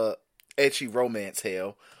of ecchi romance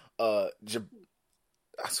hell.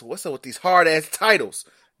 So what's up with these hard ass titles?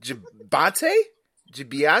 Jibiate?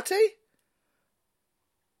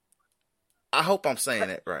 I hope I'm saying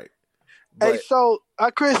that right. Hey, so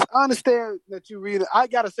Chris, I understand that you read it. I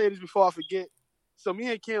gotta say this before I forget. So me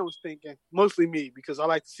and Kim was thinking, mostly me, because I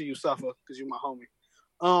like to see you suffer because you're my homie.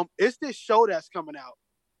 It's this show that's coming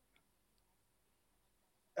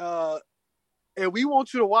out. And we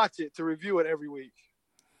want you to watch it to review it every week.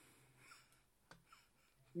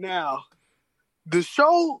 Now, the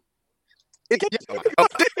show. I'm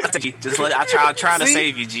trying to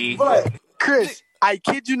save you, G. But Chris, I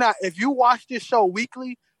kid you not. If you watch this show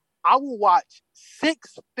weekly, I will watch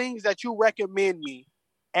 6 things that you recommend me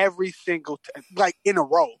every single time, like in a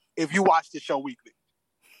row. If you watch this show weekly.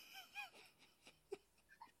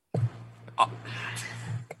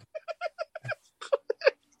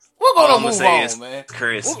 We're gonna move on, man.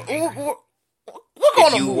 Chris, we're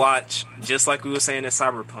gonna if you watch, just like we were saying in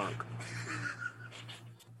Cyberpunk,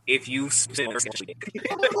 if you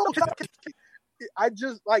I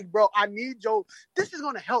just bro, I need your. This is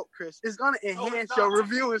gonna help, Chris. It's gonna enhance your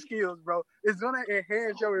reviewing skills, bro. It's gonna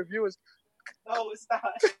enhance your reviewing. No, it's not.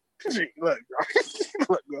 Look,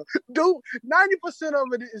 look, bro. Dude, 90%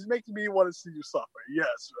 of it is making me want to see you suffer.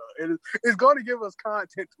 Yes, bro. It's going to give us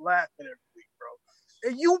content to laugh at every week, bro.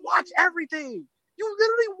 And you watch everything. You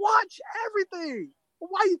literally watch everything.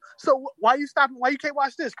 Why you stopping? Why you can't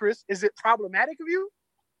watch this, Chris? Is it problematic of you?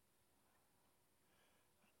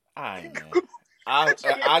 All right, man.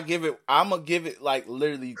 I give it. I'm gonna give it like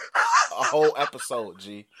literally a whole episode,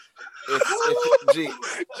 G. G.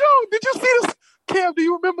 Joe, did you see this? Cam, do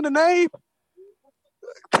you remember the name?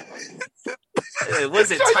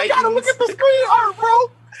 Was it Joe, Titans? you gotta look at the screen art, bro.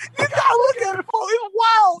 You gotta look at it, bro. It's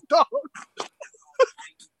wild, dog.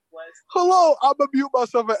 Hello, I'm gonna mute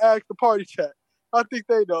myself and ask the party chat. I think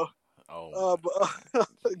they know. Oh,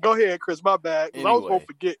 go ahead, Chris. My bad. Anyway, I was gonna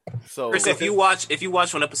forget. So, Chris, if you watch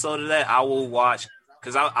one episode of that, I will watch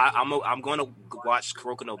because I'm going to watch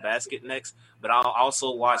Kuroko no Basket next, but I'll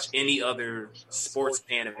also watch any other sports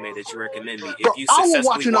anime that you recommend me. If you I will successfully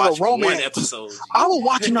watch another romance. one episode, I will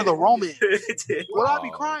watch another romance. Will I be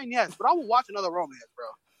Oh. crying? Yes, but I will watch another romance,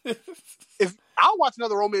 bro. I'll watch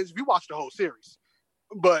another romance if you watch the whole series,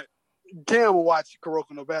 but Cam will watch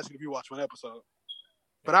Kuroko no Basket if you watch one episode.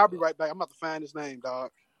 But I'll be right back. I'm about to find his name,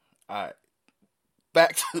 dog. all right,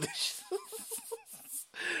 back to the.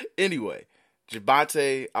 Anyway,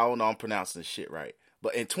 Jabate, I don't know, I'm pronouncing this shit right.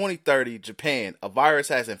 But in 2030, Japan, a virus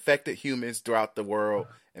has infected humans throughout the world.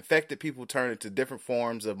 Infected people turn into different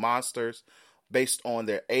forms of monsters based on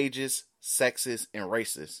their ages, sexes, and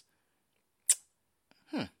races.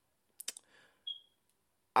 I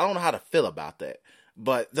don't know how to feel about that.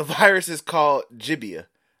 But the virus is called Gibia,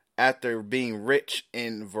 after being rich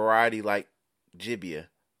in variety like Gibia.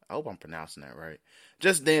 I hope I'm pronouncing that right.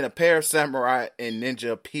 Just then, a pair of samurai and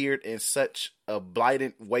ninja appeared in such a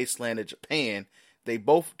blighted wasteland of Japan. They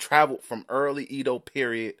both traveled from early Edo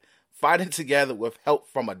period, fighting together with help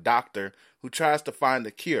from a doctor who tries to find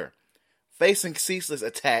the cure. Facing ceaseless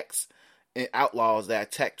attacks and outlaws that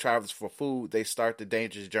attack travelers for food, they start the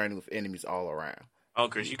dangerous journey with enemies all around. oh,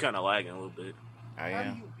 Chris, you kind of lagging a little bit. I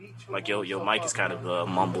am. Like your mic is kind of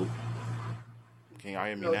mumbled. Can y'all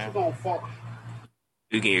hear me You now? gonna fall.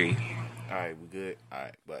 You can hear you. All right, we good. All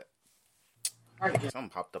right, but something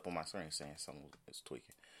popped up on my screen saying something is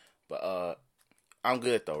tweaking. But I'm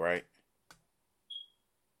good though, right?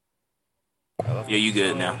 Hello? Yeah, you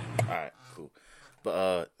good now. All right, cool.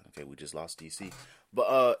 But okay, we just lost DC.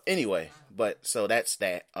 But anyway, so that's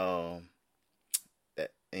that.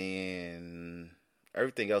 That and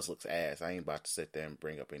everything else looks ass. I ain't about to sit there and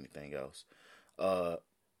bring up anything else.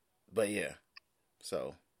 But yeah,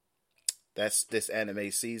 so that's this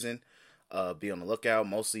anime season. Be on the lookout.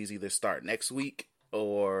 Most of these either start next week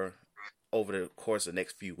or over the course of the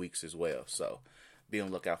next few weeks as well. So be on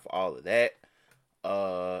the lookout for all of that.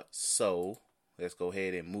 So let's go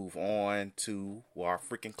ahead and move on to who our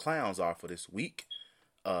freaking clowns are for this week.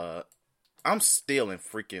 I'm still in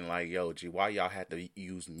freaking like, yo, G, why y'all had to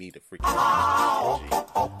use me to freaking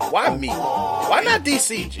G? Why me? Why not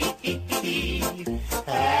DC, G?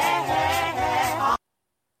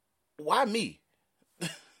 Why me?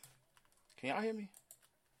 Can y'all hear me?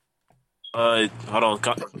 Hold on.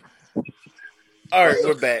 All right,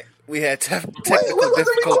 we're back. We had technical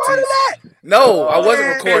difficulties. No, I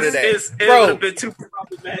wasn't recording that. It would Bro, have been too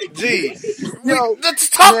problematic. G, Yo, the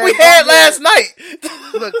talk we man, had last night.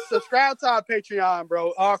 Look, subscribe to our Patreon,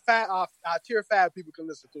 bro. Our tier 5 people can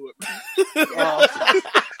listen to it.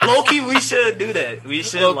 Low key, we should do that. We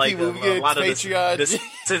should Low-key, like when we a get lot of Patreon. this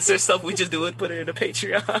censor stuff. We just do it, put it in the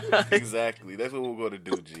Patreon. Exactly. That's what we're going to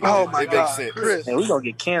do, G. Oh my it God, makes sense. Chris, And we gonna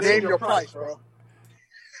get canceled. name your price, bro.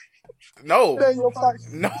 No. Name your price.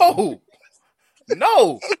 No.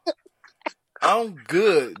 I'm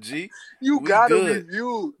good, G. You We gotta good.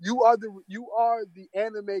 review. You are the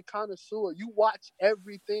anime connoisseur. You watch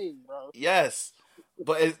everything, bro. Yes.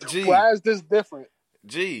 But G, Why is this different?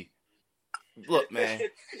 G. Look, man.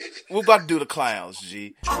 We're about to do the clowns,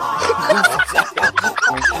 G. I'm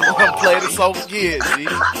gonna play the song again, G.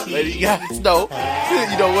 Let you guys know.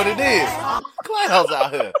 You know what it is. Clowns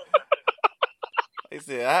out here. They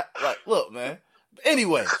said, look, man.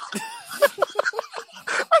 Anyway.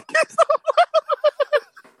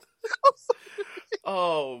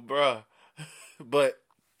 Oh, bruh. But,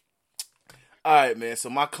 all right, man. So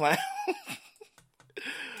my clown.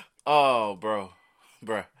 Oh, bruh.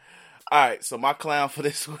 All right. So my clown for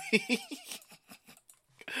this week.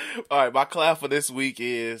 All right. My clown for this week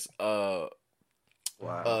is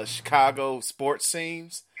Chicago sports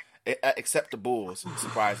teams, except the Bulls,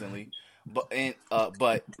 surprisingly. But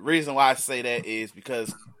reason why I say that is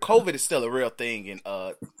because COVID is still a real thing in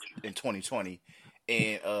 2020,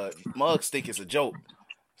 and mugs think it's a joke.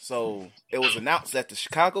 So it was announced that the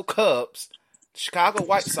Chicago Cubs, Chicago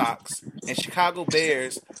White Sox, and Chicago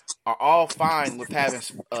Bears are all fine with having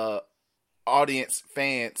audience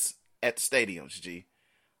fans at the stadiums. G.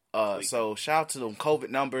 So shout out to them COVID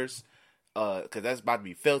numbers, because that's about to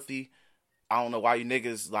be filthy. I don't know why you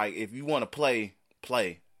niggas, like, if you want to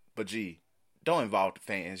play, but G, don't involve the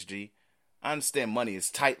fans. G, I understand money is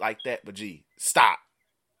tight like that, but G, stop.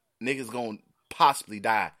 Niggas gonna possibly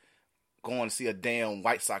die going to see a damn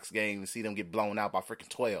White Sox game and see them get blown out by freaking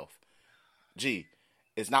 12. G,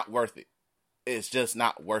 it's not worth it. It's just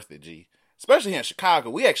not worth it, G. Especially here in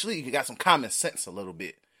Chicago, we actually got some common sense a little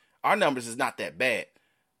bit. Our numbers is not that bad.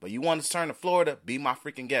 But you want to turn to Florida, be my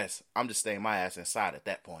freaking guest. I'm just staying my ass inside at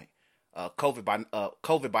that point.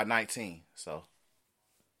 COVID by 19. So.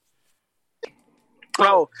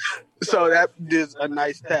 Oh, so that is a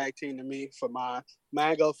nice tag team to me for mine.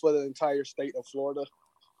 Mine go for the entire state of Florida.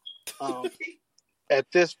 At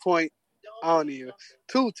this point, I don't even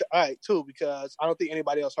two, because I don't think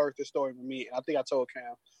anybody else heard this story from me. I think I told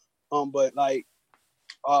Cam. But like,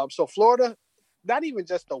 so Florida, not even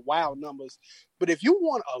just the wild numbers, but if you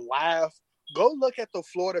want a laugh, go look at the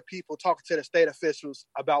Florida people talking to the state officials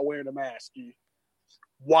about wearing a mask.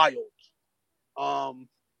 Wild.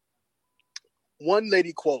 One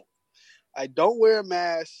lady quote: "I don't wear a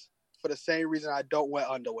mask for the same reason I don't wear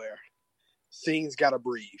underwear. Things gotta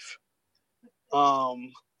breathe."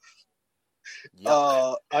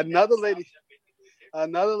 Another lady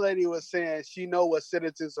was saying she know what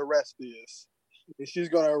citizen's arrest is, and she's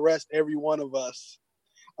gonna arrest every one of us.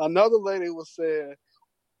 Another lady was saying,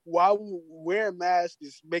 why wearing masks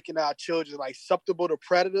is making our children like susceptible to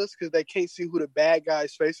predators because they can't see who the bad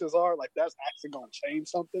guys' faces are. Like, that's actually gonna change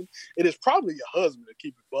something. It is probably your husband to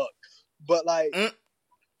keep it buck, but like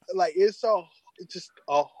it's just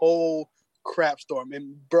a whole crap storm.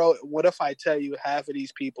 And bro, what if I tell you half of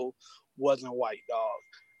these people wasn't white, dog?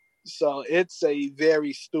 So it's a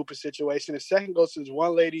very stupid situation. The second goes to this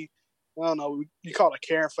one lady. I don't know, you call her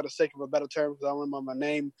Karen for the sake of a better term because I don't remember my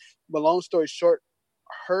name. But long story short,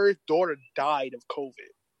 her daughter died of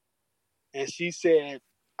COVID. And she said,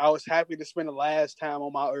 I was happy to spend the last time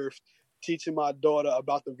on my earth teaching my daughter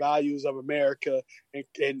about the values of America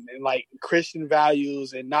and like Christian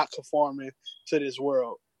values and not conforming to this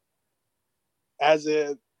world. As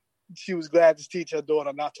if she was glad to teach her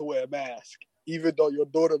daughter not to wear a mask, even though your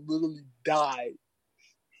daughter literally died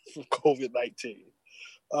from COVID-19.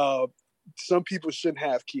 Some people shouldn't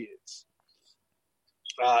have kids.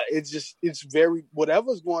 It's very,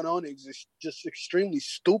 whatever's going on is just extremely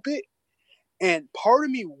stupid. And part of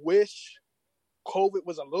me wish COVID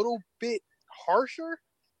was a little bit harsher.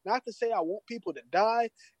 Not to say I want people to die.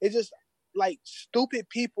 It's just like stupid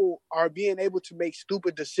people are being able to make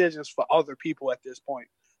stupid decisions for other people at this point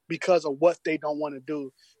because of what they don't want to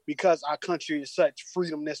do, because our country is such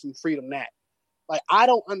freedom this and freedom that. Like, I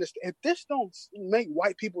don't understand. If this don't make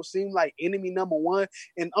white people seem like enemy number one,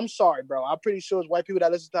 and I'm sorry, bro, I'm pretty sure it's white people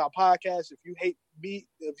that listen to our podcast. If you hate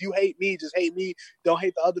me, just hate me. Don't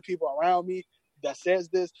hate the other people around me that says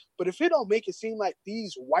this. But if it don't make it seem like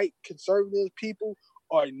these white conservative people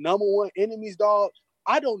are number one enemies, dog,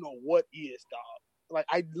 I don't know what is, dog. Like,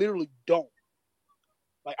 I literally don't.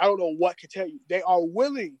 Like, I don't know what to tell you. They are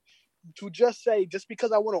willing to just say, just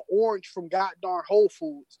because I want an orange from goddamn Whole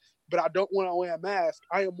Foods, but I don't want to wear a mask,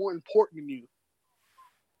 I am more important than you.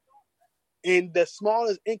 And the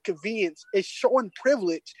smallest inconvenience is showing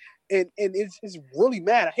privilege, and it's really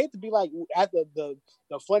mad. I hate to be like at the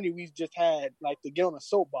funny we just had, like, to get on a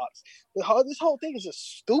soapbox. But this whole thing is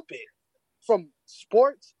just stupid. From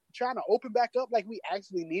sports trying to open back up like we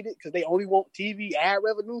actually need it because they only want TV ad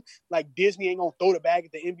revenue. Like, Disney ain't gonna throw the bag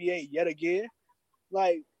at the NBA yet again.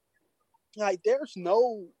 Like there's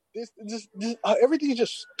no. This everything's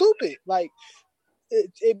just stupid. Like,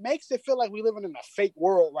 it makes it feel like we're living in a fake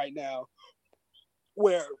world right now,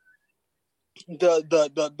 where the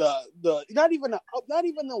not even the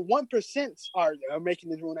 1% are making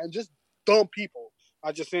this rule, and just dumb people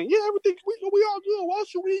are just saying, yeah, everything we all good.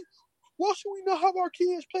 Why should we not have our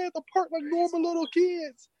kids play at the park like normal little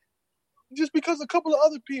kids? Just because a couple of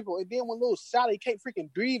other people, and then when little Sally can't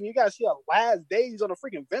freaking breathe, and you gotta see her last days on a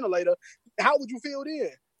freaking ventilator, how would you feel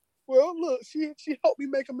then? Well, look, she helped me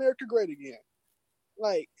make America great again.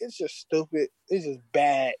 Like, it's just stupid. It's just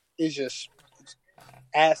bad. It's just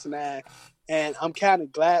asinine. And I'm kind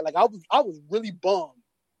of glad. Like, I was really bummed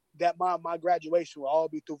that my graduation will all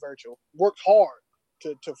be through virtual. Worked hard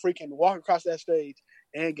to freaking walk across that stage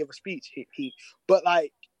and give a speech. But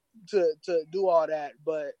like to do all that.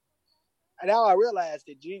 But now I realize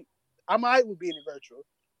that I might be in virtual.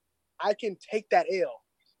 I can take that L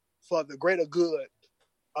for the greater good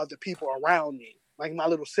of the people around me, like my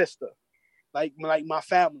little sister, like my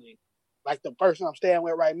family, like the person I'm staying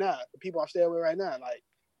with right now, the people I'm staying with right now. Like,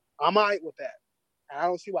 I'm all right with that. And I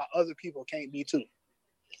don't see why other people can't be too.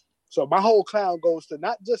 So my whole clown goes to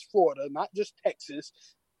not just Florida, not just Texas,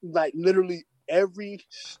 like literally every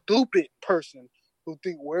stupid person who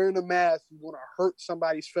think wearing a mask is going to hurt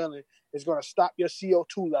somebody's feeling, is going to stop your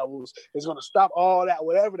CO2 levels, is going to stop all that,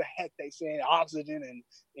 whatever the heck they saying, oxygen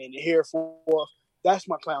and here for. That's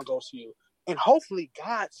my clown goes to you. And hopefully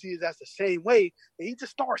God sees that's the same way, and he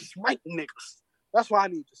just starts smiting niggas. That's what I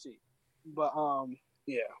need to see. But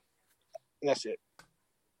yeah, that's it.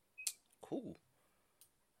 Cool.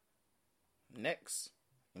 Next,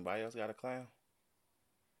 anybody else got a clown?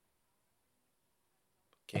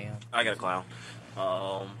 Cam, I got a clown.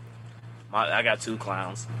 I got two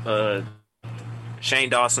clowns. Shane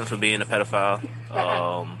Dawson for being a pedophile.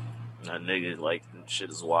 That nigga, like, shit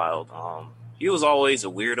is wild. He was always a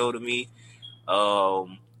weirdo to me.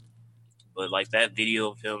 But like that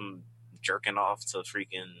video of him jerking off to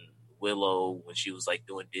freaking Willow when she was like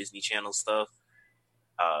doing Disney Channel stuff,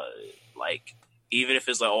 like even if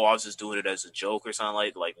it's like, oh, I was just doing it as a joke or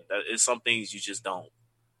something like that, it's some things you just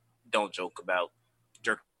don't joke about.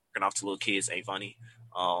 Jerking off to little kids ain't funny.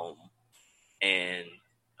 And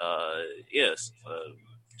yes,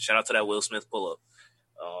 shout out to that Will Smith pull up.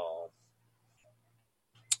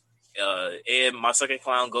 And my second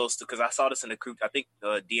clown goes to, because I saw this in the group. I think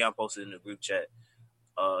Dion posted in the group chat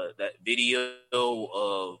that video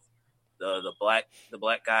of the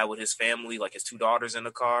black guy with his family, like his two daughters in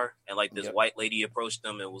the car, and like this white lady approached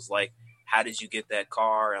them and was like, "How did you get that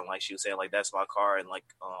car?" And like she was saying, like, "That's my car," and like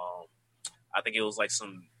I think it was like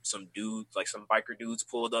some dudes, like some biker dudes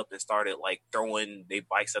pulled up and started like throwing their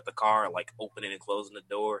bikes at the car and like opening and closing the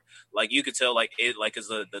door. Like you could tell, like it, like as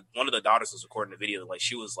the one of the daughters was recording the video, like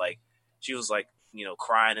she was like you know,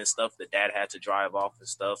 crying and stuff. The dad had to drive off and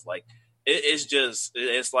stuff. Like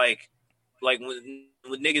it's like when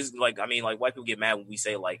niggas, like, I mean, like white people get mad when we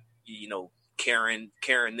say like, you know, Karen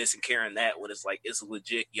this and Karen that, when it's like it's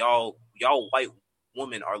legit. Y'all white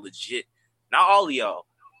women are legit. Not all of y'all,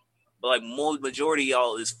 but like majority of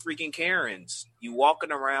y'all is freaking Karens. You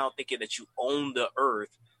walking around thinking that you own the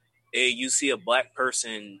earth, and you see a black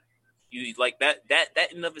person, you like that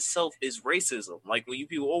in of itself is racism. Like when you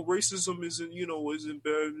people, oh, racism isn't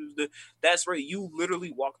bad. That's right. You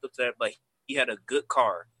literally walked up to that, like he had a good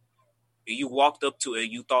car, and you walked up to it,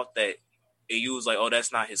 and you thought that, and you was like, oh,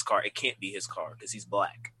 that's not his car. It can't be his car because he's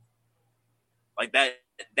black. Like that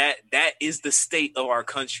is the state of our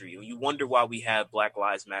country. You wonder why we have Black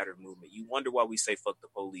Lives Matter movement. You wonder why we say fuck the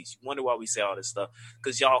police. You wonder why we say all this stuff,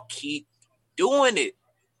 because y'all keep doing it.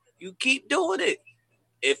 You keep doing it.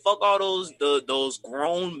 And fuck all those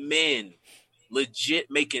grown men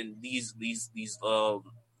legit making these little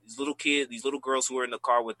kids, these little girls who are in the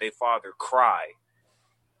car with their father cry,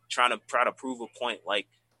 trying to prove a point. Like,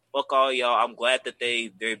 fuck all y'all. I'm glad that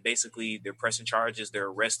they're pressing charges. They're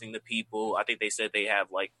arresting the people. I think they said they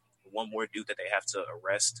have like one more dude that they have to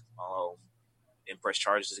arrest and press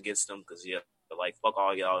charges against them, because like fuck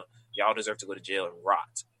all y'all. Y'all deserve to go to jail and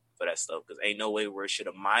rot for that stuff, because ain't no way where it should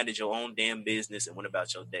have minded your own damn business and went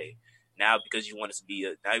about your day. Now because you want to be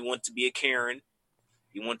a Karen,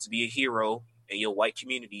 you want to be a hero in your white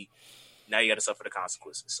community, now you got to suffer the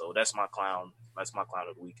consequences. So that's my clown. That's my clown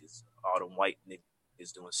of the week, is all them white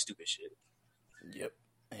niggas doing stupid shit. Yep,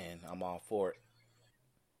 and I'm all for it.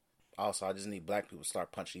 Also, I just need black people to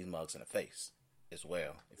start punching these mugs in the face as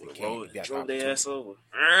well. If you can, if you drove their ass over.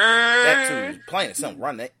 That too, playing something,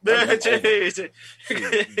 run that.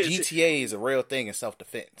 GTA is a real thing in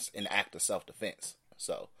self-defense, an act of self-defense.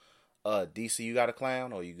 So, DC, you got a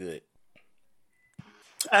clown, or you good?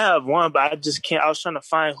 I have one, but I just can't. I was trying to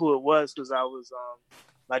find who it was because I was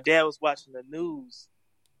my dad was watching the news.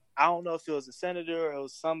 I don't know if it was a senator or it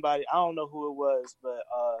was somebody. I don't know who it was, but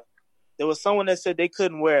there was someone that said they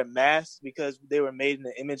couldn't wear a mask because they were made in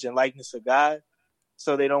the image and likeness of God,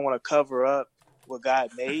 so they don't want to cover up what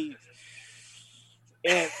God made.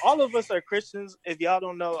 And all of us are Christians. If y'all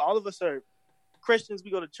don't know, all of us are Christians.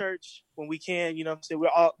 We go to church when we can. You know what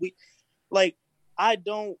I'm saying? I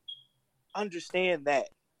don't understand that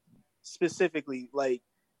specifically. Like,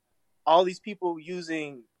 all these people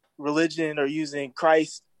using religion or using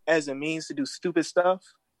Christ as a means to do stupid stuff.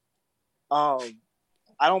 I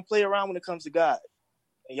don't play around when it comes to God,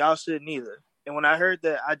 and y'all shouldn't either. And when I heard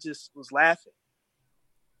that, I just was laughing.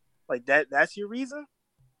 Like, that's your reason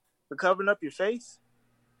for covering up your face?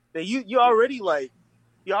 Then you already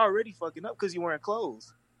fucking up because you're wearing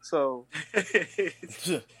clothes. So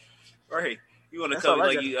right, you want to cover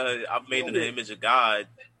like you? I've made in the image of God.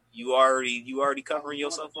 you already covering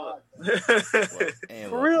yourself up.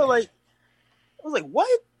 For real, like I was like, what?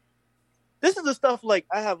 This is the stuff like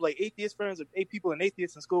I have like atheist friends or people and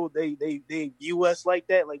atheists in school. They view us like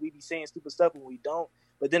that, like we be saying stupid stuff when we don't.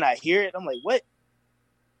 But then I hear it, I'm like, what?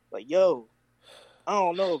 Like, yo, I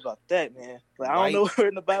don't know about that, man. Like, I don't know where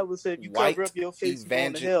in the Bible said if you cover up your face, you're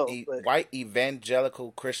going to hell. But white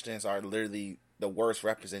evangelical Christians are literally the worst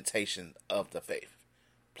representation of the faith.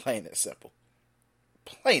 Plain and simple.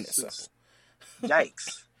 Plain and simple.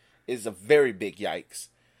 Yikes. It's a very big yikes.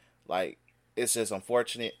 Like, it's just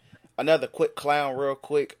unfortunate. Another quick clown, real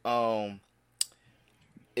quick.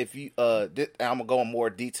 If you I'm gonna go in more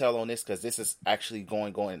detail on this because this is actually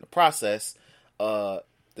going in the process. The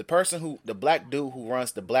black dude who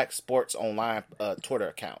runs the Black Sports Online Twitter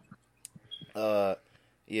account.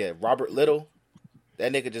 Robert Little.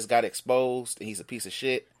 That nigga just got exposed and he's a piece of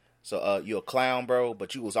shit. So you're a clown, bro,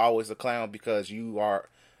 but you was always a clown because you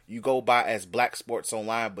go by as Black Sports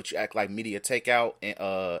Online, but you act like Media Takeout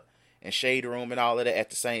and Shade Room and all of that at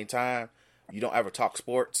the same time. You don't ever talk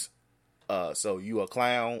sports. So you a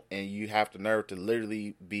clown and you have the nerve to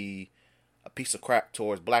literally be a piece of crap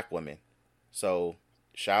towards black women. So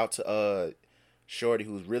shout out to Shorty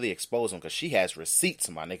who's really exposing because she has receipts,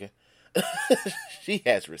 my nigga. She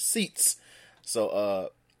has receipts.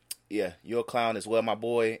 So you're a clown as well, my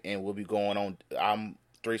boy, and we'll be going on.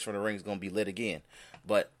 Threes from the Ring is gonna be lit again.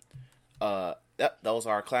 But those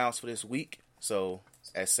are our clowns for this week. So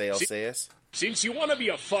as Sale says, since you want to be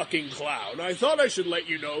a fucking clown, I thought I should let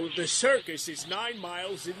you know the circus is 9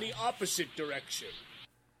 miles in the opposite direction.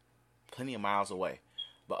 Plenty of miles away.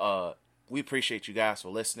 But we appreciate you guys for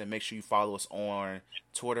listening. Make sure you follow us on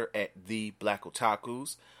Twitter at The Black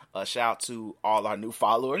Otakus. Shout out to all our new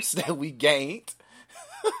followers that we gained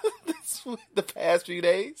the past few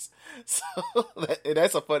days. So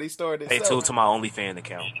that's a funny story. Stay tuned to my OnlyFans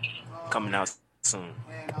account coming out soon.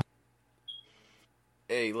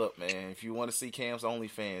 Hey, look, man. If you want to see Cam's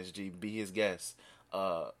OnlyFans, be his guest.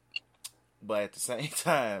 But at the same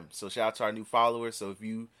time, so shout out to our new followers. So if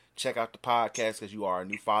you check out the podcast because you are a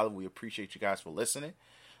new follower, we appreciate you guys for listening.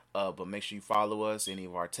 But make sure you follow us. Any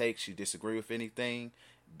of our takes, you disagree with anything,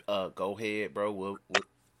 go ahead, bro.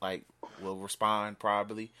 We'll respond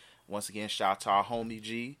probably. Once again, shout out to our homie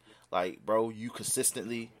G. Like, bro, you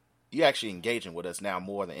actually engaging with us now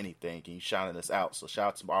more than anything, and you shouting us out. So shout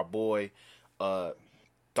out to our boy,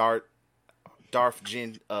 Darth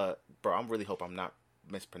Jin. Bro, I really hope I'm not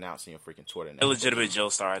mispronouncing your freaking Twitter name. Illegitimate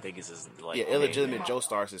Joestar, I think is his Illegitimate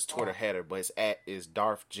Joestar is his Twitter header, but his @ is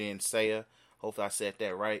Darth Jin Saya. Hopefully I said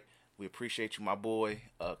that right. We appreciate you, my boy.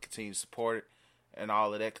 Continue to support it and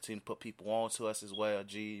all of that. Continue to put people on to us as well.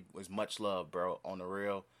 G, was much love, bro. On the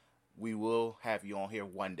real, we will have you on here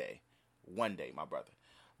one day, my brother.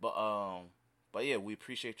 But yeah, we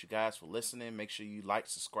appreciate you guys for listening. Make sure you like,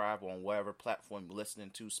 subscribe on whatever platform you're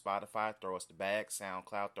listening to. Spotify, throw us the bag.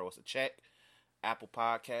 SoundCloud, throw us a check. Apple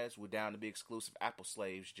Podcasts, we're down to be exclusive Apple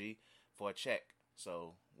slaves, G, for a check.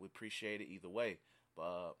 So we appreciate it either way.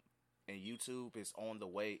 But and YouTube is on the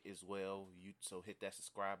way as well. So hit that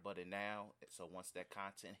subscribe button now. So once that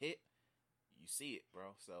content hit, you see it,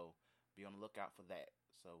 bro. So be on the lookout for that.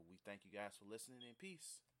 So we thank you guys for listening and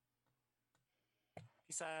peace.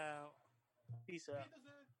 Peace out. Peace out.